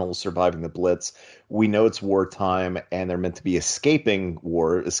that tunnel surviving the Blitz. We know it's wartime and they're meant to be escaping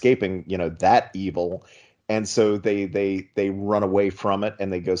that evil. And so they run away from it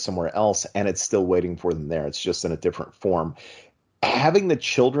and they go somewhere else and it's still waiting for them there. It's just in a different form. Having the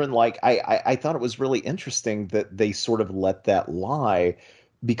children, like, I thought it was really interesting that they sort of let that lie,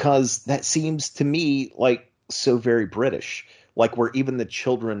 because that seems to me like so very British, like where even the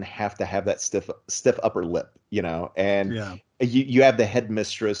children have to have that stiff upper lip, and yeah. You have the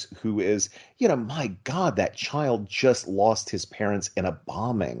headmistress who is, my God, that child just lost his parents in a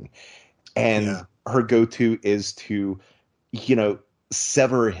bombing. And her go-to is to,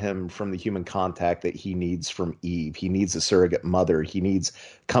 sever him from the human contact that he needs from Eve. He needs a surrogate mother. He needs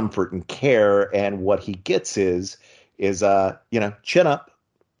comfort and care. And what he gets is chin up.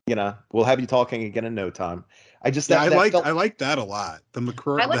 We'll have you talking again in no time. I like that a lot.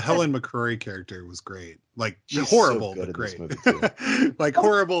 The Helen McCrory character was great. Like, she's horrible, so but great. In this movie too. Like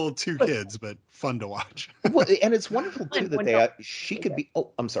horrible two kids, but fun to watch. Well, and it's wonderful too that she could be.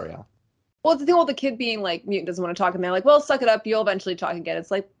 Oh, I'm sorry, Al. Well, the thing with the kid being like mute, doesn't want to talk, and they're like, well, suck it up, you'll eventually talk again.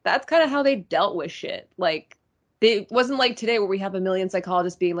 It's like, that's kind of how they dealt with shit. Like, It wasn't like today where we have a million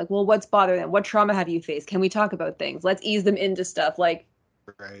psychologists being like, well, what's bothering them? What trauma have you faced? Can we talk about things? Let's ease them into stuff. Like,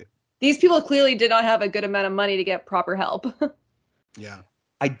 right. These people clearly did not have a good amount of money to get proper help. Yeah.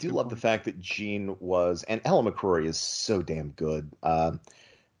 I do love the fact that Jean was, and Ellen McCrory is so damn good. And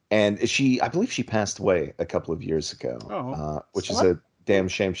I believe she passed away a couple of years ago, which is a damn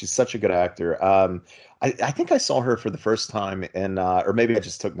shame. She's such a good actor. I think I saw her for the first time or maybe I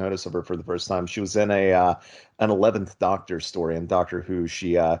just took notice of her for the first time. She was in an 11th Doctor story in Doctor Who.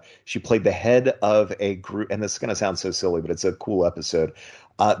 She played the head of a group, and this is going to sound so silly, but it's a cool episode.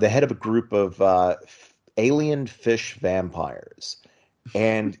 The head of a group of alien fish vampires.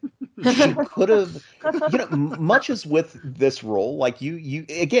 And she could have, much as with this role, like you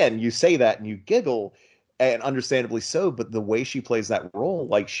again, you say that and you giggle, and understandably so, but the way she plays that role,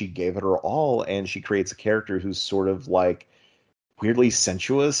 like she gave it her all, and she creates a character who's sort of like weirdly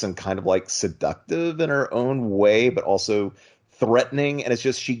sensuous and kind of like seductive in her own way, but also threatening. And it's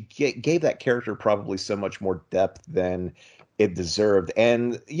just, she gave that character probably so much more depth than it deserved.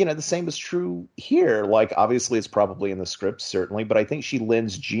 And, the same is true here. Like, obviously it's probably in the script, certainly, but I think she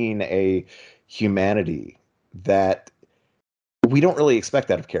lends Jean a humanity that we don't really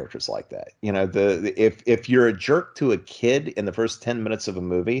expect out of characters like that. If you're a jerk to a kid in the first 10 minutes of a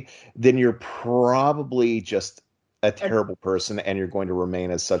movie, then you're probably just a terrible person, and you're going to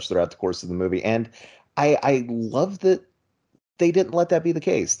remain as such throughout the course of the movie. And I love that they didn't let that be the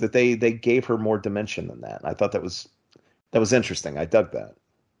case, that they gave her more dimension than that. I thought that was interesting. I dug that.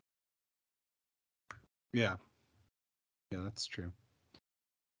 Yeah, that's true.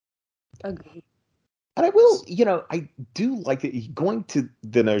 Agreed. And I will, I do like it, going to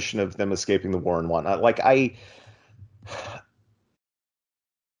the notion of them escaping the war and whatnot. Like, I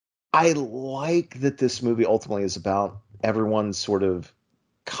like that this movie ultimately is about everyone sort of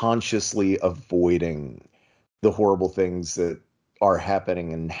consciously avoiding the horrible things that are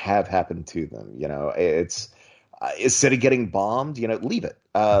happening and have happened to them. It's instead of getting bombed, leave it.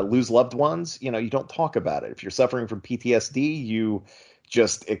 Lose loved ones, you don't talk about it. If you're suffering from PTSD, you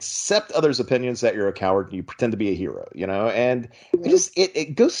just accept others' opinions that you're a coward and you pretend to be a hero, and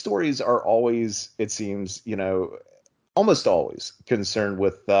ghost stories are always, it seems, almost always concerned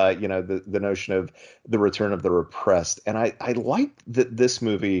with, the notion of the return of the repressed. And I like that this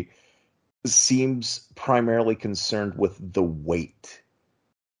movie seems primarily concerned with the weight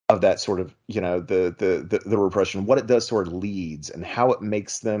of that sort of, the repression, what it does to our leads and how it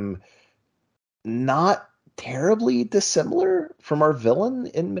makes them not terribly dissimilar from our villain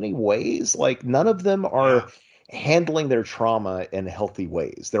in many ways. Like, none of them are handling their trauma in healthy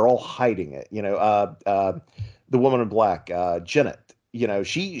ways. They're all hiding it. The woman in black, Janet,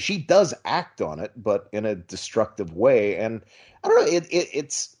 she does act on it, but in a destructive way. And I don't know,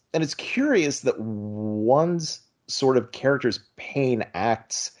 it's curious that one's sort of character's pain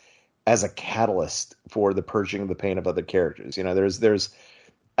acts as a catalyst for the purging of the pain of other characters.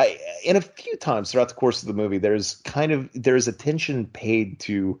 In a few times throughout the course of the movie, there's attention paid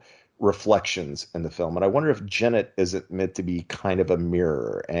to reflections in the film. And I wonder if Janet isn't meant to be kind of a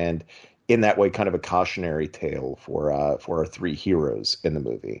mirror, and in that way, kind of a cautionary tale for our three heroes in the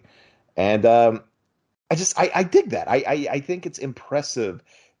movie. And I dig that. I think it's impressive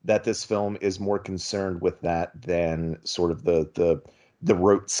that this film is more concerned with that than sort of the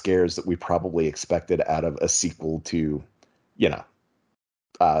rote scares that we probably expected out of a sequel to,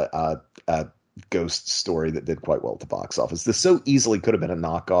 a ghost story that did quite well at the box office. This so easily could have been a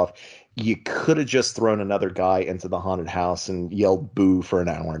knockoff. You could have just thrown another guy into the haunted house and yelled boo for an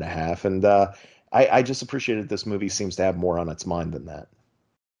hour and a half. And I just appreciated this movie seems to have more on its mind than that.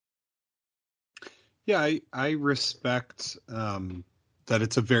 Yeah, I respect that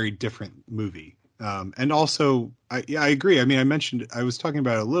it's a very different movie. And also, I agree. I mean, I was talking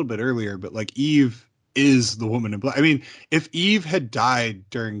about it a little bit earlier, but like Eve is the woman in black. I mean, if Eve had died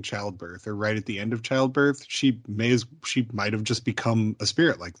during childbirth or right at the end of childbirth, she might have just become a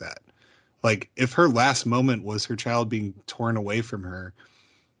spirit like that. Like, if her last moment was her child being torn away from her,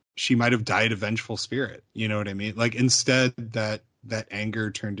 she might have died a vengeful spirit. You know what I mean? Like, instead that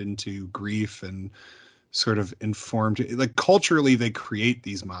anger turned into grief and sort of informed, like, culturally they create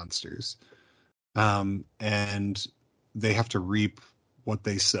these monsters. And they have to reap what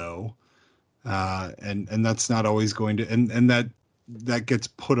they sow. And that's not always going to, and that gets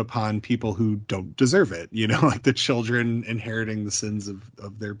put upon people who don't deserve it, like the children inheriting the sins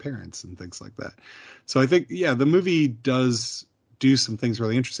of their parents and things like that. So I think, the movie does do some things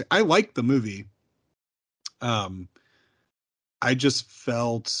really interesting. I like the movie. I just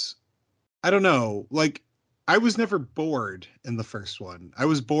felt, I don't know, like I was never bored in the first one. I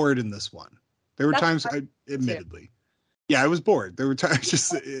was bored in this one. There were times, admittedly, I was bored. There were times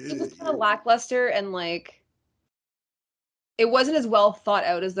just it was kind of lackluster and like it wasn't as well thought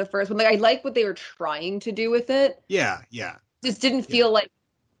out as the first one. Like I like what they were trying to do with it. Yeah. Just didn't feel like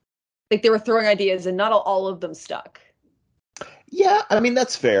they were throwing ideas and not all of them stuck. Yeah, I mean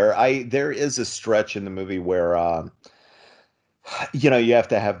that's fair. There is a stretch in the movie where you have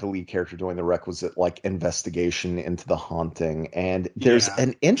to have the lead character doing the requisite like investigation into the haunting, and there's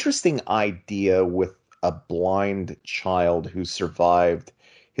an interesting idea with a blind child who survived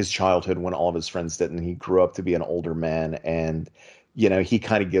his childhood when all of his friends didn't. He grew up to be an older man, and he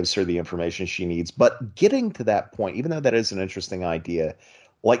kind of gives her the information she needs. But getting to that point, even though that is an interesting idea,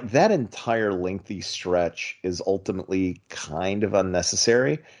 like that entire lengthy stretch is ultimately kind of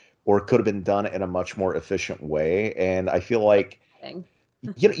unnecessary, or could have been done in a much more efficient way. And I feel like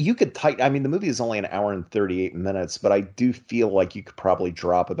you could tighten. I mean, the movie is only an hour and 38 minutes, but I do feel like you could probably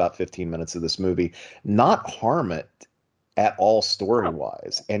drop about 15 minutes of this movie, not harm it at all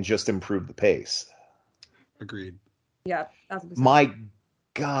story-wise, and just improve the pace. Agreed. Yeah. My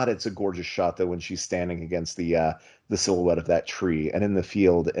God, it's a gorgeous shot though when she's standing against the silhouette of that tree and in the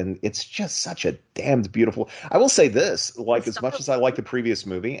field, and it's just such a damned beautiful. I will say this, like as much as I like the previous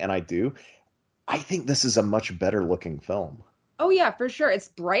movie, and I think this is a much better looking film. Oh yeah, for sure. It's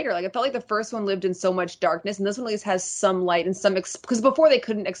brighter. Like I felt like the first one lived in so much darkness, and this one at least has some light and some because before they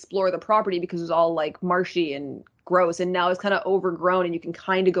couldn't explore the property because it was all like marshy and gross, and now it's kind of overgrown and you can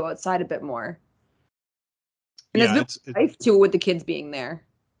kind of go outside a bit more. And there's life to it with the kids being there.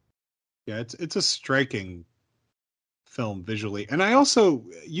 Yeah, it's a striking film visually. And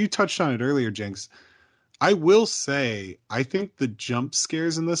you touched on it earlier, Jinx. I will say, I think the jump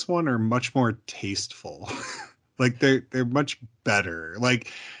scares in this one are much more tasteful. Like they're much better.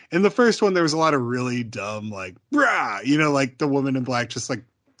 Like in the first one, there was a lot of really dumb, like, brah, like the woman in black just like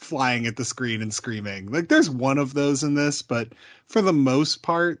flying at the screen and screaming. Like there's one of those in this, but for the most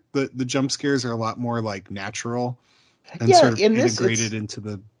part, the jump scares are a lot more like natural and sort of integrated into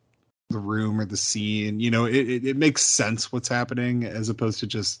the room or the scene. It makes sense what's happening as opposed to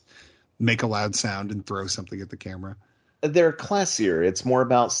just make a loud sound and throw something at the camera. They're classier. It's more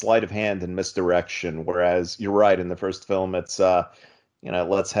about sleight of hand and misdirection. Whereas you're right, in the first film, it's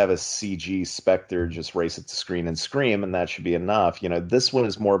let's have a CG Spectre just race at the screen and scream, and that should be enough. This one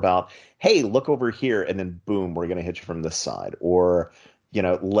is more about, hey, look over here, and then boom, we're going to hit you from this side. Or,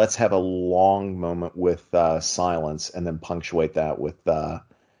 let's have a long moment with silence and then punctuate that with, a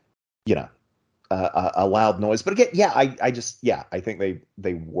loud noise. But again, I think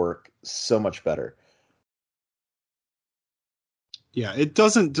they work so much better. Yeah, it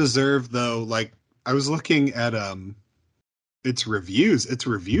doesn't deserve though. Like I was looking at its reviews. Its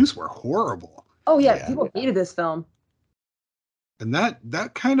reviews were horrible. Oh yeah, people hated this film. And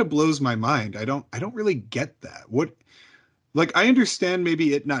that kind of blows my mind. I don't really get that. I understand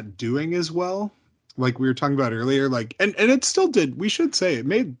maybe it not doing as well, like we were talking about earlier, like and it still did, we should say it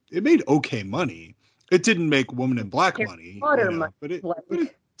made okay money. It didn't make Woman in Black money, but it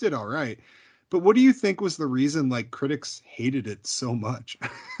did all right. But what do you think was the reason like critics hated it so much?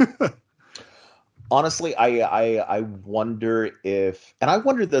 Honestly, I wonder if, and I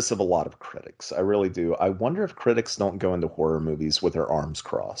wonder this of a lot of critics, I really do. I wonder if critics don't go into horror movies with their arms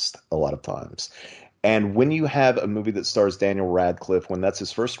crossed a lot of times. And when you have a movie that stars Daniel Radcliffe, when that's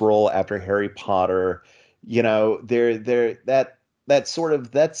his first role after Harry Potter,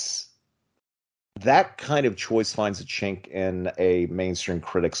 that kind of choice finds a chink in a mainstream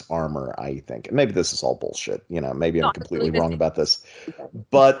critic's armor, I think. And maybe this is all bullshit. Maybe I'm completely wrong about this.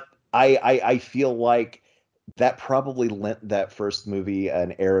 But I feel like that probably lent that first movie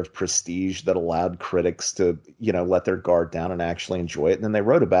an air of prestige that allowed critics to, let their guard down and actually enjoy it. And then they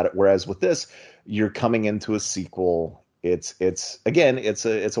wrote about it. Whereas with this, you're coming into a sequel. It's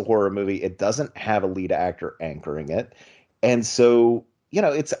a horror movie. It doesn't have a lead actor anchoring it. And so,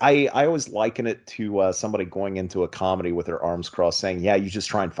 I always liken it to somebody going into a comedy with their arms crossed saying, yeah, you just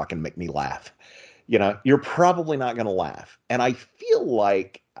try and fucking make me laugh. You're probably not going to laugh. And I feel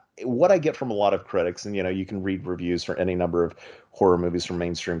like what I get from a lot of critics, and, you can read reviews for any number of horror movies from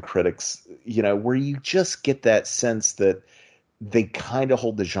mainstream critics, where you just get that sense that they kind of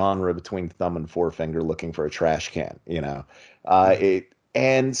hold the genre between thumb and forefinger looking for a trash can,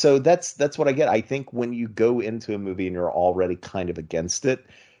 and so that's what I get. I think when you go into a movie and you're already kind of against it,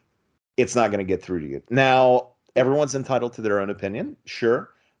 it's not going to get through to you. Now, everyone's entitled to their own opinion.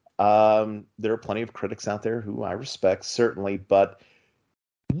 Sure. There are plenty of critics out there who I respect, certainly, but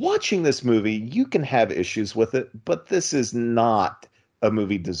watching this movie, you can have issues with it, but this is not a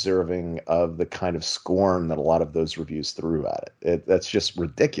movie deserving of the kind of scorn that a lot of those reviews threw at it. That's just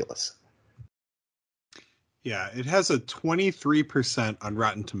ridiculous. Yeah, it has a 23% on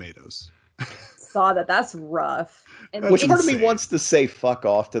Rotten Tomatoes. Saw that. That's rough. And which part of me wants to say fuck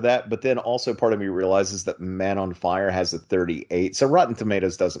off to that, but then also part of me realizes that Man on Fire has a 38, so Rotten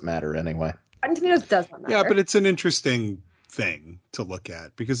Tomatoes doesn't matter anyway. Rotten Tomatoes does not matter. Yeah, but it's an interesting thing to look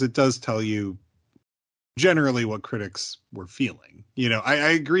at because it does tell you generally what critics were feeling. You know, I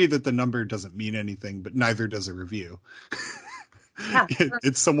agree that the number doesn't mean anything, but neither does a review. Yeah,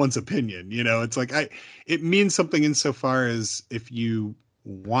 it's someone's opinion. You know, it's like it means something insofar as if you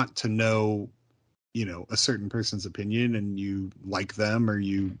want to know, you know, a certain person's opinion and you like them or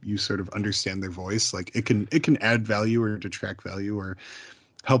you sort of understand their voice, like it can add value or detract value or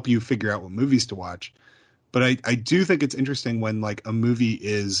help you figure out what movies to watch. But I do think it's interesting when like a movie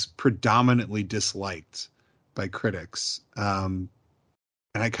is predominantly disliked by critics. And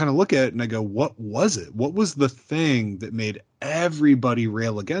I kind of look at it and I go, what was it? What was the thing that made everybody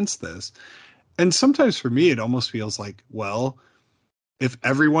rail against this? And sometimes for me, it almost feels like, well, if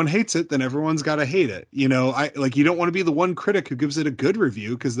everyone hates it, then everyone's got to hate it. You know, you don't want to be the one critic who gives it a good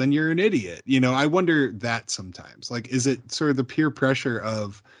review because then you're an idiot. You know, I wonder that sometimes. Like, is it sort of the peer pressure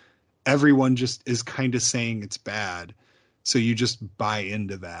of everyone just is kind of saying it's bad, so you just buy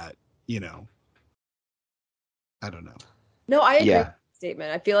into that? You know, I don't know. No, I agree with the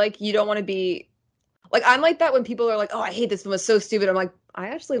statement. I feel like you don't want to be like, I'm like that when people are like, oh, I hate this film, it's so stupid. I'm like, I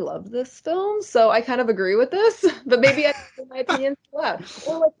actually love this film, so I kind of agree with this, but maybe I say my opinion too loud.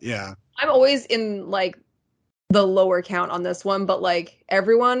 Or like, yeah, I'm always in like the lower count on this one, but like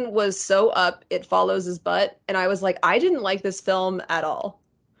everyone was so up It Follows his butt, and I was like, I didn't like this film at all.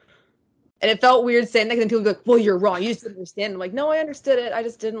 And it felt weird saying that, and then people would be like, well, you're wrong. You just didn't understand. I'm like, no, I understood it. I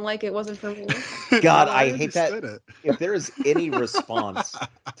just didn't like it. It wasn't for me. God, I hate that. If there is any response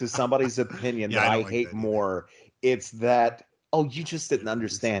to somebody's opinion that I hate more, it's that, oh, you just didn't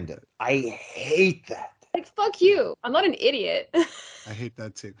understand it. I hate that. Like, fuck you. I'm not an idiot. I hate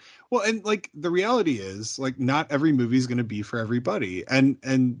that too. Well, and like the reality is, like, not every movie is going to be for everybody.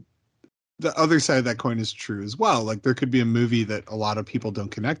 And the other side of that coin is true as well. Like, there could be a movie that a lot of people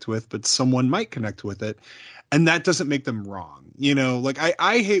don't connect with, but someone might connect with it. And that doesn't make them wrong. You know, like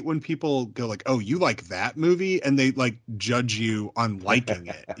I hate when people go like, oh, you like that movie? And they like judge you on liking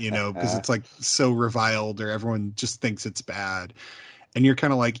it, you know, because it's like so reviled or everyone just thinks it's bad. And you're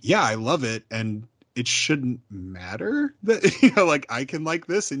kind of like, yeah, I love it. And it shouldn't matter that, you know, like I can like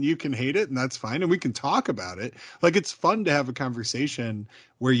this and you can hate it and that's fine. And we can talk about it. Like, it's fun to have a conversation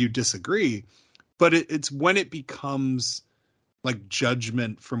where you disagree, but it's when it becomes like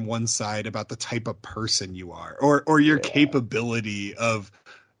judgment from one side about the type of person you are or your capability of,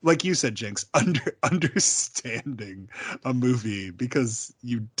 like you said, Jinx, understanding a movie because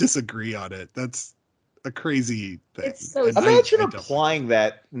you disagree on it. That's a crazy thing. It's so imagine applying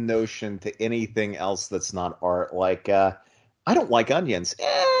that notion to anything else that's not art. Like, I don't like onions,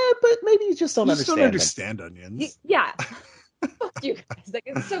 but maybe you just don't understand onions. Yeah. Fuck you guys. Like,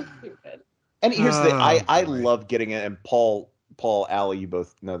 it's so stupid. And here's the thing. I love getting it, and Paul, Allie, you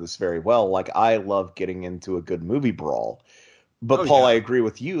both know this very well. Like, I love getting into a good movie brawl. But Paul, I agree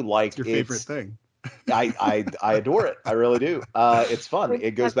with you. Like, it's your favorite thing. I adore it. I really do. It's fun.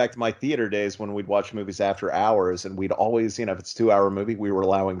 It goes back to my theater days when we'd watch movies after hours, and we'd always, you know, if it's a 2-hour movie, we were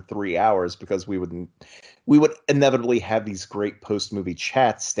allowing 3 hours because we would inevitably have these great post-movie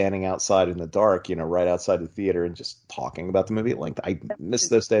chats standing outside in the dark, you know, right outside the theater and just talking about the movie at length. I miss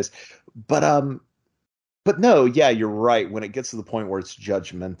those days. But no, yeah, you're right. When it gets to the point where it's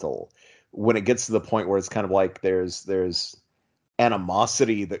judgmental, when it gets to the point where it's kind of like there's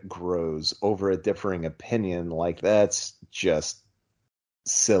animosity that grows over a differing opinion, like that's just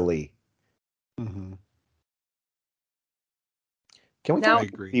silly. Mm-hmm. Can we talk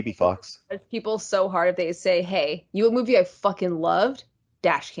about Phoebe Fox? People so hard if they say, hey, you a movie I fucking loved,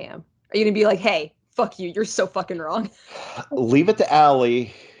 dash cam. Are you gonna be like, hey, fuck you, you're so fucking wrong? Leave it to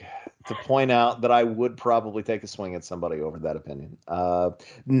Allie to point out that I would probably take a swing at somebody over that opinion.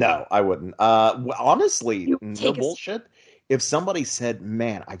 No, I wouldn't. Honestly, no bullshit. If somebody said,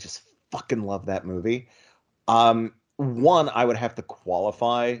 man, I just fucking love that movie, one, I would have to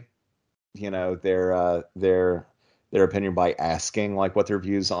qualify, you know, their opinion by asking like what their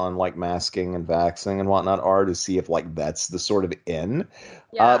views on like masking and vaxxing and whatnot are to see if like that's the sort of in.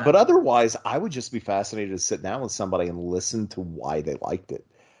 Yeah. But otherwise, I would just be fascinated to sit down with somebody and listen to why they liked it.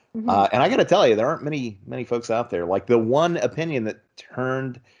 Mm-hmm. And I got to tell you, there aren't many folks out there. Like, the one opinion that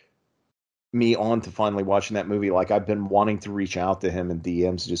turned me on to finally watching that movie, like, I've been wanting to reach out to him in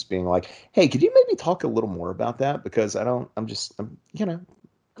DMs, just being like, hey, could you maybe talk a little more about that? Because I'm you know,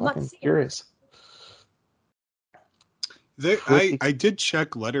 fucking curious. I did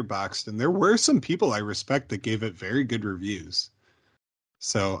check Letterboxd, and there were some people I respect that gave it very good reviews.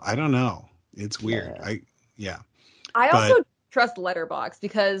 So I don't know. It's weird. I also trust Letterboxd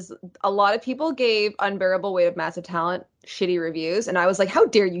because a lot of people gave Unbearable Weight of Massive Talent shitty reviews, and I was like, how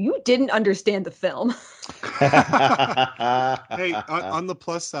dare you? You didn't understand the film. Hey, on the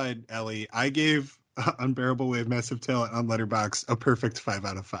plus side, Ellie, I gave Unbearable Weight of Massive Talent on Letterboxd a perfect 5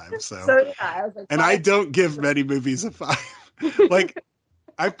 out of 5. So yeah, I was like, and I don't give many movies a 5. Like,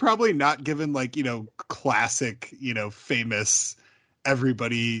 I've probably not given like, classic, famous,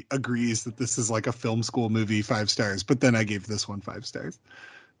 everybody agrees that this is like a film school movie 5 stars, but then I gave this one 5 stars.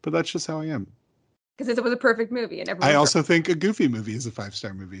 But that's just how I am. Because it was a perfect movie, and I also think a Goofy movie is a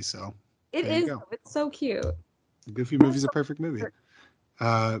 5-star movie. So it is. It's so cute. A Goofy movie is a perfect movie.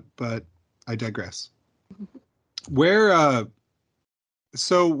 But I digress.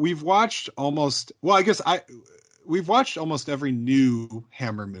 So we've watched almost. Well, I guess we've watched almost every new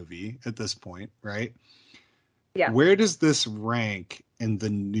Hammer movie at this point, right? Yeah. Where does this rank in the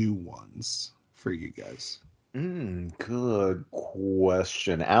new ones for you guys? Good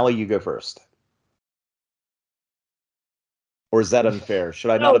question. Allie, you go first. Or is that unfair? Should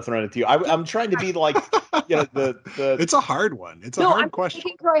I not have thrown it to you? I'm trying to be like, the. It's a hard one. It's a hard question. I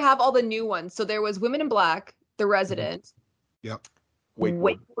think where I have all the new ones. So there was Women in Black, The Resident. Yep.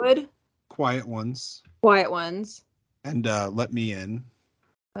 Wakewood. Quiet Ones. And Let Me In.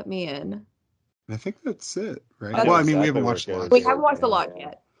 Let Me In. And I think that's it, right? Well, I mean, we haven't watched the Lodge. We haven't watched the Lodge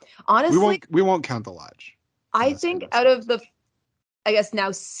yet. Honestly, we won't count the Lodge. I think out of the, I guess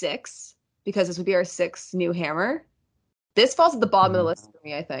now 6, because this would be our 6th new Hammer. This falls at the bottom of the list for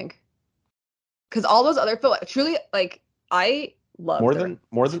me, I think, because all those other films, truly, like, I love more than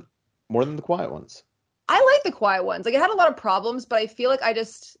the Quiet Ones. I like the Quiet Ones. Like, it had a lot of problems, but I feel like I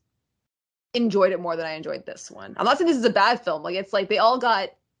just enjoyed it more than I enjoyed this one. I'm not saying this is a bad film. Like, it's like they all got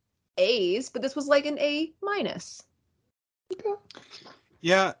A's, but this was like an A-.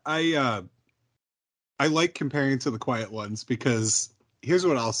 Yeah, I like comparing to the Quiet Ones because here's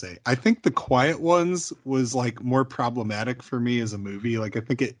what I'll say. I think the Quiet Ones was like more problematic for me as a movie. Like, I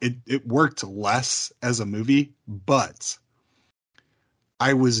think it worked less as a movie, but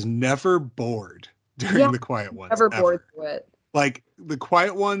I was never bored during the Quiet Ones. Never bored through it. Like, the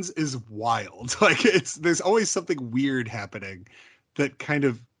Quiet Ones is wild. Like, there's always something weird happening that kind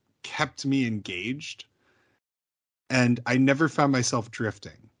of kept me engaged, and I never found myself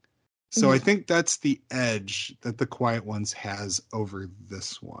drifting. So I think that's the edge that the Quiet Ones has over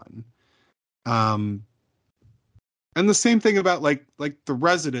this one. And the same thing about like The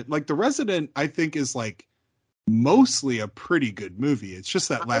Resident. Like, The Resident, I think, is like mostly a pretty good movie. It's just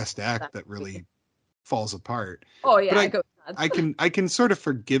that last act that really falls apart. Oh yeah, but I can sort of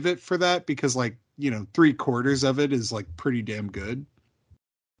forgive it for that because, like, 3/4 of it is like pretty damn good.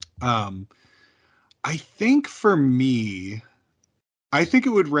 I think for me, I think it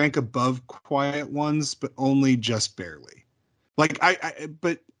would rank above Quiet Ones, but only just barely. Like,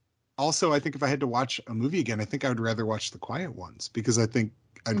 but also I think if I had to watch a movie again, I think I would rather watch The Quiet Ones because I think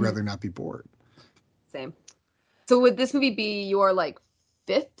I'd rather not be bored. Same. So would this movie be your like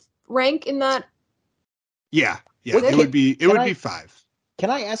 5th rank in that? Yeah. It would be 5. Can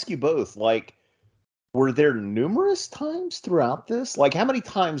I ask you both, like, were there numerous times throughout this? Like, how many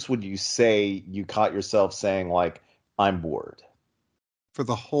times would you say you caught yourself saying, like, I'm bored? For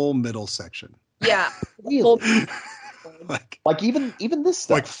the whole middle section. Yeah. Really? like even this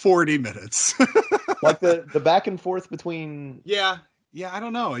stuff. Like 40 minutes. Like the back and forth between. Yeah, I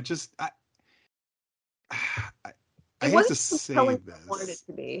don't know. I have to say this. Wanted it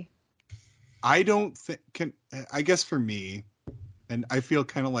to be. I don't think I guess for me, and I feel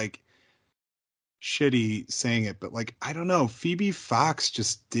kind of like shitty saying it, but like, I don't know, Phoebe Fox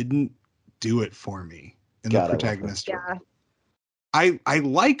just didn't do it for me in the protagonist role. Yeah. I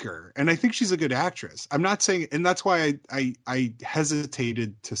like her, and I think she's a good actress. I'm not saying, and that's why I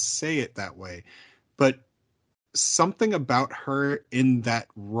hesitated to say it that way, but something about her in that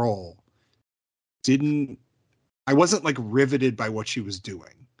role I wasn't like riveted by what she was doing.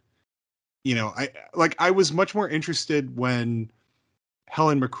 I was much more interested when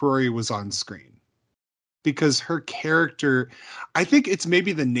Helen McCrory was on screen, because her character, I think it's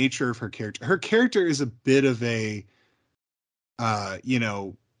maybe the nature of her character. Her character is a bit of a,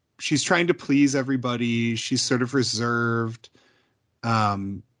 she's trying to please everybody. She's sort of reserved.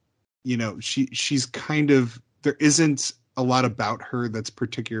 She's kind of, there isn't a lot about her that's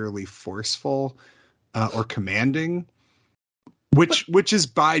particularly forceful or commanding, which is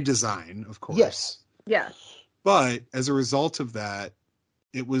by design, of course. Yes. Yeah. But as a result of that,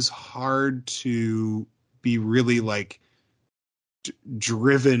 it was hard to be really like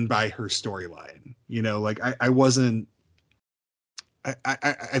driven by her storyline. You know, like I wasn't.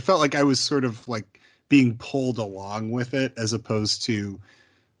 I felt like I was sort of like being pulled along with it as opposed to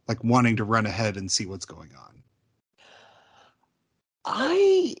like wanting to run ahead and see what's going on.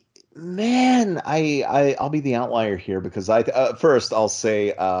 I'll be the outlier here because first I'll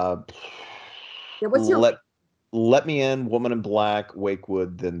say what's your Let Me In, Woman in Black,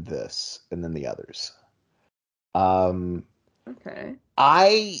 Wakewood, then this, and then the others. Okay.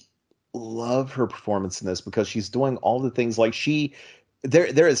 I love her performance in this because she's doing all the things like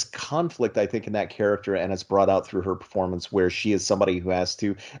there is conflict, I think, in that character, and it's brought out through her performance where she is somebody who has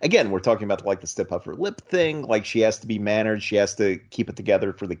to, again, we're talking about like the stiff upper lip thing, like she has to be mannered, she has to keep it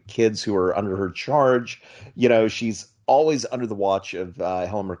together for the kids who are under her charge. You know, she's always under the watch of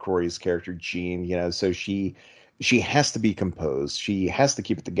Helen McCrory's character, Jean, you know, so she has to be composed. She has to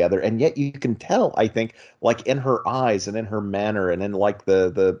keep it together. And yet you can tell, I think, like in her eyes and in her manner and in like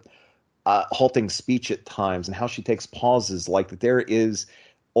the halting speech at times and how she takes pauses, like that there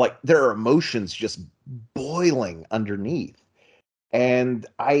are emotions just boiling underneath. And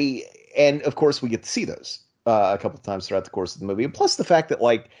of course we get to see those a couple of times throughout the course of the movie. And plus the fact that,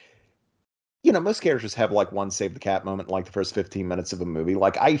 like, you know, most characters have like one save the cat moment in like the first 15 minutes of a movie.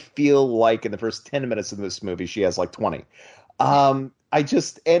 Like I feel like in the first 10 minutes of this movie, she has like 20. But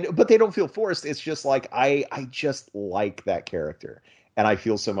they don't feel forced. It's just like, I just like that character and I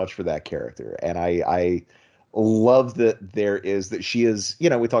feel so much for that character. And I love that she is, you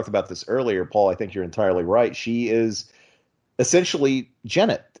know, we talked about this earlier, Paul, I think you're entirely right. She is essentially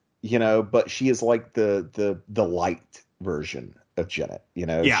Janet, you know, but she is like the light version of Janet, you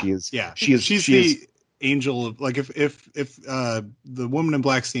know. She's the angel of, like, if the Woman in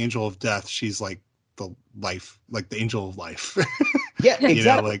Black's the angel of death, she's like the life, like the angel of life. Yeah, exactly. You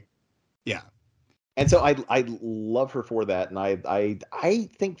know, like, yeah. And so I love her for that, and I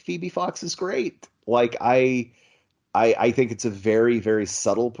think Phoebe Fox is great. Like I think it's a very, very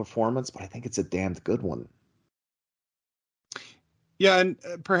subtle performance, but I think it's a damned good one. Yeah, and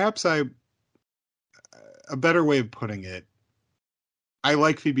perhaps a better way of putting it, I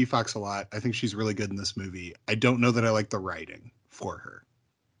like Phoebe Fox a lot. I think she's really good in this movie. I don't know that I like the writing for her.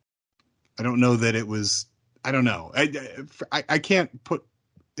 I don't know that it was, I don't know. I can't put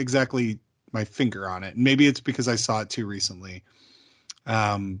exactly my finger on it. Maybe it's because I saw it too recently.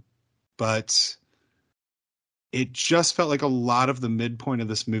 But it just felt like a lot of the midpoint of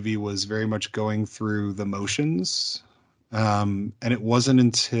this movie was very much going through the motions. And it wasn't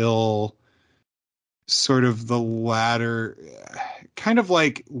until sort of the latter, kind of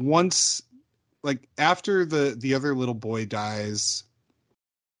like once, like after the other little boy dies,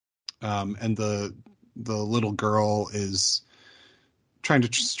 and the little girl is trying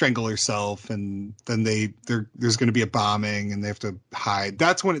to strangle herself, and then there's going to be a bombing and they have to hide.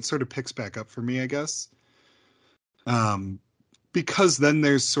 That's when it sort of picks back up for me, I guess. Because then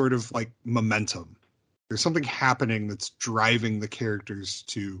there's sort of like momentum. There's something happening that's driving the characters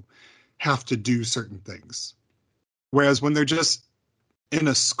to have to do certain things. Whereas when they're just in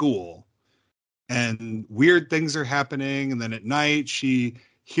a school and weird things are happening, and then at night she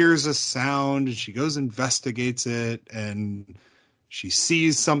hears a sound and she goes investigates it and she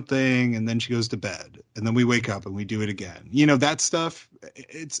sees something, and then she goes to bed, and then we wake up and we do it again. You know, that stuff,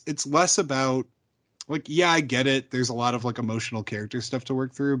 it's less about, like, yeah, I get it. There's a lot of like emotional character stuff to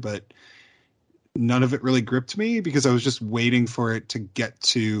work through, but none of it really gripped me because I was just waiting for it to get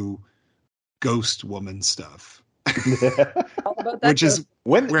to Ghost Woman stuff. Which is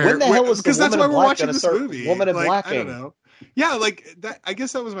when the hell was because that's why we're watching this movie. Woman in like, Black. I don't know. Yeah, like that. I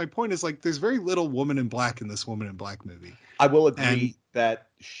guess that was my point. Is like there's very little Woman in Black in this Woman in Black movie. I will agree that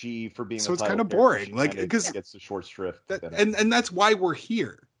she, for being so it's kind of boring. Like because gets the short shrift. And that's why we're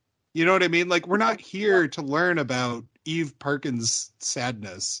here. You know what I mean? Like we're not here to learn about Eve Parkin's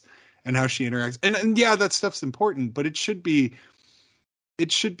sadness and how she interacts. And yeah, that stuff's important, but it should be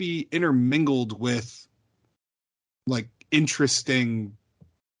intermingled with like interesting,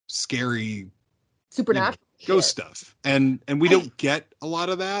 scary, supernatural ghost stuff. And we don't get a lot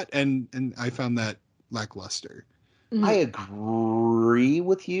of that, and I found that lackluster. I agree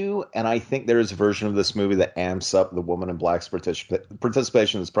with you, and I think there is a version of this movie that amps up the Woman in Black's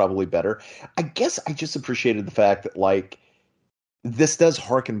participation is probably better. I guess I just appreciated the fact that, like, this does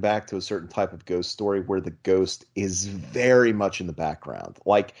harken back to a certain type of ghost story where the ghost is very much in the background.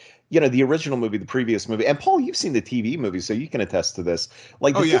 Like, you know, the original movie, the previous movie, and Paul, you've seen the TV movie, so you can attest to this.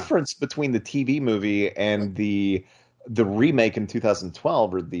 Like, the difference between the TV movie and the remake in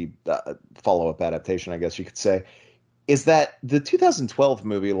 2012, or the follow-up adaptation, I guess you could say, is that the 2012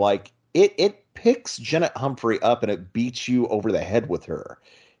 movie, like, it picks Janet Humphrey up and it beats you over the head with her.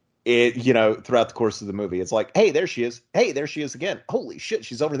 Throughout the course of the movie, it's like, hey, there she is. Hey, there she is again. Holy shit,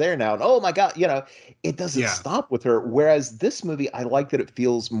 she's over there now. And oh my God, it doesn't stop with her. Whereas this movie, I like that it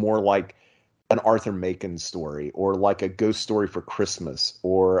feels more like an Arthur Machen story, or like a Ghost Story for Christmas,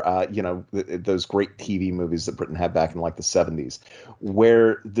 or those great TV movies that Britain had back in like the 70s,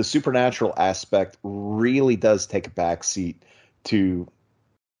 where the supernatural aspect really does take a backseat to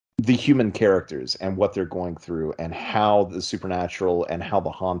the human characters and what they're going through, and how the supernatural and how the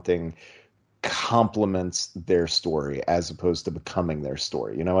haunting complements their story as opposed to becoming their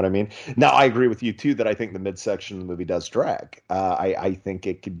story. You know what I mean? Now, I agree with you too that I think the midsection of the movie does drag. I think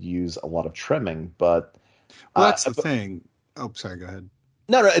it could use a lot of trimming, but that's the thing. Oh, sorry. Go ahead.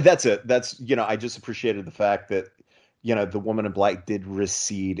 No, that's it. That's, I just appreciated the fact that, the woman in black did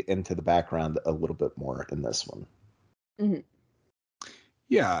recede into the background a little bit more in this one. Mm-hmm.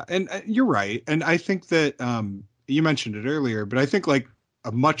 Yeah, and you're right. And I think that you mentioned it earlier, but I think like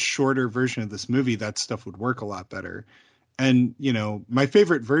a much shorter version of this movie, that stuff would work a lot better. And, my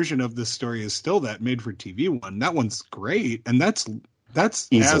favorite version of this story is still that made for TV one. That one's great. And that's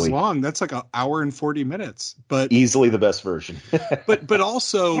easily as long. That's like an hour and 40 minutes, but easily the best version. but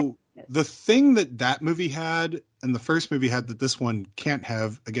also the thing that movie had and the first movie had that this one can't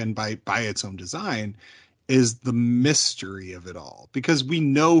have, again, by its own design, is the mystery of it all, because we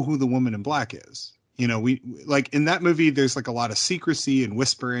know who the woman in black is. We like in that movie, there's like a lot of secrecy and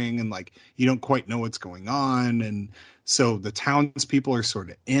whispering, and like, you don't quite know what's going on. And so the townspeople are sort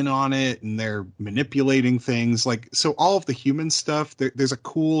of in on it and they're manipulating things. Like, so all of the human stuff, there's a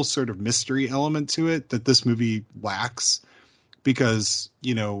cool sort of mystery element to it that this movie lacks, because,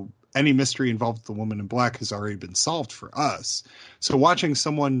 any mystery involved with the woman in black has already been solved for us. So watching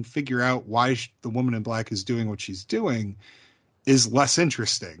someone figure out why the woman in black is doing what she's doing is less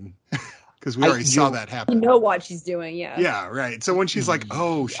interesting, because we already saw that happen. You know what she's doing, yeah. Yeah, right. So when she's like,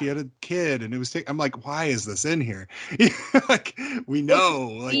 "Oh, she had a kid," and it was, I'm like, "Why is this in here?" Like, we know,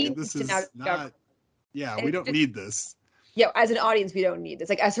 like, this is not. Yeah, we don't need this. Yeah, as an audience, we don't need this.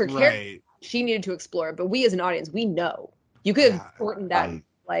 Like, as her character, she needed to explore it, but we as an audience, we know. You could have shortened that.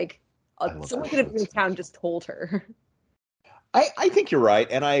 Someone could have in town just told her. I think you're right,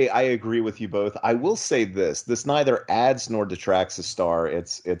 and I agree with you both. I will say this neither adds nor detracts a star.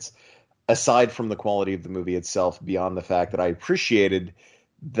 It's aside from the quality of the movie itself, beyond the fact that I appreciated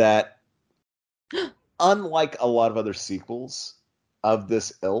that, unlike a lot of other sequels of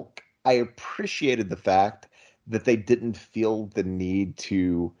this ilk, I appreciated the fact that they didn't feel the need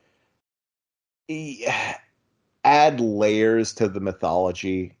to add layers to the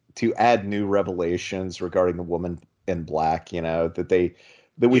mythology, to add new revelations regarding the woman in black, that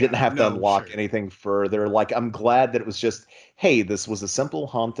we didn't have to unlock anything further. Like, I'm glad that it was just, hey, this was a simple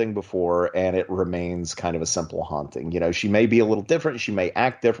haunting before, and it remains kind of a simple haunting. She may be a little different, she may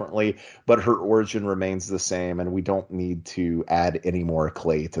act differently, but her origin remains the same, and we don't need to add any more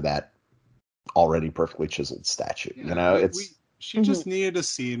clay to that already perfectly chiseled statue. She just needed a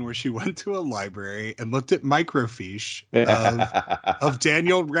scene where she went to a library and looked at microfiche of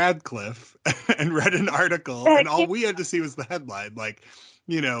Daniel Radcliffe and read an article, and all we had to see was the headline, like,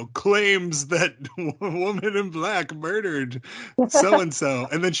 claims that woman in black murdered so-and-so.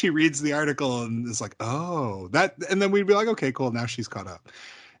 And then she reads the article and is like, oh, that, and then we'd be like, okay, cool, now she's caught up.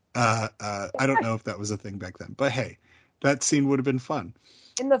 I don't know if that was a thing back then, but hey, that scene would have been fun.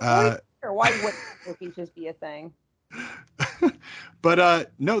 In the 40s, why wouldn't microfiches be a thing? But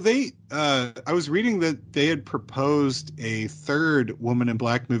no, I was reading that they had proposed a third Woman in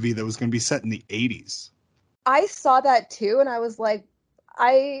Black movie that was going to be set in the 80s. I saw that too, and I was like,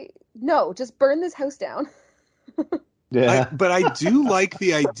 no, just burn this house down. Yeah. But I do like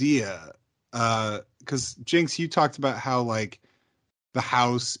the idea, because Jinx, you talked about how like the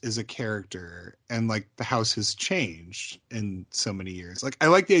house is a character and like the house has changed in so many years. Like, I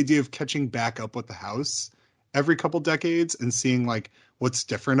like the idea of catching back up with the house every couple decades and seeing like what's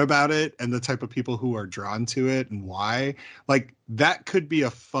different about it and the type of people who are drawn to it and why. Like, that could be a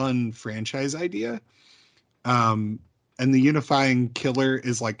fun franchise idea. And the unifying killer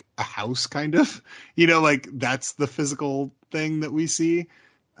is like a house, kind of, like that's the physical thing that we see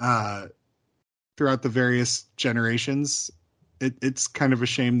throughout the various generations. It's kind of a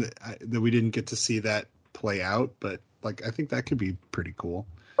shame that we didn't get to see that play out, but like, I think that could be pretty cool.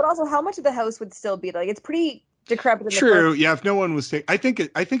 But also, how much of the house would still be like? It's pretty decrepit. True. Yeah. If no one was I think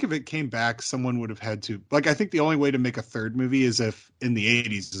if it came back, someone would have had to. Like, I think the only way to make a third movie is if in the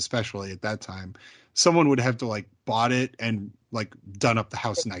 80s, especially at that time, someone would have to like bought it and like done up the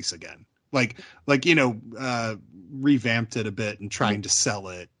house nice again. like revamped it a bit and trying to sell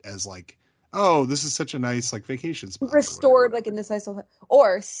it as like, oh, this is such a nice like vacation spot. Restored like in this nice,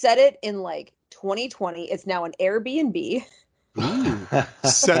 or set it in like 2020. It's now an Airbnb. Ooh.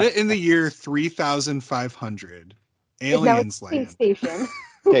 Set it in the year 3500. Aliens land. Station.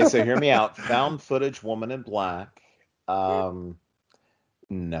 Okay, so hear me out. Found footage Woman in Black. No.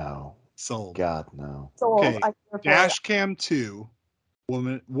 Sold. God, no. Sold. Okay. Dash Cam 2.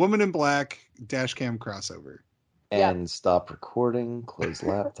 Woman in Black dash cam crossover. And stop recording, close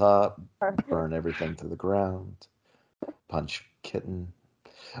laptop, burn everything to the ground, punch kitten.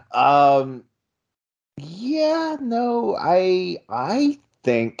 Yeah, no, I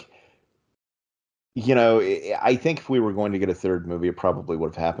think, I think if we were going to get a third movie, it probably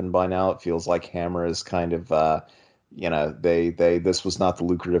would have happened by now. It feels like Hammer is kind of, this was not the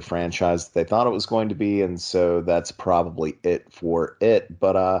lucrative franchise that they thought it was going to be, and so that's probably it for it.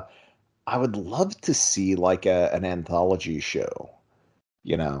 But I would love to see like an anthology show,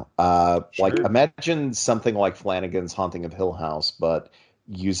 Sure. Like imagine something like Flanagan's Haunting of Hill House, but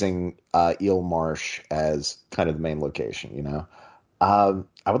using Eel Marsh as kind of the main location, I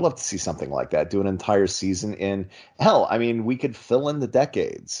would love to see something like that. Do an entire season in hell. I mean, we could fill in the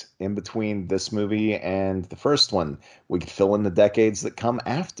decades in between this movie and the first one. We could fill in the decades that come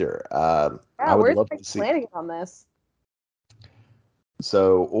after. I would love to see Flanagan on this.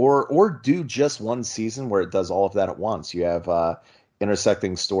 So, or do just one season where it does all of that at once. You have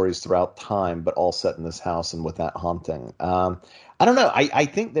intersecting stories throughout time, but all set in this house and with that haunting. I don't know. I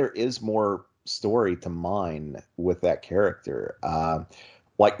think there is more story to mine with that character.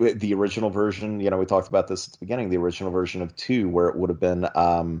 Like the original version, we talked about this at the beginning, the original version of 2, where it would have been,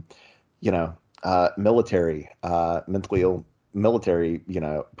 military, mentally ill military,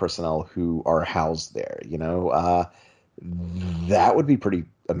 personnel who are housed there, that would be pretty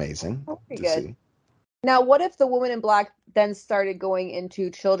amazing to see. Now, what if the Woman in Black then started going into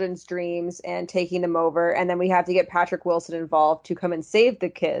children's dreams and taking them over, and then we have to get Patrick Wilson involved to come and save the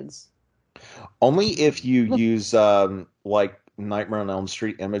kids? Only if you use like Nightmare on Elm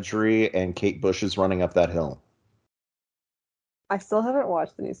Street imagery and Kate Bush is running up that hill. I still haven't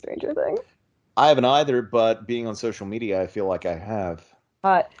watched the new Stranger Things. I haven't either, but being on social media, I feel like I have. No,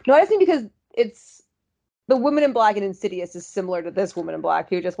 I just think because it's the Woman in Black in Insidious is similar to this Woman in Black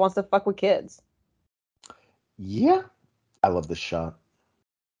who just wants to fuck with kids. Yeah, I love this shot.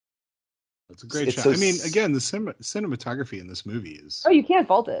 It's a great shot. I mean, again, the cinematography in this movie is... Oh, you can't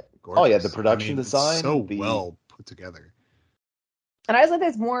fault it. Gorgeous. Oh, yeah, the production design. It's so well put together. And I just like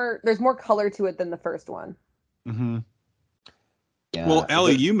there's more color to it than the first one. Mm-hmm. Yeah, well,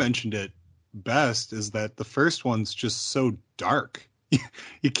 Allie, you mentioned it best, is that the first one's just so dark.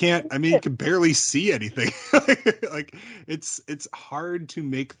 You can't, I mean, you can barely see anything. Like, it's hard to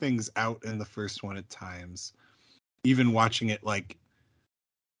make things out in the first one at times. Even watching it, like,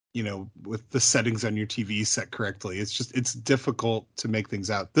 with the settings on your TV set correctly, it's difficult to make things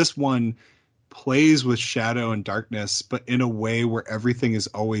out. This one plays with shadow and darkness, but in a way where everything is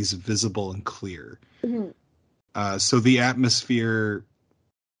always visible and clear. Mm-hmm. So the atmosphere,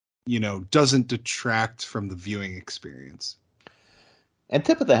 doesn't detract from the viewing experience. And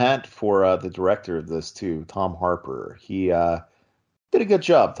tip of the hat for the director of this too, Tom Harper. He did a good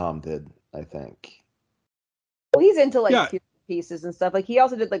job. Tom did, I think. Well, he's into period pieces and stuff. Like he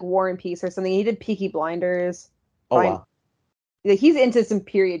also did like War and Peace or something. He did Peaky Blinders. Oh wow. He's into some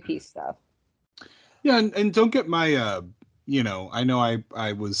period piece stuff. Yeah, and don't get my I know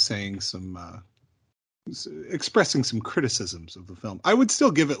I was saying some expressing some criticisms of the film. I would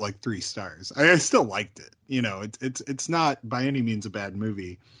still give it like 3 stars. I still liked it. It's not by any means a bad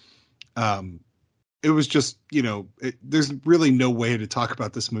movie. It was just, there's really no way to talk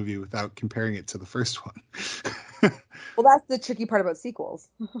about this movie without comparing it to the first one. Well, that's the tricky part about sequels.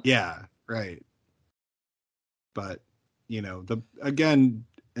 Yeah, right. But, again,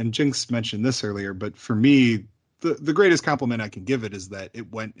 and Jinx mentioned this earlier, but for me, the greatest compliment I can give it is that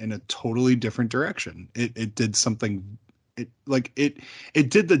it went in a totally different direction. It did something, it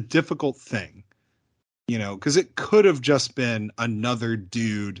did the difficult thing, because it could have just been another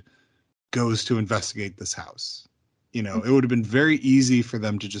dude goes to investigate this house. It would have been very easy for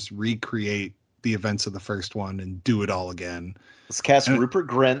them to just recreate the events of the first one and do it all again. Let's cast Rupert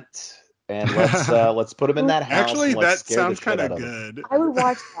Grint and let's put him in that house. Actually, that sounds kind of good. I would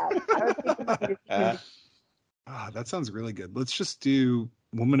watch that. That sounds really good. Let's just do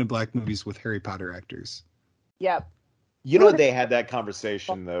Woman in Black movies with Harry Potter actors. Yep. They had that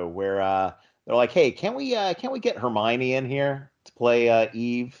conversation though, where they're like, "Hey, can we get Hermione in here to play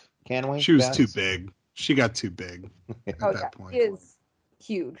Eve? Can we?" She was too big. She got too big at that point. She is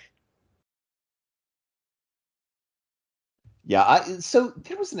huge. Yeah, so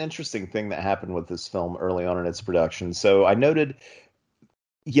there was an interesting thing that happened with this film early on in its production. So I noted,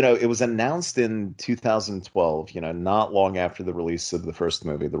 it was announced in 2012, not long after the release of the first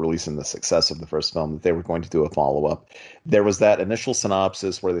movie, the release and the success of the first film, that they were going to do a follow-up. There was that initial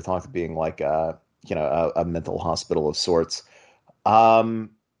synopsis where they talked of being like a mental hospital of sorts. And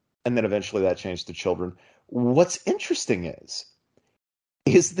then eventually that changed to children. What's interesting is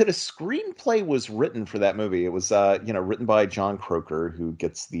that a screenplay was written for that movie. It was, written by John Croker, who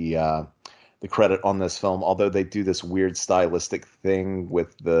gets the credit on this film. Although they do this weird stylistic thing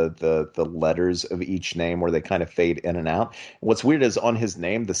with the letters of each name where they kind of fade in and out. What's weird is on his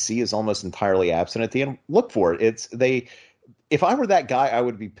name, the C is almost entirely absent at the end. Look for it. If I were that guy, I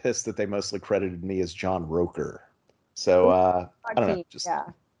would be pissed that they mostly credited me as John Roker. So I don't know. Yeah.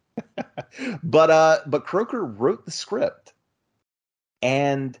 But Croker wrote the script,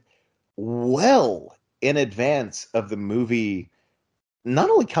 and well in advance of the movie not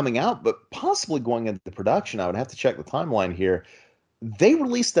only coming out but possibly going into production, I would have to check the timeline here, they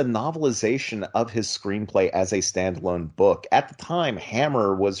released a novelization of his screenplay as a standalone book. At the time,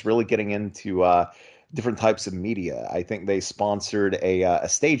 Hammer was really getting into different types of media. I think they sponsored a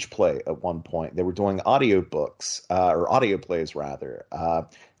stage play at one point. They were doing audio books, or audio plays rather.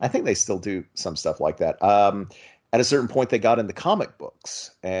 I think they still do some stuff like that. At a certain point, they got into comic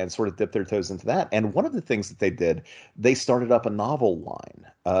books and sort of dipped their toes into that. And one of the things that they did, they started up a novel line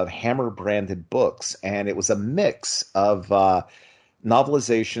of Hammer branded books. And it was a mix of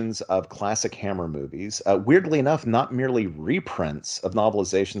novelizations of classic Hammer movies. Weirdly enough, not merely reprints of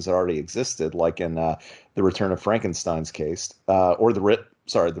novelizations that already existed, like in The Return of Frankenstein's case, or The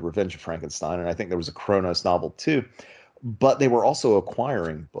Revenge of Frankenstein. And I think there was a Kronos novel too. But they were also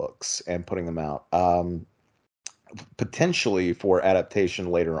acquiring books and putting them out, potentially for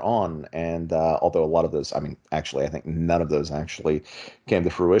adaptation later on. And although a lot of those, I think none of those actually came to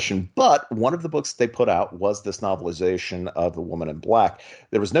fruition. But one of the books they put out was this novelization of The Woman in Black.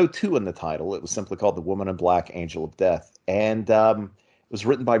 There was no 2 in the title. It was simply called The Woman in Black, Angel of Death. And it was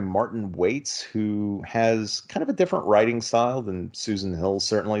written by Martin Waits, who has kind of a different writing style than Susan Hill,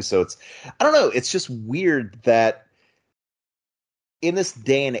 certainly. So I don't know, it's just weird that in this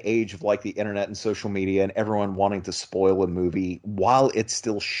day and age of like the internet and social media and everyone wanting to spoil a movie while it's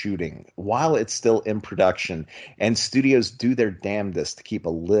still shooting, while it's still in production, and studios do their damnedest to keep a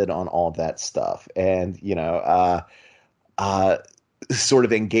lid on all that stuff and, sort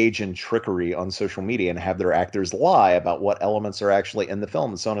of engage in trickery on social media and have their actors lie about what elements are actually in the film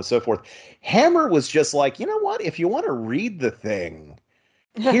and so on and so forth. Hammer was just like, you know what? If you want to read the thing,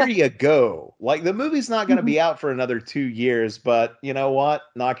 here you go. Like, the movie's not going to be out for another 2 years, but you know what?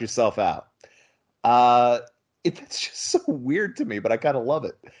 Knock yourself out. It's just so weird to me, but I kind of love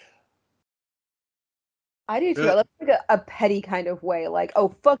it. I do too. I love like a petty kind of way. Like,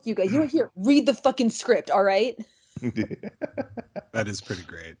 oh, fuck you guys. You here, read the fucking script, all right? That is pretty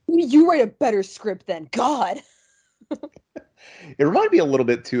great. You write a better script than God. It reminded me a little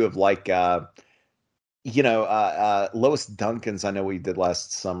bit too of like Lois Duncan's I Know What You Did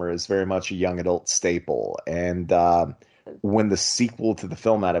Last Summer is very much a young adult staple. And when the sequel to the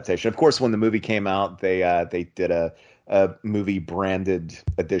film adaptation, of course, when the movie came out, they did a movie branded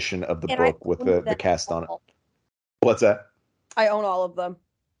edition of the book with the cast on it. What's that? I own all of them.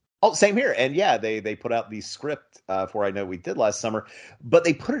 Oh, same here. And yeah, they put out the script for I Know What We Did Last Summer, but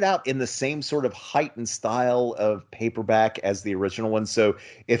they put it out in the same sort of heightened style of paperback as the original one. So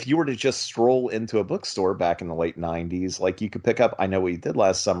if you were to just stroll into a bookstore back in the late 90s, like you could pick up I Know What You Did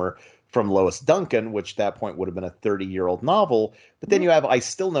Last Summer from Lois Duncan, which at that point would have been a 30-year-old novel. But then you have I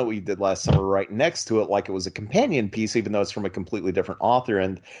Still Know What You Did Last Summer right next to it, like it was a companion piece, even though it's from a completely different author.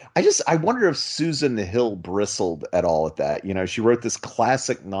 And I wonder if Susan Hill bristled at all at that. She wrote this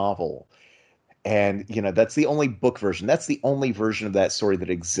classic novel, and, that's the only book version. That's the only version of that story that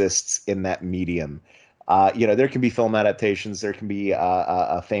exists in that medium. There can be film adaptations. There can be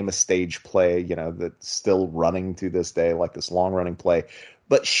a famous stage play, that's still running to this day, like this long-running play.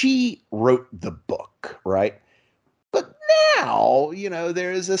 But she wrote the book, right? But now,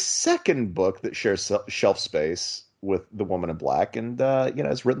 there is a second book that shares shelf space with The Woman in Black, and,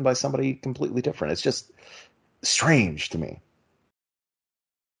 it's written by somebody completely different. It's just strange to me.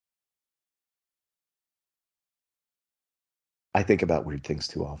 I think about weird things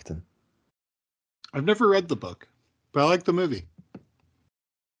too often. I've never read the book, but I like the movie.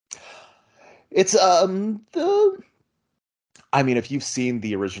 It's if you've seen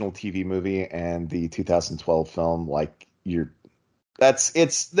the original TV movie and the 2012 film, like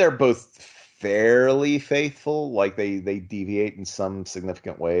they're both fairly faithful. Like they deviate in some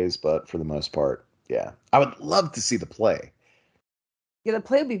significant ways, but for the most part, yeah. I would love to see the play. Yeah, the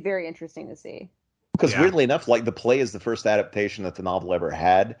play would be very interesting to see. Because weirdly enough, like the play is the first adaptation that the novel ever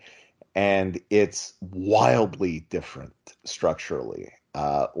had, and it's wildly different structurally.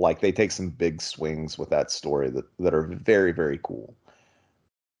 Like they take some big swings with that story that are very, very cool.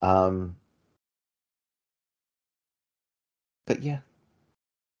 But yeah.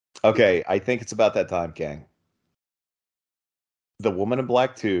 Okay, I think it's about that time, gang. The Woman in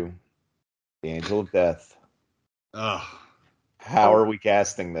Black 2, The Angel of Death. Ugh. How are we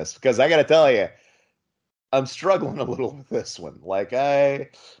casting this? Because I got to tell you, I'm struggling a little with this one. Like, I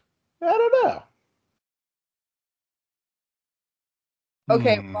don't know.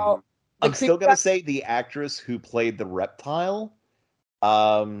 Okay, well, I'm still going to say the actress who played the reptile,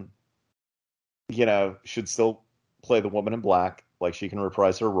 should still play the Woman in Black. Like, she can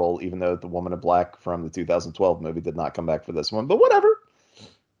reprise her role, even though the Woman in Black from the 2012 movie did not come back for this one. But whatever.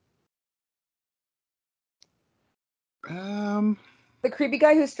 The creepy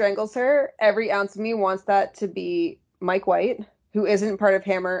guy who strangles her, every ounce of me wants that to be Mike White, who isn't part of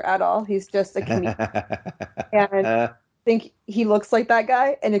Hammer at all. He's just a comedian. And I think he looks like that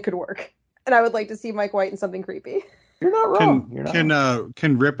guy, and it could work. And I would like to see Mike White in something creepy. You're not wrong.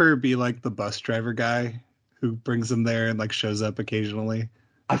 Can Ripper be like the bus driver guy who brings them there and like shows up occasionally?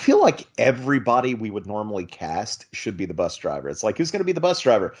 I feel like everybody we would normally cast should be the bus driver. It's like, who's going to be the bus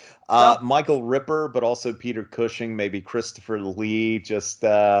driver? Michael Ripper, but also Peter Cushing, maybe Christopher Lee. Just,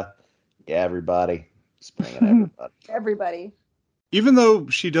 everybody. Just bring in everybody. Everybody. Even though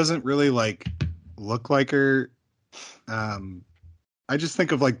she doesn't really like look like her, I just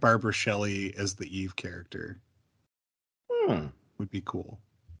think of like Barbara Shelley as the Eve character. Would be cool.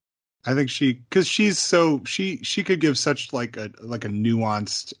 I think she could give such like a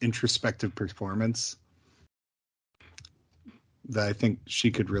nuanced, introspective performance that I think she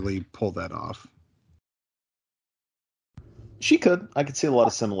could really pull that off. She could. I could see a lot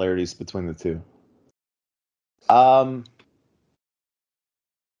of similarities between the two.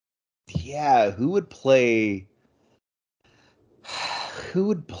 Yeah, who would play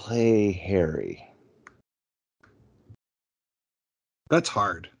Harry? That's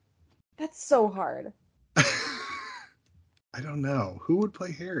hard. That's so hard. I don't know. Who would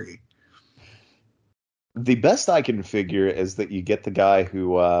play Harry? The best I can figure is that you get the guy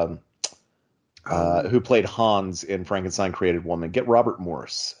who played Hans in Frankenstein Created Woman. Get Robert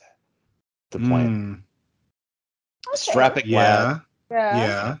Morse to play him. Okay. Strap it loud.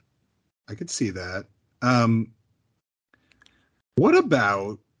 Yeah. I could see that. What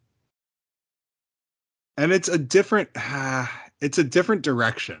about? And it's a different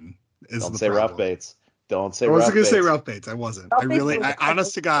direction. Don't say Ralph Bates. Don't say I Ralph wasn't going to Bates. say Ralph Bates. I wasn't.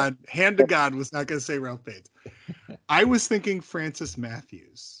 Honest to God, hand to God, was not going to say Ralph Bates. I was thinking Francis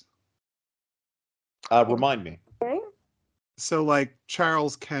Matthews. Remind me. Okay. So like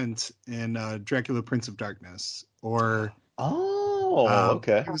Charles Kent in Dracula Prince of Darkness. Or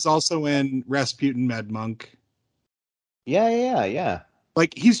okay. He was also in Rasputin Mad Monk. Yeah.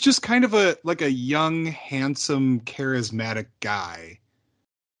 Like he's just kind of a young, handsome, charismatic guy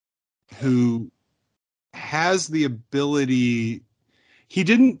who has the ability. He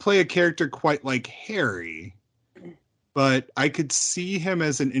didn't play a character quite like Harry, but I could see him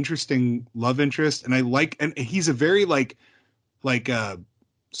as an interesting love interest, and and he's a very like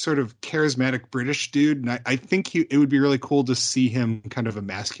sort of charismatic British dude, and I think it would be really cool to see him kind of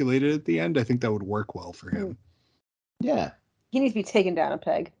emasculated at the end. I think that would work well for him. Yeah. He needs to be taken down a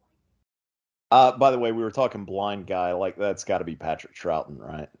peg. By the way, we were talking blind guy. Like, that's got to be Patrick Troughton,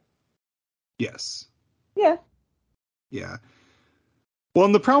 right? Yes. Yeah. Yeah. Well,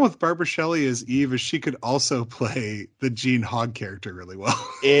 and the problem with Barbara Shelley as Eve is she could also play the Gene Hogg character really well.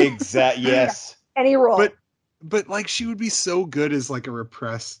 Exactly. Yes. Any role. But like she would be so good as like a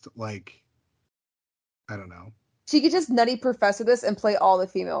repressed, like, I don't know. She could just nutty professor this and play all the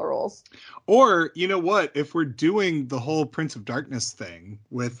female roles. Or, you know what? If we're doing the whole Prince of Darkness thing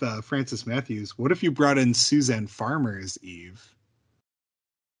with Francis Matthews, what if you brought in Suzanne Farmer as Eve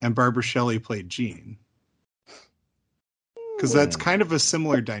and Barbara Shelley played Jean? Because that's kind of a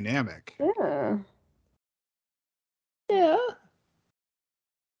similar dynamic. Yeah.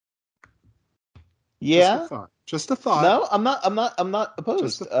 Yeah. Just a thought. No, I'm not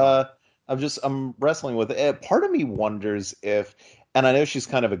opposed. I'm wrestling with it. Part of me wonders if, and I know she's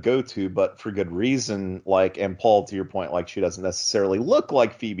kind of a go-to, but for good reason, like, and Paul, to your point, like, she doesn't necessarily look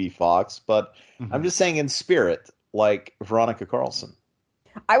like Phoebe Fox, but I'm just saying in spirit, like Veronica Carlson.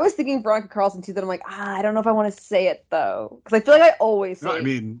 I was thinking Veronica Carlson too, that I'm like, I don't know if I want to say it though. Because I feel like I always say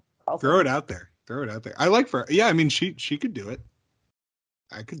Carlson. Throw it out there. I like yeah, I mean, she could do it.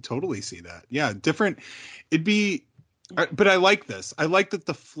 I could totally see that. Yeah, different. It'd be, But I like this. I like that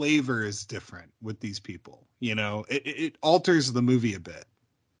the flavor is different with these people. You know, it alters the movie a bit,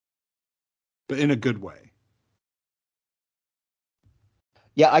 but in a good way.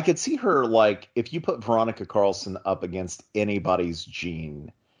 Yeah, I could see her, like, if you put Veronica Carlson up against anybody's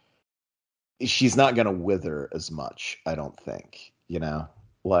Jean, she's not going to wither as much, I don't think, you know?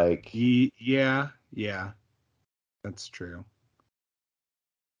 Like... Yeah, that's true.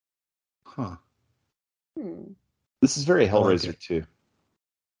 Huh. This is very Hellraiser 2.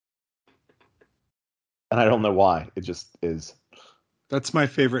 And I don't know why. It just is. That's my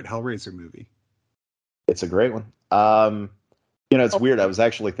favorite Hellraiser movie. It's a great one. You know, it's weird. I was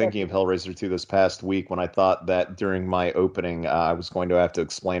actually thinking of Hellraiser 2 this past week when I thought that during my opening, I was going to have to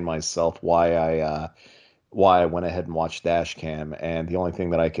explain myself why I went ahead and watched Dashcam. And the only thing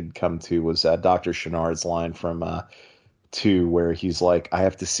that I could come to was Dr. Chenard's line from 2, where he's like, I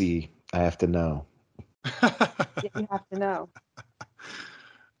have to see, I have to know. You have to know.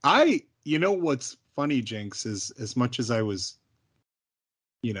 You know what's funny, Jinx, is as much as I was,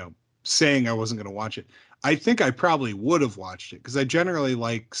 you know, saying I wasn't going to watch it, I think I probably would have watched it because I generally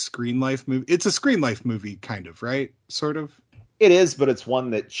like Screen Life movie. It's a Screen Life movie, kind of, right? Sort of. It is, but it's one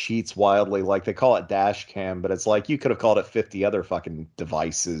that cheats wildly. Like, they call it dash cam, but it's like you could have called it 50 other fucking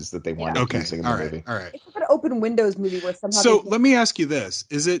devices that they wanted using in the movie. All right. It's like an open windows movie where somehow. So let me ask you this: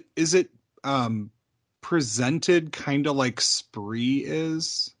 Is it presented kind of like Spree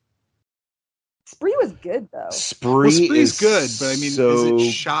is? Spree was good though. Spree's is good, but I mean, is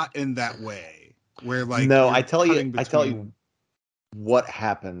it shot in that way where like? No, I tell you, what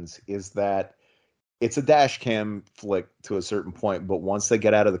happens is that it's a dash cam flick to a certain point, but once they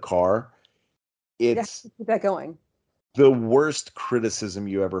get out of the car, it's keep that going. The worst criticism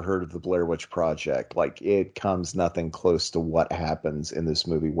you ever heard of the Blair Witch Project. Like, it comes nothing close to what happens in this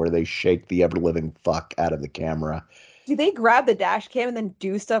movie, where they shake the ever living fuck out of the camera. Do they grab the dash cam and then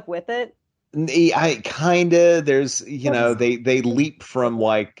do stuff with it? I kind of, there's, you know, they leap from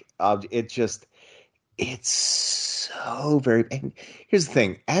like, it's so very, and here's the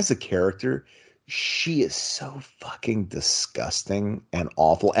thing, as a character, she is so fucking disgusting and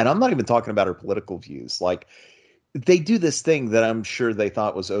awful. And I'm not even talking about her political views. Like, they do this thing that I'm sure they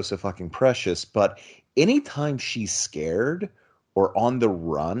thought was oh so fucking precious, but anytime she's scared or on the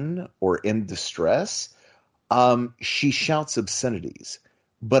run or in distress, she shouts obscenities.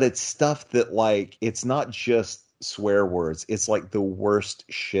 But it's stuff that, like, it's not just swear words. It's like the worst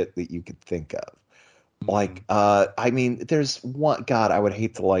shit that you could think of. Like, I mean, there's one, God, I would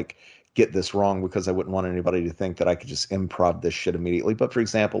hate to, like, get this wrong because I wouldn't want anybody to think that I could just improv this shit immediately. But for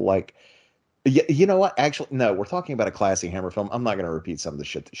example, like, you know what? Actually, no, we're talking about a classy Hammer film. I'm not going to repeat some of the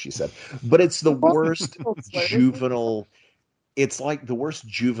shit that she said, but it's the worst juvenile. It's like the worst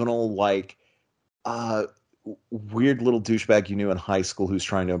juvenile, like, weird little douchebag you knew in high school who's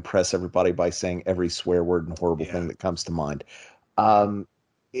trying to impress everybody by saying every swear word and horrible thing that comes to mind.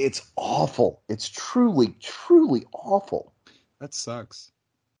 It's awful. It's truly, truly awful. That sucks.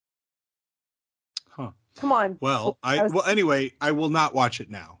 Huh. Come on. Well, anyway, I will not watch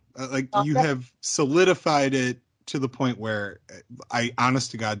it now. You have solidified it to the point where I,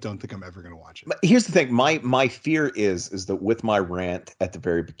 honest to God, don't think I'm ever going to watch it. But here's the thing. My fear is that with my rant at the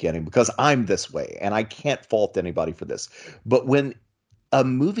very beginning, because I'm this way and I can't fault anybody for this, but when a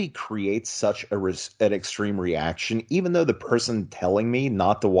movie creates such an extreme reaction, even though the person telling me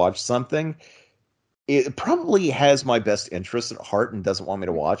not to watch something, it probably has my best interest at heart and doesn't want me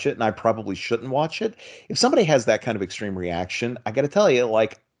to watch it, and I probably shouldn't watch it. If somebody has that kind of extreme reaction, I got to tell you,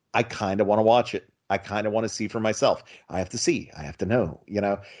 like, I kind of want to watch it. I kind of want to see for myself. I have to see. I have to know, you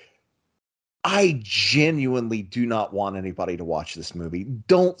know. I genuinely do not want anybody to watch this movie.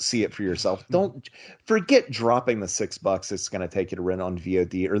 Don't see it for yourself. Don't forget dropping the $6 it's going to take you to rent on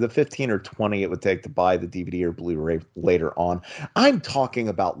VOD, or the 15 or 20 it would take to buy the DVD or Blu-ray later on. I'm talking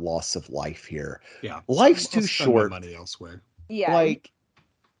about loss of life here. Yeah. Life's too short. Money elsewhere. Yeah. Like,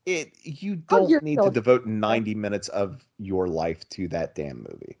 you don't need to devote 90 minutes of your life to that damn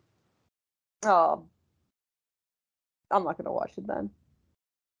movie. Oh. I'm not going to watch it then.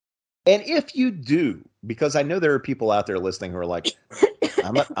 And if you do, because I know there are people out there listening who are like,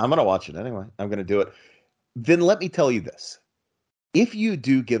 I'm going to watch it anyway. I'm going to do it. Then let me tell you this. If you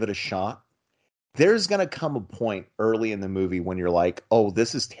do give it a shot, there's going to come a point early in the movie when you're like, oh,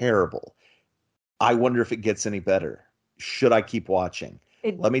 this is terrible. I wonder if it gets any better. Should I keep watching?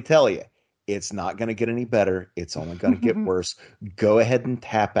 Let me tell you, it's not going to get any better. It's only going to get worse. Go ahead and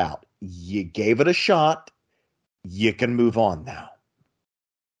tap out. You gave it a shot. You can move on now.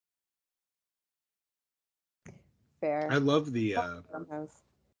 Fair. I love the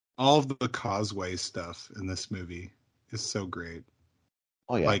all of the Causeway stuff in this movie. is so great.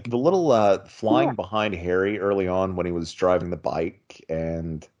 Oh yeah, like the little flying behind Harry early on when he was driving the bike,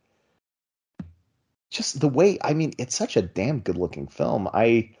 and just the way, I mean, it's such a damn good looking film.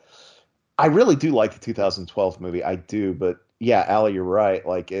 I really do like the 2012 movie. I do, but yeah, Allie, you're right.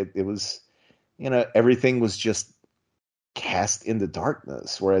 Like it was, everything was just cast into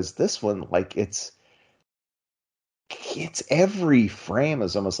darkness. Whereas this one, like it's every frame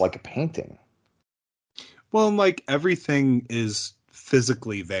is almost like a painting. Well, and like everything is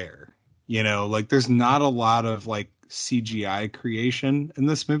physically there, like there's not a lot of like CGI creation in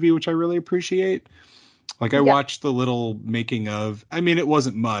this movie, which I really appreciate. Like I watched the little making of, I mean, it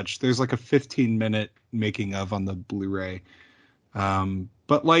wasn't much. There's like a 15-minute making of on the Blu-ray.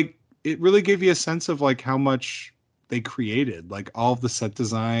 But like, it really gave you a sense of like how much they created, like all of the set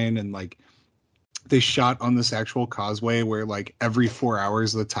design, and like they shot on this actual causeway where like every 4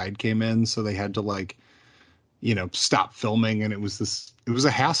 hours the tide came in. So they had to like, stop filming, and it was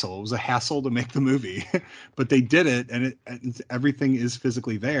a hassle. It was a hassle to make the movie, but they did it, and everything is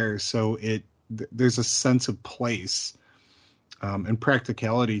physically there. So there's a sense of place and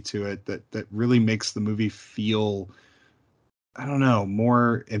practicality to it that really makes the movie feel, I don't know,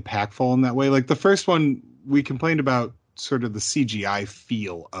 more impactful in that way. Like the first one, we complained about sort of the CGI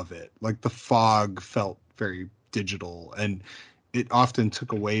feel of it. Like the fog felt very digital, and it often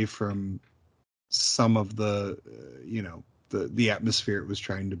took away from some of the, the atmosphere it was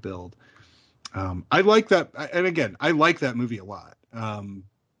trying to build. I like that. And again, I like that movie a lot.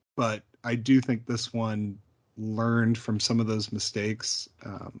 But I do think this one learned from some of those mistakes,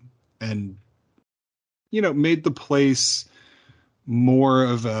 and, made the place more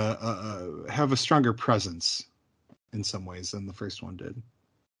of have a stronger presence in some ways than the first one did.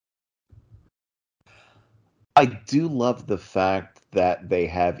 I do love the fact that they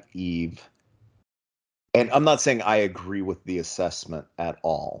have Eve, and I'm not saying I agree with the assessment at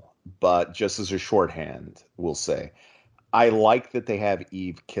all, but just as a shorthand, we'll say, I like that they have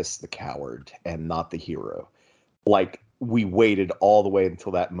Eve kiss the coward and not the hero. Like, we waited all the way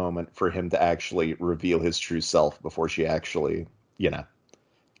until that moment for him to actually reveal his true self before she actually,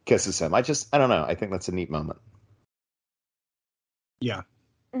 kisses him. I don't know. I think that's a neat moment. Yeah.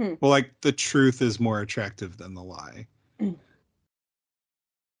 Mm-hmm. Well, like, the truth is more attractive than the lie. Mm.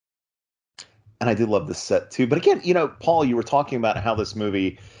 And I did love this set too. But again, Paul, you were talking about how this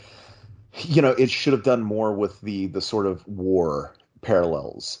movie, it should have done more with the sort of war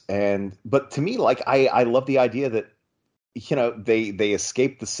parallels. But to me, like, I love the idea that, they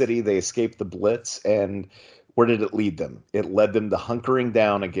escaped the city, they escaped the Blitz, and where did it lead them? It led them to hunkering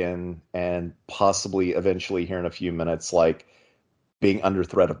down again, and possibly eventually here in a few minutes, like, being under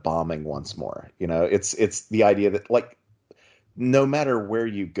threat of bombing once more. It's the idea that, like, no matter where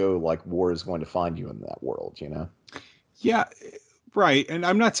you go, like, war is going to find you in that world, Yeah, right. And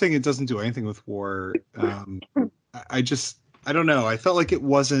I'm not saying it doesn't do anything with war. I don't know. I felt like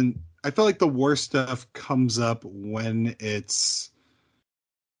the war stuff comes up when it's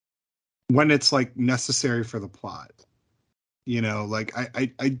like necessary for the plot. Like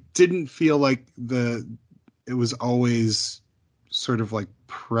I didn't feel like it was always sort of like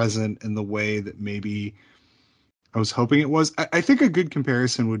present in the way that maybe I was hoping it was. I think a good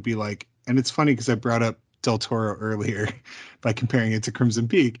comparison would be like, and it's funny because I brought up Del Toro earlier by comparing it to Crimson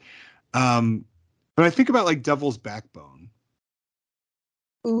Peak. But I think about like Devil's Backbone,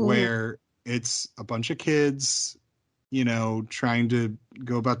 where it's a bunch of kids, trying to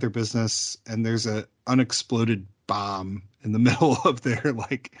go about their business, and there's a unexploded bomb in the middle of their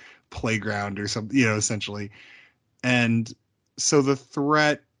like playground or something, essentially. And so the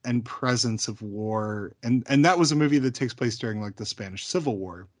threat and presence of war, and that was a movie that takes place during like the Spanish Civil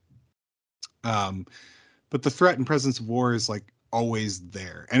War. But the threat and presence of war is like always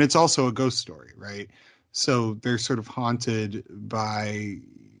there. And it's also a ghost story, right? So they're sort of haunted by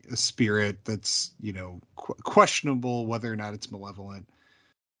a spirit that's, questionable whether or not it's malevolent.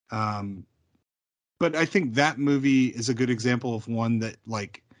 But I think that movie is a good example of one that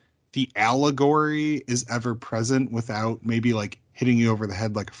like the allegory is ever present without maybe like hitting you over the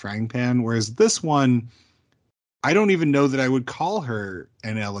head like a frying pan. Whereas this one, I don't even know that I would call her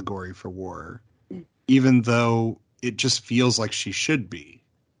an allegory for war, even though it just feels like she should be.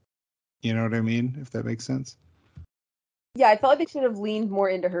 You know what I mean? If that makes sense. Yeah, I felt like they should have leaned more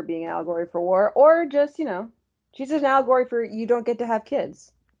into her being an allegory for war, or just, she's an allegory for you don't get to have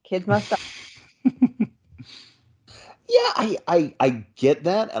kids. Kids must die. Yeah, I get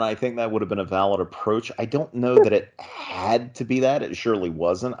that, and I think that would have been a valid approach. I don't know that it had to be that. It surely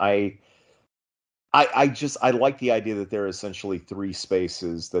wasn't. I like the idea that there are essentially three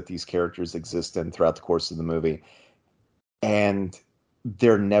spaces that these characters exist in throughout the course of the movie. and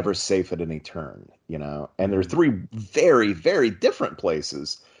they're never safe at any turn, you know. And they're three very, very different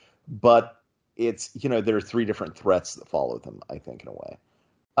places, but it's, you know, there are three different threats that follow them, I think, in a way.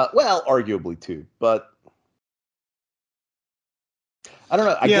 Well, arguably two, but I don't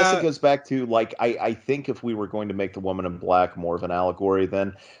know. I guess it goes back to, like, I think if we were going to make the Woman in Black more of an allegory,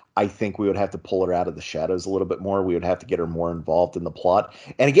 then I think we would have to pull her out of the shadows a little bit more. We would have to get her more involved in the plot.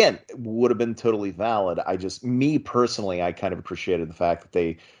 And again, it would have been totally valid. Me personally, I kind of appreciated the fact that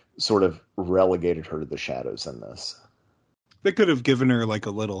they sort of relegated her to the shadows in this. They could have given her like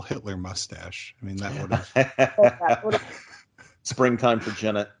a little Hitler mustache. I mean, that would have. Springtime for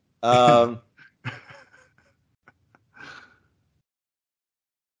Janet. I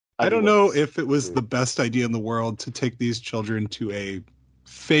don't know if it was the best idea in the world to take these children to a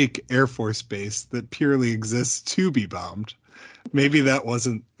fake Air Force base that purely exists to be bombed. Maybe that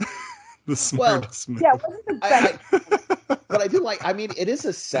wasn't the smartest move. Yeah, it wasn't the best. But I do like, I mean, it is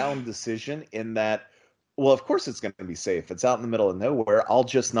a sound decision in that, well, of course it's going to be safe. It's out in the middle of nowhere. I'll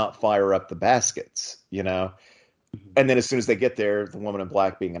just not fire up the baskets, you know? And then as soon as they get there, the Woman in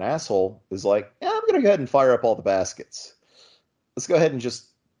Black, being an asshole, is like, yeah, I'm going to go ahead and fire up all the baskets. Let's go ahead and just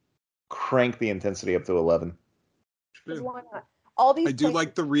crank the intensity up to 11. Why not? All these I do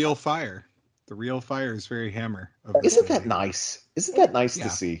like the real fire. The real fire is very Hammer. Isn't that nice? Isn't that nice to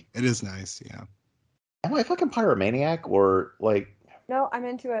see? It is nice, yeah. Am I fucking pyromaniac or like... No, I'm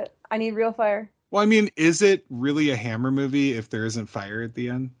into it. I need real fire. Well, I mean, is it really a Hammer movie if there isn't fire at the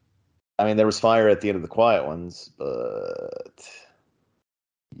end? I mean, there was fire at the end of the Quiet Ones, but...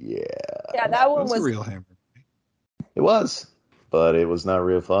 Yeah. Yeah, that one was a real Hammer. It was, but it was not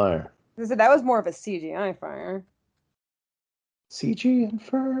real fire. So that was more of a CGI fire. CG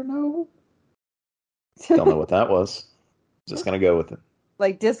Inferno? Don't know what that was. Just gonna go with it.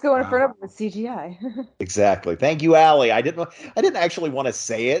 Like Disco Inferno with CGI. Exactly. Thank you, Allie. I didn't actually want to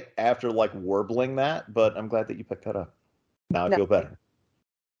say it after like warbling that, but I'm glad that you picked that up. Now I feel better.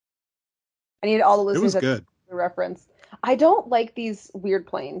 I need all the listeners to reference. I don't like these weird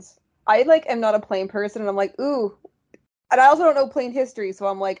planes. I like am not a plane person, and I'm like, ooh. And I also don't know plane history, so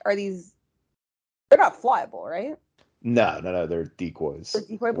I'm like, they're not flyable, right? No, they're decoys. They're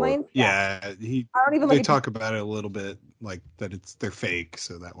decoy planes? Yeah, I don't even they talk about it a little bit, like that they're fake,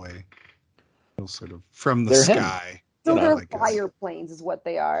 so that way they'll sort of from the sky. So they're fire planes is what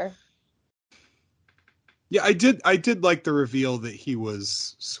they are. Yeah, I did like the reveal that he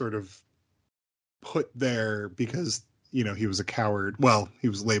was sort of put there because, you know, he was a coward. Well, he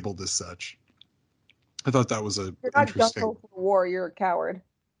was labeled as such. I thought that was You're not interesting. You're not for war, you're a coward.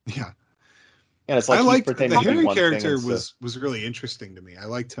 Yeah. And it's like I liked the Henry character was really interesting to me. I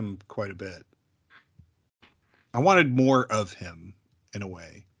liked him quite a bit. I wanted more of him in a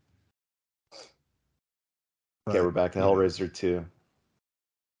way. Okay, we're back to Hellraiser 2.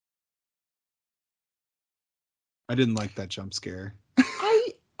 I didn't like that jump scare.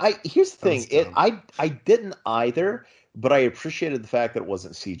 Here's the thing. I didn't either, but I appreciated the fact that it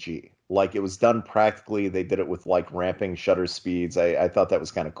wasn't CG. Like, it was done practically. They did it with like ramping shutter speeds. I thought that was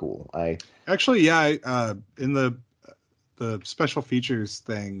kind of cool. In the special features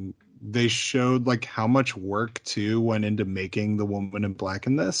thing, they showed like how much work too went into making the Woman in Black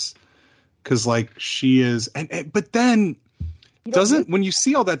in this, because like she is, but then when you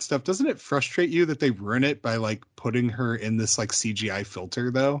see all that stuff, doesn't it frustrate you that they ruin it by like putting her in this like CGI filter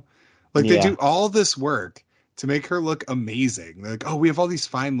though? Like they do all this work to make her look amazing. They're like, oh, we have all these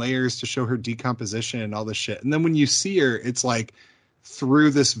fine layers to show her decomposition and all this shit. And then when you see her, it's like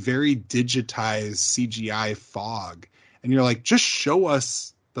through this very digitized CGI fog. And you're like, just show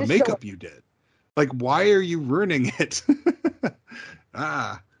us the makeup you did. Like, why are you ruining it?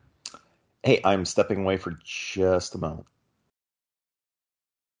 Hey, I'm stepping away for just a moment.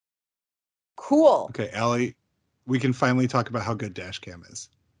 Cool. Okay, Allie, we can finally talk about how good Dashcam is.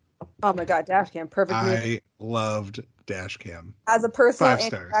 Oh my god, Dashcam, perfect. I loved Dashcam. As a personal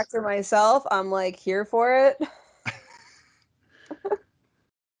anti-vaxxer myself, I'm like here for it.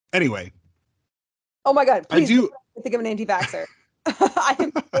 Anyway. Oh my god, please think of an anti-vaxxer. I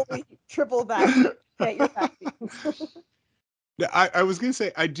am fully triple vaxxed. Get your vaccines. I was going to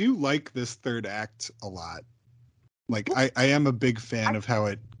say, I do like this third act a lot. Like, I am a big fan of how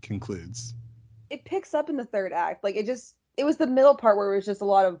it concludes. It picks up in the third act. Like, it was the middle part where it was just a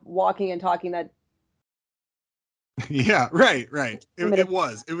lot of walking and talking that. Yeah, right. It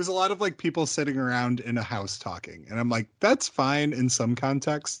was a lot of like people sitting around in a house talking. And I'm like, that's fine in some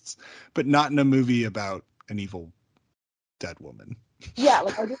contexts, but not in a movie about an evil dead woman. Yeah,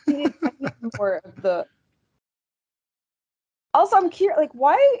 like I need more of the. Also, I'm curious, like,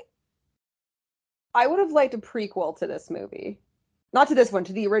 why I would have liked a prequel to this movie. Not to this one,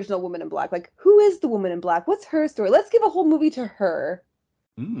 to the original Woman in Black. Like, who is the Woman in Black? What's her story? Let's give a whole movie to her.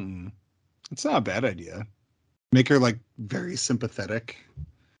 It's not a bad idea. Make her, like, very sympathetic.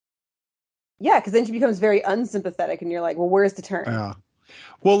 Yeah, because then she becomes very unsympathetic, and you're like, well, where's the turn? Yeah.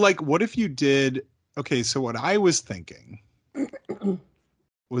 Well, like, what if you did... Okay, so what I was thinking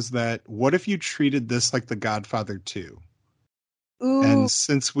was that, what if you treated this like The Godfather 2? Ooh. And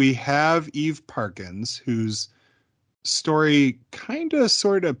since we have Eve Parkins, whose story kind of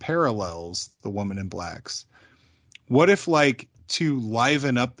sort of parallels The Woman in Black's, what if, like, to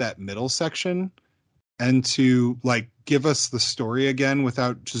liven up that middle section and to, like, give us the story again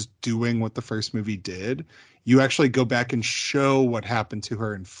without just doing what the first movie did, you actually go back and show what happened to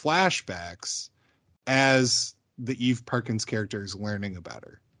her in flashbacks as the Eve Parkins character is learning about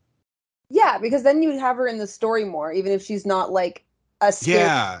her. Yeah, because then you'd have her in the story more, even if she's not, like, a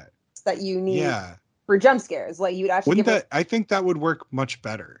scare that you need for jump scares. Like, you'd actually I think that would work much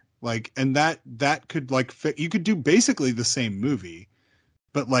better. Like, and that could, like, fit. You could do basically the same movie,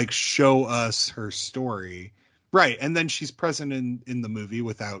 but, like, show us her story. Right. And then she's present in the movie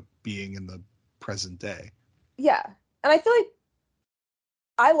without being in the present day. Yeah. And I feel like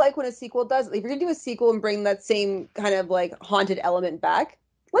I like when a sequel does. If you're going to do a sequel and bring that same kind of, like, haunted element back,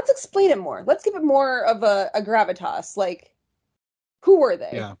 let's explain it more. Let's give it more of a gravitas. Like, who were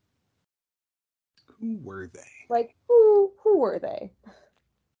they? Yeah. Who were they? Like, who were they?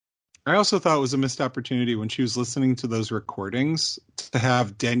 I also thought it was a missed opportunity when she was listening to those recordings to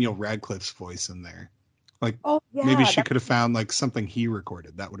have Daniel Radcliffe's voice in there. Like, maybe she could have found, like, something he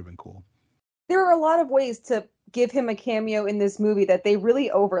recorded. That would have been cool. There are a lot of ways to give him a cameo in this movie that they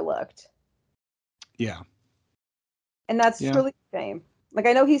really overlooked. Yeah. And that's really a shame. Like,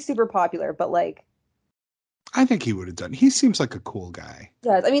 I know he's super popular, but, like, I think he would have done. He seems like a cool guy.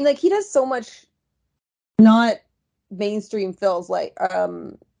 Yes, I mean, like, he does so much not mainstream films, like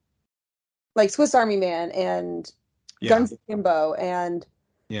Swiss Army Man and Guns Akimbo, and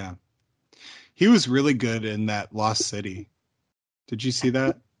he was really good in that Lost City. Did you see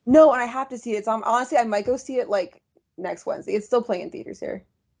that? No, and I have to see it. It's on. Honestly, I might go see it like next Wednesday. It's still playing in theaters here.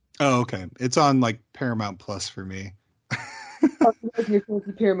 Oh, okay. It's on like Paramount Plus for me.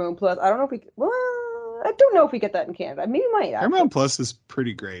 Paramount Plus. I don't know if we. Well, I don't know if we get that in Canada. Maybe we might. Paramount Plus is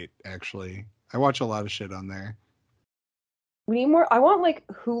pretty great, actually. I watch a lot of shit on there. We need more. I want like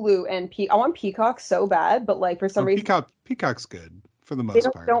Hulu and I want Peacock so bad, but like for some reason, Peacock's good for the most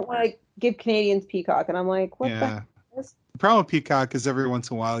part. They don't want to give Canadians Peacock, and I'm like, what the heck? The problem with Peacock is every once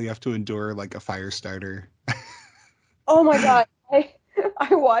in a while you have to endure like a fire starter. Oh my god,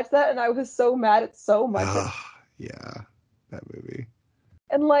 I watched that and I was so mad at so much. Yeah, that movie.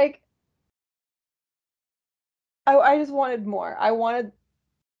 And like, I just wanted more. I wanted,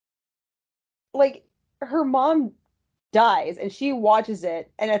 like, her mom dies and she watches it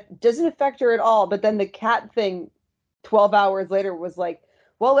and it doesn't affect her at all. But then the cat thing 12 hours later was like,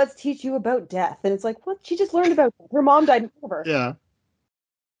 well, let's teach you about death. And it's like, what? She just learned about death. Her mom died in front of her. Yeah.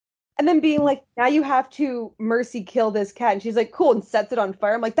 And then being like, now you have to mercy kill this cat. And she's like, cool, and sets it on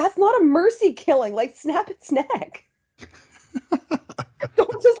fire. I'm like, that's not a mercy killing. Like, snap its neck.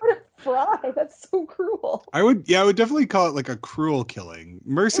 Don't just let it fry. That's so cruel. I would definitely call it like a cruel killing.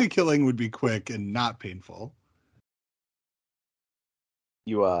 Mercy killing would be quick and not painful.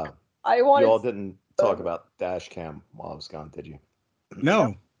 You all didn't talk about dash cam while I was gone, did you?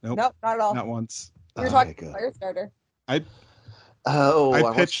 No. Nope. Nope, not at all. Not once. We were talking about Firestarter.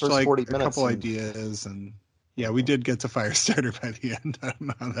 I pitched like a couple ideas, and we did get to Firestarter by the end. I don't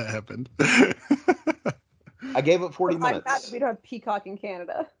know how that happened. I gave it 40 minutes. I'm glad we don't have Peacock in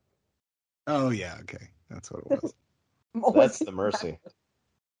Canada. Oh yeah, okay, that's what it was. That's the mercy.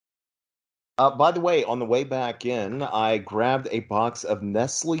 By the way, on the way back in, I grabbed a box of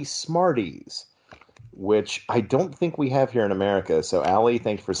Nestle Smarties, which I don't think we have here in America. So, Allie,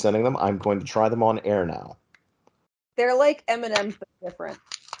 thank you for sending them. I'm going to try them on air now. They're like M&M's, but different.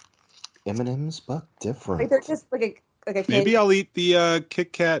 M&M's, but different. Like they're just like a candy. Maybe I'll eat the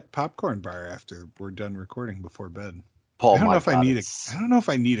Kit Kat popcorn bar after we're done recording before bed. Paul, I don't know if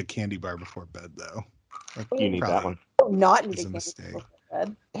I need a candy bar before bed though. You need that one. Not need a mistake.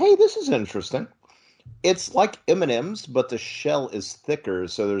 Hey, this is interesting. It's like M&M's, but the shell is thicker,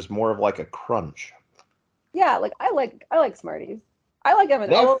 so there's more of like a crunch. Yeah, like I like Smarties. I like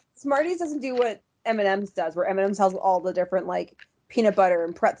M&M's. Although Smarties doesn't do what M&M's does, where M&M's has all the different like peanut butter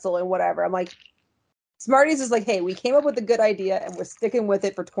and pretzel and whatever. I'm like, Smarties is like, hey, we came up with a good idea and we're sticking with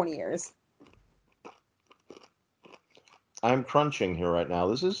it for 20 years. I'm crunching here right now.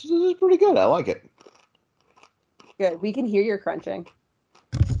 This is pretty good. I like it. Good. We can hear your crunching.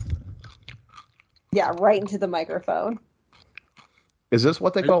 Yeah, right into the microphone. Is this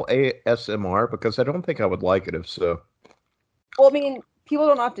what they call ASMR? Because I don't think I would like it if so. Well, I mean, people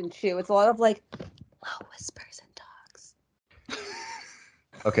don't often chew. It's a lot of like low whispers and talks.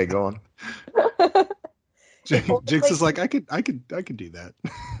 Okay, go on. Jinx is like, I could do that.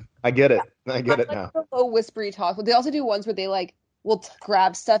 I get it. I get it now. The low whispery talk. But they also do ones where they like will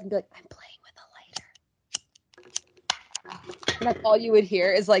grab stuff and be like, "I'm playing with a lighter," and that's all you would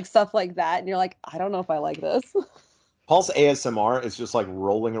hear is like stuff like that, and you're like, I don't know if I like this. Paul's ASMR is just like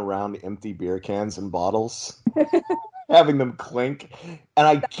rolling around empty beer cans and bottles, having them clink, and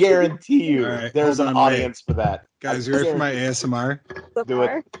I guarantee you, there's an audience for that. Guys, you ready for my ASMR? Do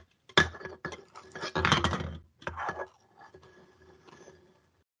it.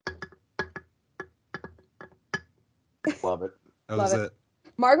 Love it. That was it.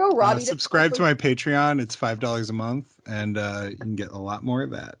 Margot Robbie. Subscribe to my Patreon. It's $5 a month, and you can get a lot more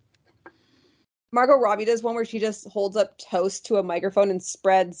of that. Margot Robbie does one where she just holds up toast to a microphone and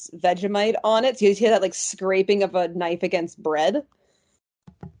spreads Vegemite on it. So you hear that like scraping of a knife against bread.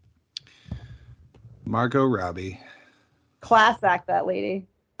 Margot Robbie. Class act, that lady.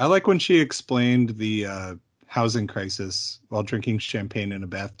 I like when she explained the housing crisis while drinking champagne in a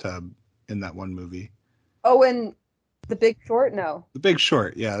bathtub in that one movie. Oh, and The Big Short? No. The Big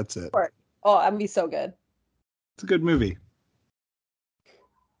Short. Yeah, that's it. Oh, that would be so good. It's a good movie.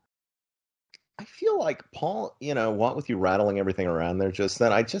 I feel like, Paul, what with you rattling everything around there just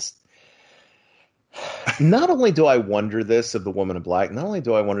then, not only do I wonder this of the Woman in Black, not only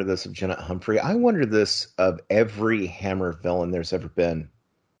do I wonder this of Jeanette Humphrey, I wonder this of every Hammer villain there's ever been.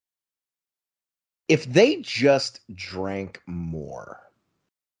 If they just drank more.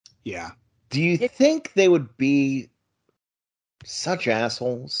 Yeah. Do you think they would be such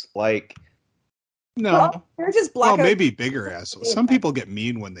assholes? Like, no. Well, they're just black. Well, maybe bigger assholes. Some people get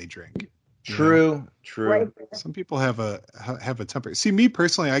mean when they drink. True. Right. Some people have a temper. See, me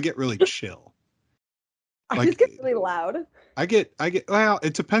personally, I get really chill. I just get really loud. I get. Well,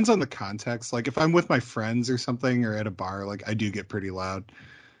 it depends on the context. Like if I'm with my friends or something, or at a bar, like I do get pretty loud.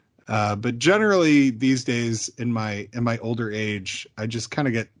 But generally, these days, in my older age, I just kind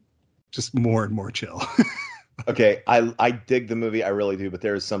of get just more and more chill. Okay, I dig the movie, I really do, but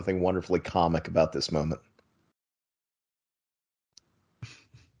there is something wonderfully comic about this moment.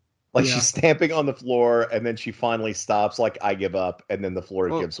 Like she's stamping on the floor, and then she finally stops, like, I give up, and then the floor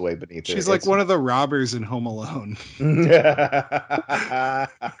gives way beneath her. She's like one of the robbers in Home Alone. Totally.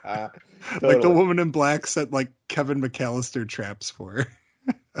 Like the Woman in Black set like Kevin McAllister traps for her.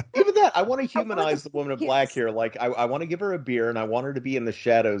 Even that, I want to humanize the Woman in Black here. Like, I want to give her a beer, and I want her to be in the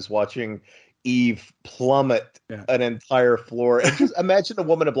shadows watching Eve plummet an entire floor. And just imagine the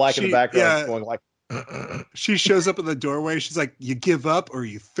Woman in Black in the background going like... She shows up in the doorway. She's like, "You give up, or are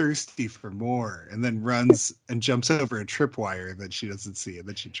you thirsty for more?" And then runs and jumps over a tripwire that she doesn't see, and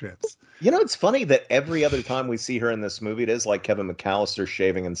then she trips. It's funny that every other time we see her in this movie, it is like Kevin McAllister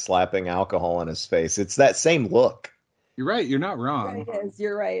shaving and slapping alcohol on his face. It's that same look. You're right. You're not wrong. It is.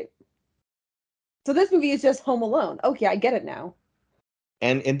 You're right. So this movie is just Home Alone. Okay, I get it now.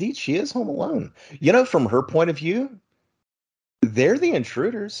 And indeed, she is Home Alone. From her point of view, they're the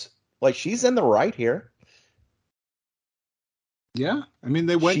intruders. Like, she's in the right here. Yeah. I mean,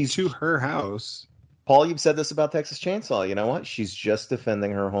 they went to her house. Paul, you've said this about Texas Chainsaw. You know what? She's just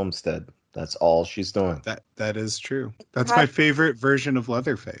defending her homestead. That's all she's doing. That is true. That's my favorite version of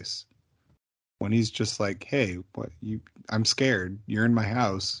Leatherface. When he's just like, "Hey, I'm scared. You're in my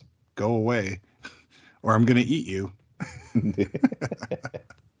house. Go away, or I'm going to eat you."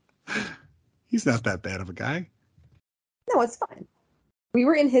 He's not that bad of a guy. No, it's fine. We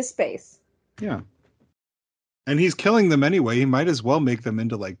were in his space. Yeah. And he's killing them anyway. He might as well make them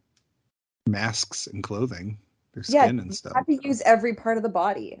into like masks and clothing. Their skin and stuff. You have to use every part of the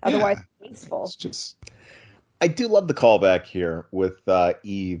body. Otherwise it's wasteful. It's just... I do love the callback here with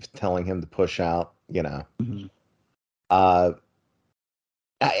Eve telling him to push out, Mm-hmm. I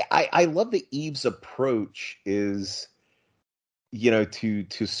love that Eve's approach is,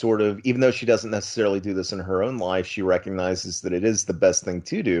 to sort of, even though she doesn't necessarily do this in her own life, she recognizes that it is the best thing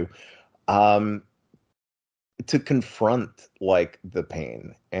to do, to confront like the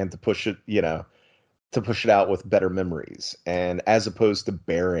pain and to push it, to push it out with better memories, and as opposed to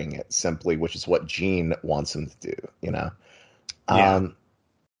burying it simply, which is what Jean wants him to do, Yeah. And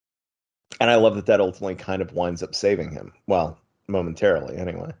I love that ultimately kind of winds up saving him. Well, momentarily,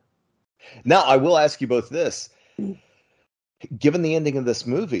 anyway. Now, I will ask you both this. given the ending of this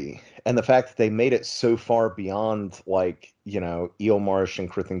movie and the fact that they made it so far beyond, like, you know, Eilmarsh and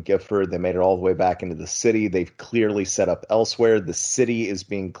Crithin Gifford, they made it all the way back into the city. They've clearly set up elsewhere. The city is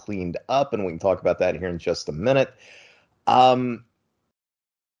being cleaned up, and we can talk about that here in just a minute.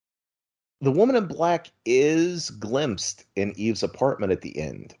 The woman in black is glimpsed in Eve's apartment at the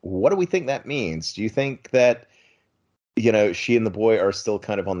end. What do we think that means? Do you think that, you know, she and the boy are still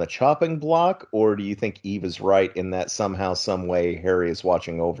kind of on the chopping block, or do you think Eve is right in that somehow, some way, Harry is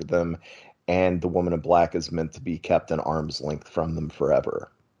watching over them and the woman in black is meant to be kept an arm's length from them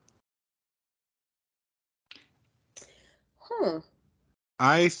forever?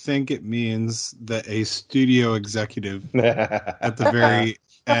 I think it means that a studio executive at the very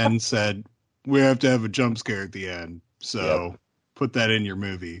end said, we have to have a jump scare at the end, so put that in your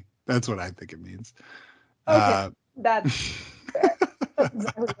movie. That's what I think it means. Okay, that's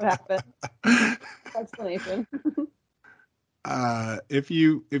exactly what happened. Explanation. If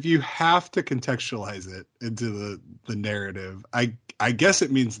you have to contextualize it into the narrative, I guess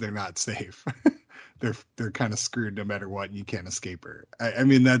it means they're not safe. they're kind of screwed no matter what. And you can't escape her. I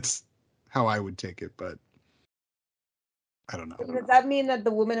mean, that's how I would take it, but I don't know. Does that mean that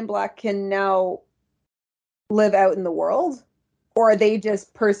the woman in black can now live out in the world, or are they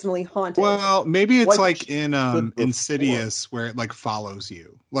just personally haunted? Well, maybe it's like in Insidious, where it like follows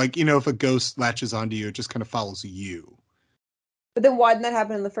you. Like, you know, if a ghost latches onto you, it just kind of follows you. But then why didn't that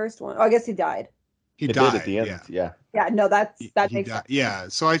happen in the first one? Oh, I guess he died. He died at the end. Yeah. Yeah. No, that makes sense. Yeah.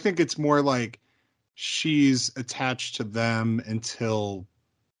 So I think it's more like she's attached to them until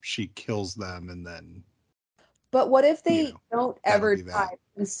she kills them, and then. But what if they don't ever die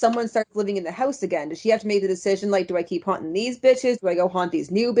and someone starts living in the house again? Does she have to make the decision, like, do I keep haunting these bitches? Do I go haunt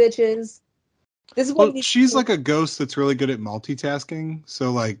these new bitches? This is what she's like a ghost that's really good at multitasking.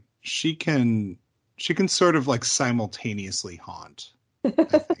 So like she can sort of like simultaneously haunt, I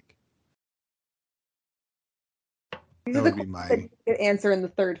think. That would be my answer in the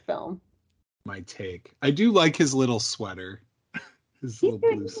third film. My take. I do like his little sweater. His little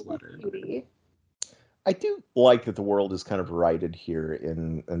blue sweater. I do like that the world is kind of righted here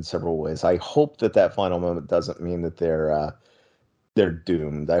in several ways. I hope that final moment doesn't mean that they're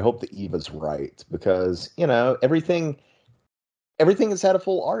doomed. I hope that Eva's right, because, you know, everything has had a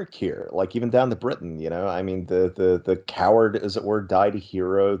full arc here, like even down to Britain, you know. I mean, the coward, as it were, died a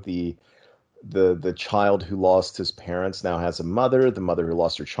hero. The child who lost his parents now has a mother. The mother who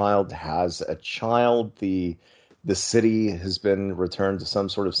lost her child has a child. The city has been returned to some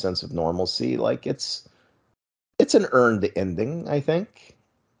sort of sense of normalcy. Like it's an earned ending, I think.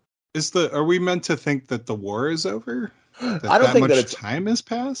 Are we meant to think that the war is over? I don't think that time has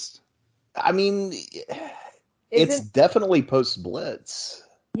passed. I mean, it's definitely post Blitz.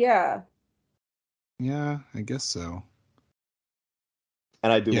 Yeah. Yeah, I guess so.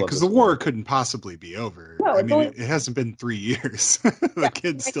 And I do love because the war couldn't possibly be over. No, I mean, it hasn't been 3 years. The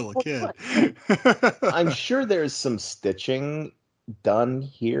kid's still a kid. I'm sure there's some stitching done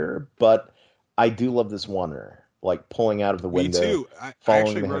here, but I do love this wonder. Like pulling out of the window. Me too. I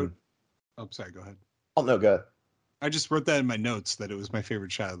actually wrote. Oh, sorry. Go ahead. Oh no, go ahead. I just wrote that in my notes that it was my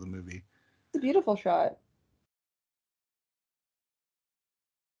favorite shot of the movie. It's a beautiful shot.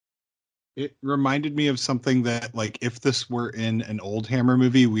 It reminded me of something that, like, if this were in an old Hammer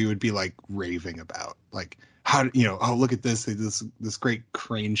movie, we would be like raving about. Like, how, you know, oh, look at this great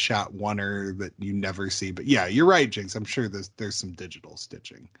crane shot oneer that you never see. But yeah, you're right, Jinx. I'm sure there's some digital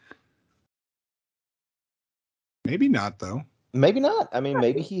stitching. Maybe not, though. Maybe not. I mean,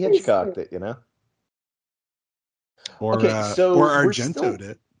 maybe he Hitchcocked it, you know? Or Argento'd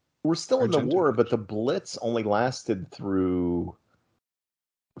it. We're still in the war, but the Blitz only lasted through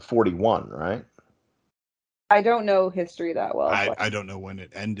 41, right? I don't know history that well. I don't know when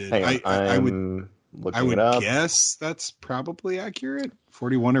it ended. I would guess that's probably accurate.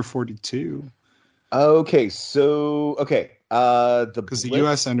 41 or 42. Okay, so because the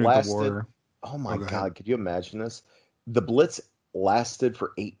U.S. entered the war. Oh my God! Could you imagine this? The Blitz lasted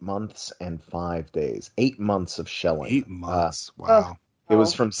for 8 months and 5 days. 8 months of shelling. 8 months. Wow. It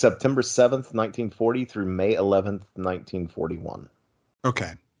was from September 7th, 1940 through May 11th, 1941.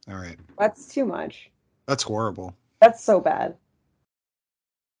 Okay. All right. That's too much. That's horrible. That's so bad.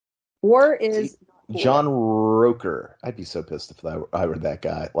 War is cool. John Roker. I'd be so pissed if I were that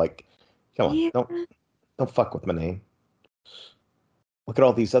guy. Like, come on, don't fuck with my name. Look at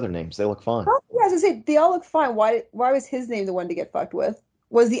all these other names. They look fine. Oh, yeah, I was gonna say, they all look fine. Why was his name the one to get fucked with?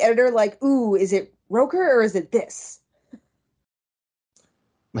 Was the editor like, ooh, is it Roker or is it this?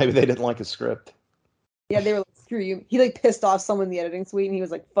 Maybe they didn't like his script. Yeah, they were like, screw you. He like pissed off someone in the editing suite and he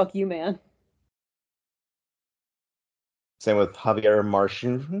was like, fuck you, man. Same with Javier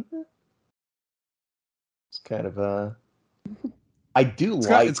Martian. It's kind of I do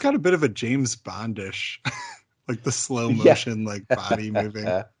it's got a bit of a James Bondish, like the slow motion, like body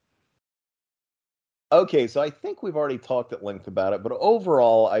moving. Okay, so I think we've already talked at length about it, but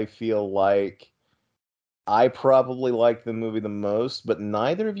overall, I feel like I probably liked the movie the most, but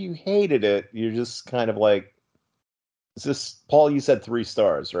neither of you hated it. You're just kind of like, is this, Paul, you said 3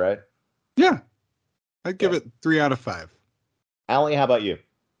 stars, right? Yeah. I'd give it 3 out of 5. Allie, how about you?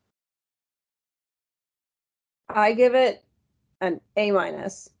 I give it an A-. Oh,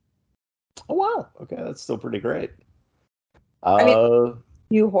 wow. Okay, that's still pretty great. I mean,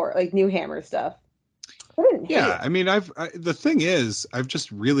 new Hammer stuff. Yeah, I mean, the thing is, I've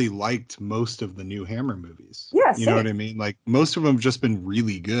just really liked most of the new Hammer movies. Yeah, you know what I mean? Like, most of them have just been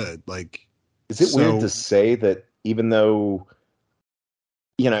really good. Like, is it weird to say that even though,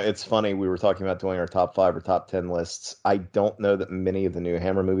 it's funny, we were talking about doing our top 5 or top 10 lists, I don't know that many of the new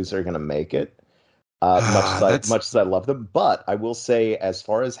Hammer movies are going to make it, much as I love them. But I will say, as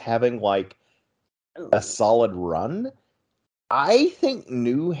far as having, like, a solid run, I think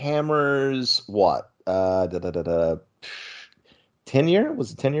new Hammer's, 10 year?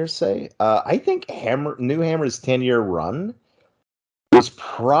 Was it 10 years, say? I think new Hammer's 10-year run was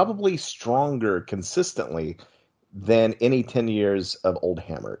probably stronger consistently than any 10 years of old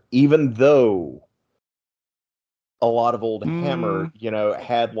Hammer, even though a lot of old Hammer,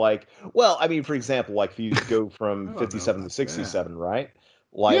 had like, well, I mean, for example, like if you go from 57 to 67, right?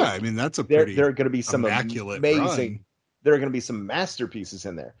 Like, yeah, I mean, that's a pretty there are going to be some immaculate amazing run. There are going to be some masterpieces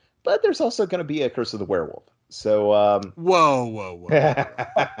in there, but there's also going to be a Curse of the Werewolf. So, whoa.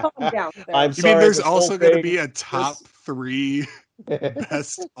 Calm down, I'm sorry. You mean there's also going to be a top 3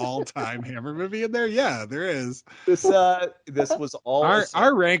 best all-time Hammer movie in there? Yeah, there is. This was all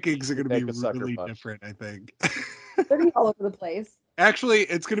our rankings are going to be really different, I think. They're going to be all over the place. Actually,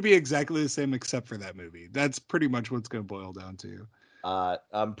 it's going to be exactly the same except for that movie. That's pretty much what it's going to boil down to.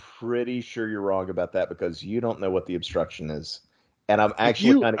 I'm pretty sure you're wrong about that because you don't know what the obstruction is, and I'm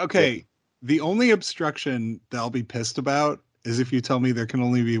actually kind of okay. The only obstruction that I'll be pissed about is if you tell me there can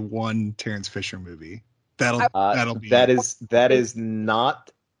only be one Terrence Fisher movie. That'll be that is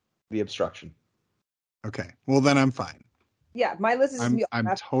not the obstruction. Okay, well then I'm fine. Yeah, my list is. I'm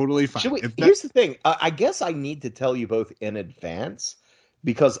totally fine. Here's the thing. I guess I need to tell you both in advance.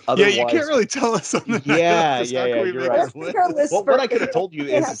 Because otherwise, you can't really tell us on the Yeah. You're right. Well, what I could have told you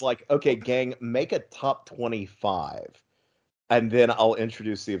is like, okay, gang, make a top 25, and then I'll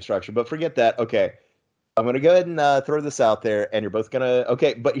introduce the obstruction. But forget that. Okay, I'm gonna go ahead and throw this out there, and you're both gonna.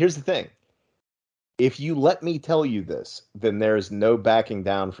 Okay, but here's the thing: if you let me tell you this, then there's no backing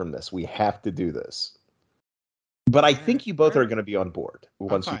down from this. We have to do this. But I think you both are going to be on board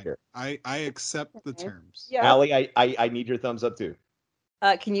once you hear. I accept the terms. Yeah. Allie, I need your thumbs up too.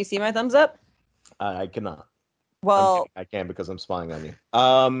 Can you see my thumbs up? I cannot. Well, I can because I'm spying on you.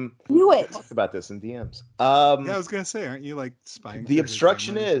 Knew it. Talk about this in DMs. Yeah, I was gonna say, aren't you like spying? The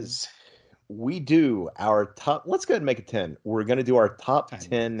obstruction is we do our top. Let's go ahead and make it 10. We're going to do our top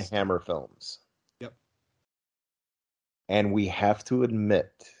 10 Hammer films. Yep. And we have to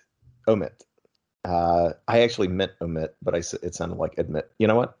omit. I actually meant omit, but it sounded like admit. You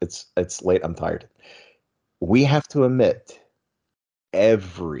know what? It's late. I'm tired. We have to omit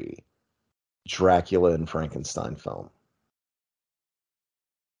every Dracula and Frankenstein film.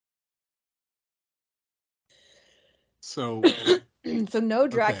 So no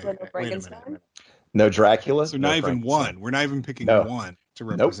Dracula, no Frankenstein. No Dracula. So not even one. We're not even picking one to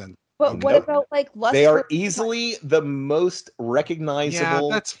represent. Nope. But what about like Lust? They are easily the most recognizable.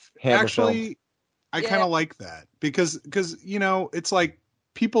 Yeah, that's Hammer actually. film. I kind of like that because it's like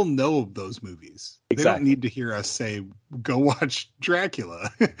people know those movies. Exactly. They don't need to hear us say, go watch Dracula.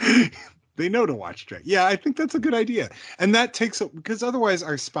 They know to watch Dracula. Yeah, I think that's a good idea. And that takes up, because otherwise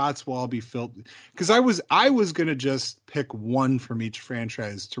our spots will all be filled. Because I was going to just pick one from each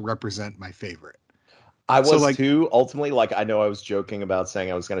franchise to represent my favorite. I was too. Ultimately, I know I was joking about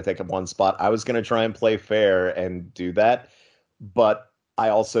saying I was going to take up one spot. I was going to try and play fair and do that. But I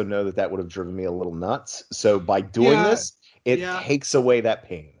also know that would have driven me a little nuts. So by doing this, it takes away that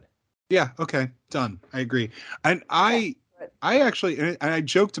pain. Yeah. Okay. Done. I agree. And I actually, and I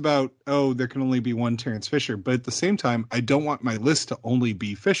joked about, there can only be one Terrence Fisher, but at the same time, I don't want my list to only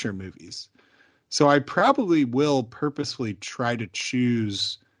be Fisher movies. So I probably will purposefully try to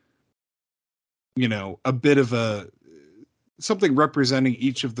choose, a bit of something representing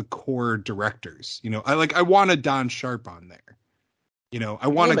each of the core directors. I want a Don Sharp on there. I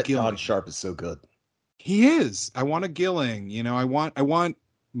want a Gilling. Don Sharp is so good. He is. I want a Gilling. I want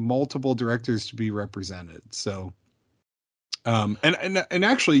multiple directors to be represented. So And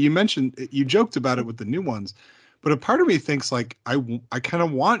actually, you joked about it with the new ones, but a part of me thinks like I kind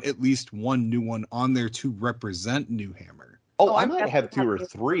of want at least one new one on there to represent New Hammer. Oh, I might have 2 or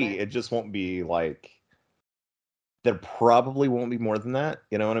 3. It just won't be like there probably won't be more than that.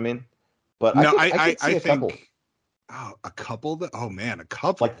 You know what I mean? But no, I think couple. Oh, a couple? A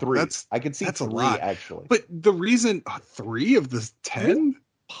couple? Like 3. I could see 3 actually. But the reason 3 of the 10?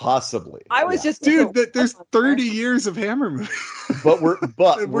 Possibly. I was just dude. There's 30 years of Hammer movies, but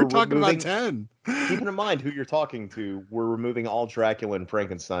we're talking about 10. Keeping in mind who you're talking to, we're removing all Dracula and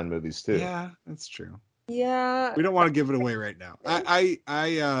Frankenstein movies too. Yeah, that's true. Yeah, we don't want to give it away right now. I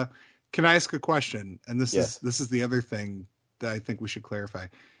can I ask a question? And this is the other thing that I think we should clarify.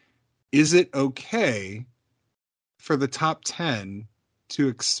 Is it okay for the top 10 to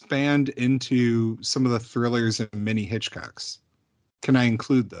expand into some of the thrillers and mini Hitchcocks? Can I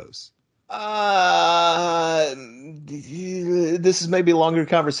include those? This is maybe a longer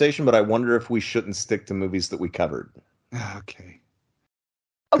conversation, but I wonder if we shouldn't stick to movies that we covered. Okay.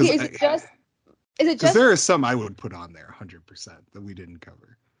 Okay, is it just because there are some I would put on there 100% that we didn't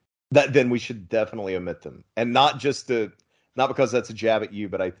cover. Then we should definitely omit them, and not because that's a jab at you,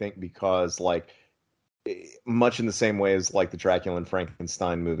 but I think because like much in the same way as like the Dracula and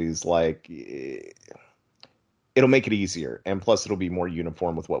Frankenstein movies, like it'll make it easier, and plus it'll be more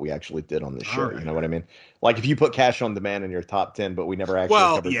uniform with what we actually did on the show. Right. You know what I mean? Like if you put Cash on Demand in your top 10, but we never actually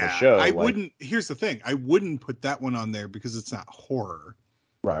covered the show. I wouldn't. Here's the thing: I wouldn't put that one on there because it's not horror.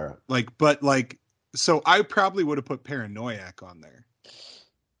 Right. So I probably would have put Paranoiac on there,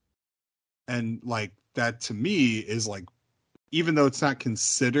 and like that to me is like, even though it's not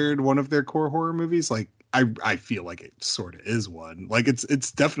considered one of their core horror movies, like I feel like it sort of is one. Like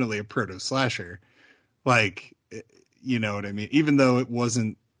it's definitely a proto slasher. Like, you know what I mean? Even though it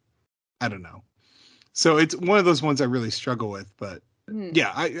wasn't, I don't know. So it's one of those ones I really struggle with. But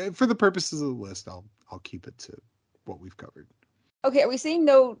yeah, for the purposes of the list, I'll keep it to what we've covered. Okay, are we saying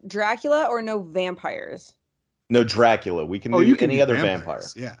no Dracula or no vampires? No Dracula. We can do any other vampire.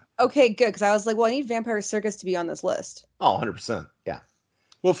 Yeah. Okay, good. Because I was like, well, I need Vampire Circus to be on this list. Oh, 100%. Yeah.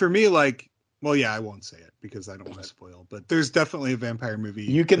 Well, for me, like, well, yeah, I won't say it because I don't want to spoil. But there's definitely a vampire movie.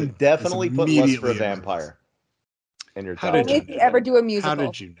 You can definitely put Lust for a Vampire in your top. How did you ever do a musical? How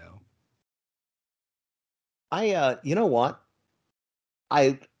did you know? You know what?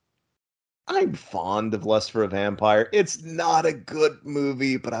 I'm fond of Lust for a Vampire. It's not a good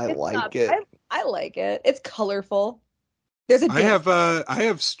movie, but I like it. I like it. It's colorful. There's a. I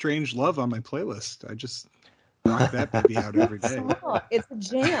have Strange Love on my playlist. I just rock that baby out every day. It's a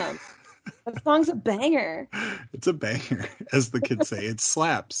jam. That song's a banger. It's a banger, as the kids say. It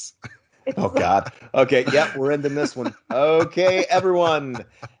slaps. Oh God. Okay. Yep. We're ending this one. Okay, everyone.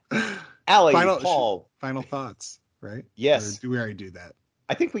 Allie, Paul. Final thoughts, right? Yes. Or do we already do that?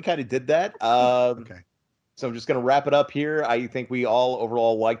 I think we kind of did that. Okay. So I'm just going to wrap it up here. I think we all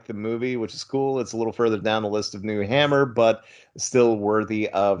overall liked the movie, which is cool. It's a little further down the list of new Hammer, but still worthy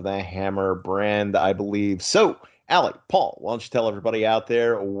of the Hammer brand, I believe. So, Allie, Paul, why don't you tell everybody out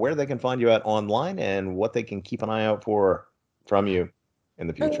there where they can find you at online and what they can keep an eye out for from you in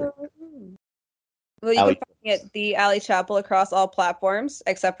the future? Well, you can find me at the Allie Chapel across all platforms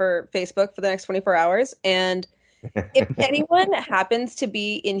except for Facebook for the next 24 hours. And if anyone happens to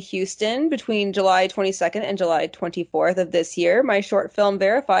be in Houston between July 22nd and July 24th of this year, my short film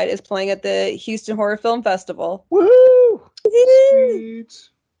Verified is playing at the Houston Horror Film Festival. Woohoo! Sweet.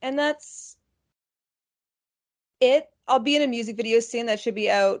 And that's it. I'll be in a music video soon that should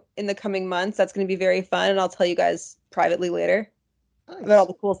be out in the coming months. That's going to be very fun, and I'll tell you guys privately later about all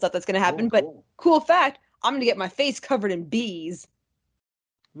the cool stuff that's going to happen. Cool. But cool fact, I'm going to get my face covered in bees.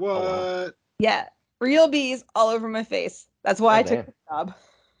 What? Oh, wow. Yeah. Real bees all over my face. That's why I took the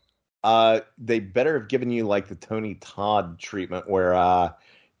job. They better have given you like the Tony Todd treatment where,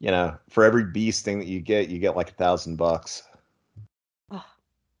 for every bee sting that you get like $1,000. Oh.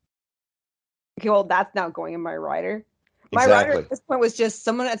 Okay, well, that's not going in my rider. My Exactly. rider at this point was just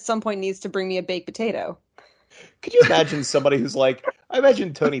someone at some point needs to bring me a baked potato. Could you imagine somebody who's like, I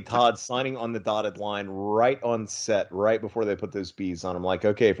imagine Tony Todd signing on the dotted line right on set, right before they put those bees on him. Like,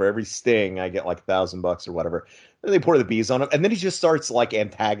 okay, for every sting, I get like $1,000 or whatever. Then they pour the bees on him, and then he just starts like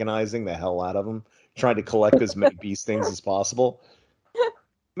antagonizing the hell out of them, trying to collect as many bee stings as possible.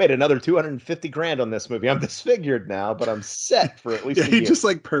 Made another $250,000 on this movie. I'm disfigured now, but I'm set for at least a year. He just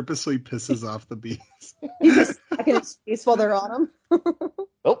like purposely pisses off the bees. He just stuck in his face while they're on him.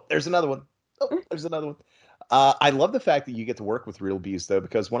 Oh, there's another one. I love the fact that you get to work with real bees, though,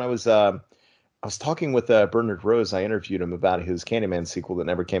 because when I was I was talking with Bernard Rose. I interviewed him about his Candyman sequel that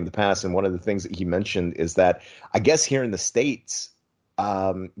never came to pass, and one of the things that he mentioned is that I guess here in the States,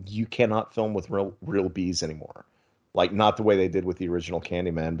 you cannot film with real bees anymore. Like, not the way they did with the original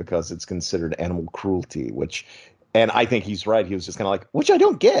Candyman, because it's considered animal cruelty, and I think he's right. He was just kind of like, which I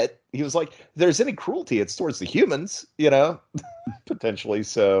don't get. He was like, if there's any cruelty, it's towards the humans, potentially.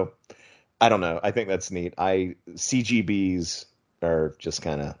 So I don't know. I think that's neat. CGBs are just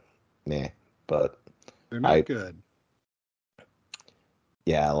kind of meh. But they're not good.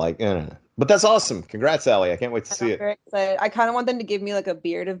 Yeah, but that's awesome. Congrats, Allie. I can't wait to see it. Very excited. I kind of want them to give me like a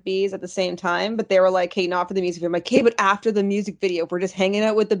beard of bees at the same time, but they were like, "Hey, not for the music video." I'm like, "Hey, but after the music video, if we're just hanging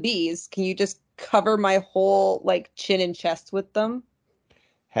out with the bees, can you just cover my whole like chin and chest with them?"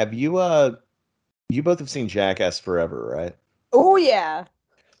 Have you you both have seen Jackass Forever, right? Oh yeah.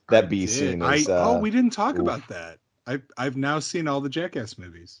 That bee scene is we didn't talk about that. I've now seen all the Jackass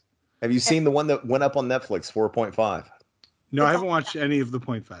movies. Have you seen the one that went up on Netflix, 4.5? No, I haven't watched any of the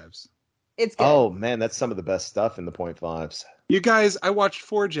 0.5s. It's good. Oh, man, that's some of the best stuff in the 0.5s. You guys, I watched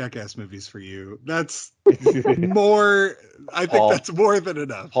 4 Jackass movies for you. That's more. I think that's more than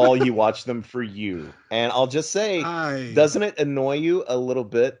enough. Paul, you watch them for you. And I'll just say, doesn't it annoy you a little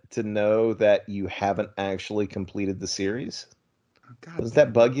bit to know that you haven't actually completed the series? God, does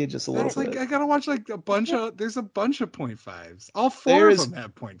that bug you just a little bit? I gotta watch like a bunch of. There's a bunch of 0.5s. All 4 of them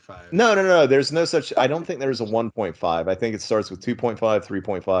have 0.5. No. There's no such. I don't think there's a 1.5. I think it starts with 2.5,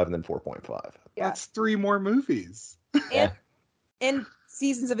 3.5, and then 4.5. Yeah. That's 3 more movies. And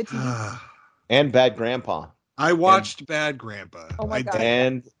seasons of a TV. And Bad Grandpa. I watched Bad Grandpa. Oh my God.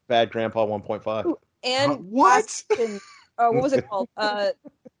 And Bad Grandpa 1.5. And what? What was it called?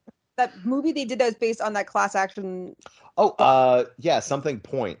 That movie they did that was based on that class action. Yeah, something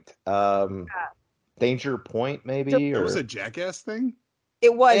Point. Danger Point, maybe. It was a Jackass thing.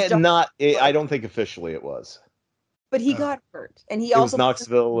 It was I don't think officially it was. But he got hurt, and he also. It was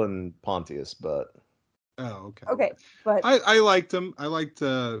Knoxville and Pontius, but. Oh, okay. Okay, but I liked him. I liked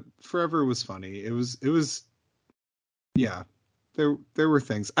Forever was funny. It was. Yeah, there were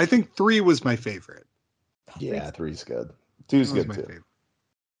things. I think 3 was my favorite. Yeah, 3's good. 2's good too. Favorite.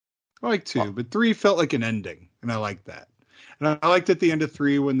 I like 2, but 3 felt like an ending, and I liked that. And I liked at the end of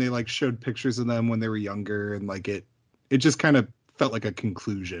 3 when they like showed pictures of them when they were younger, and like it just kind of felt like a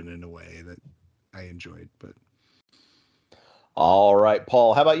conclusion in a way that I enjoyed. But all right,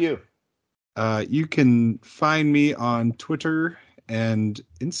 Paul, how about you? You can find me on Twitter and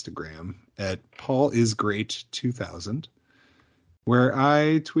Instagram at paulisgreat2000, where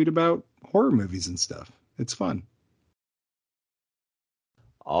I tweet about horror movies and stuff. It's fun.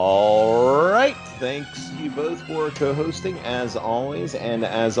 All right. Thanks you both for co-hosting as always. And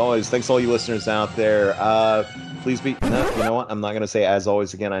as always, thanks all you listeners out there. Please be, no, you know what? I'm not going to say as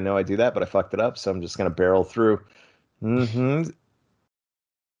always again. I know I do that, but I fucked it up. So I'm just going to barrel through. Damn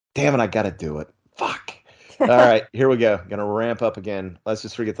it. I got to do it. Fuck. All right. Here we go. Going to ramp up again. Let's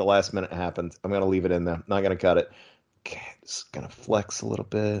just forget the last minute happened. I'm going to leave it in there. Not going to cut it. Okay. Just going to flex a little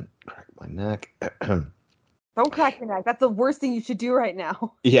bit. Crack my neck. Don't crack your neck. That's the worst thing you should do right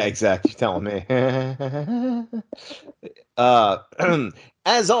now. Yeah, exactly. You're telling me.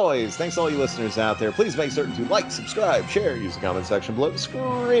 As always, thanks to all you listeners out there. Please make certain to like, subscribe, share, use the comment section below.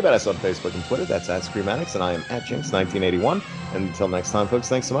 Scream at us on Facebook and Twitter. That's at Screamatics, and I am at Jinx1981. And until next time, folks,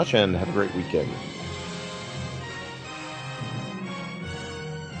 thanks so much, and have a great weekend.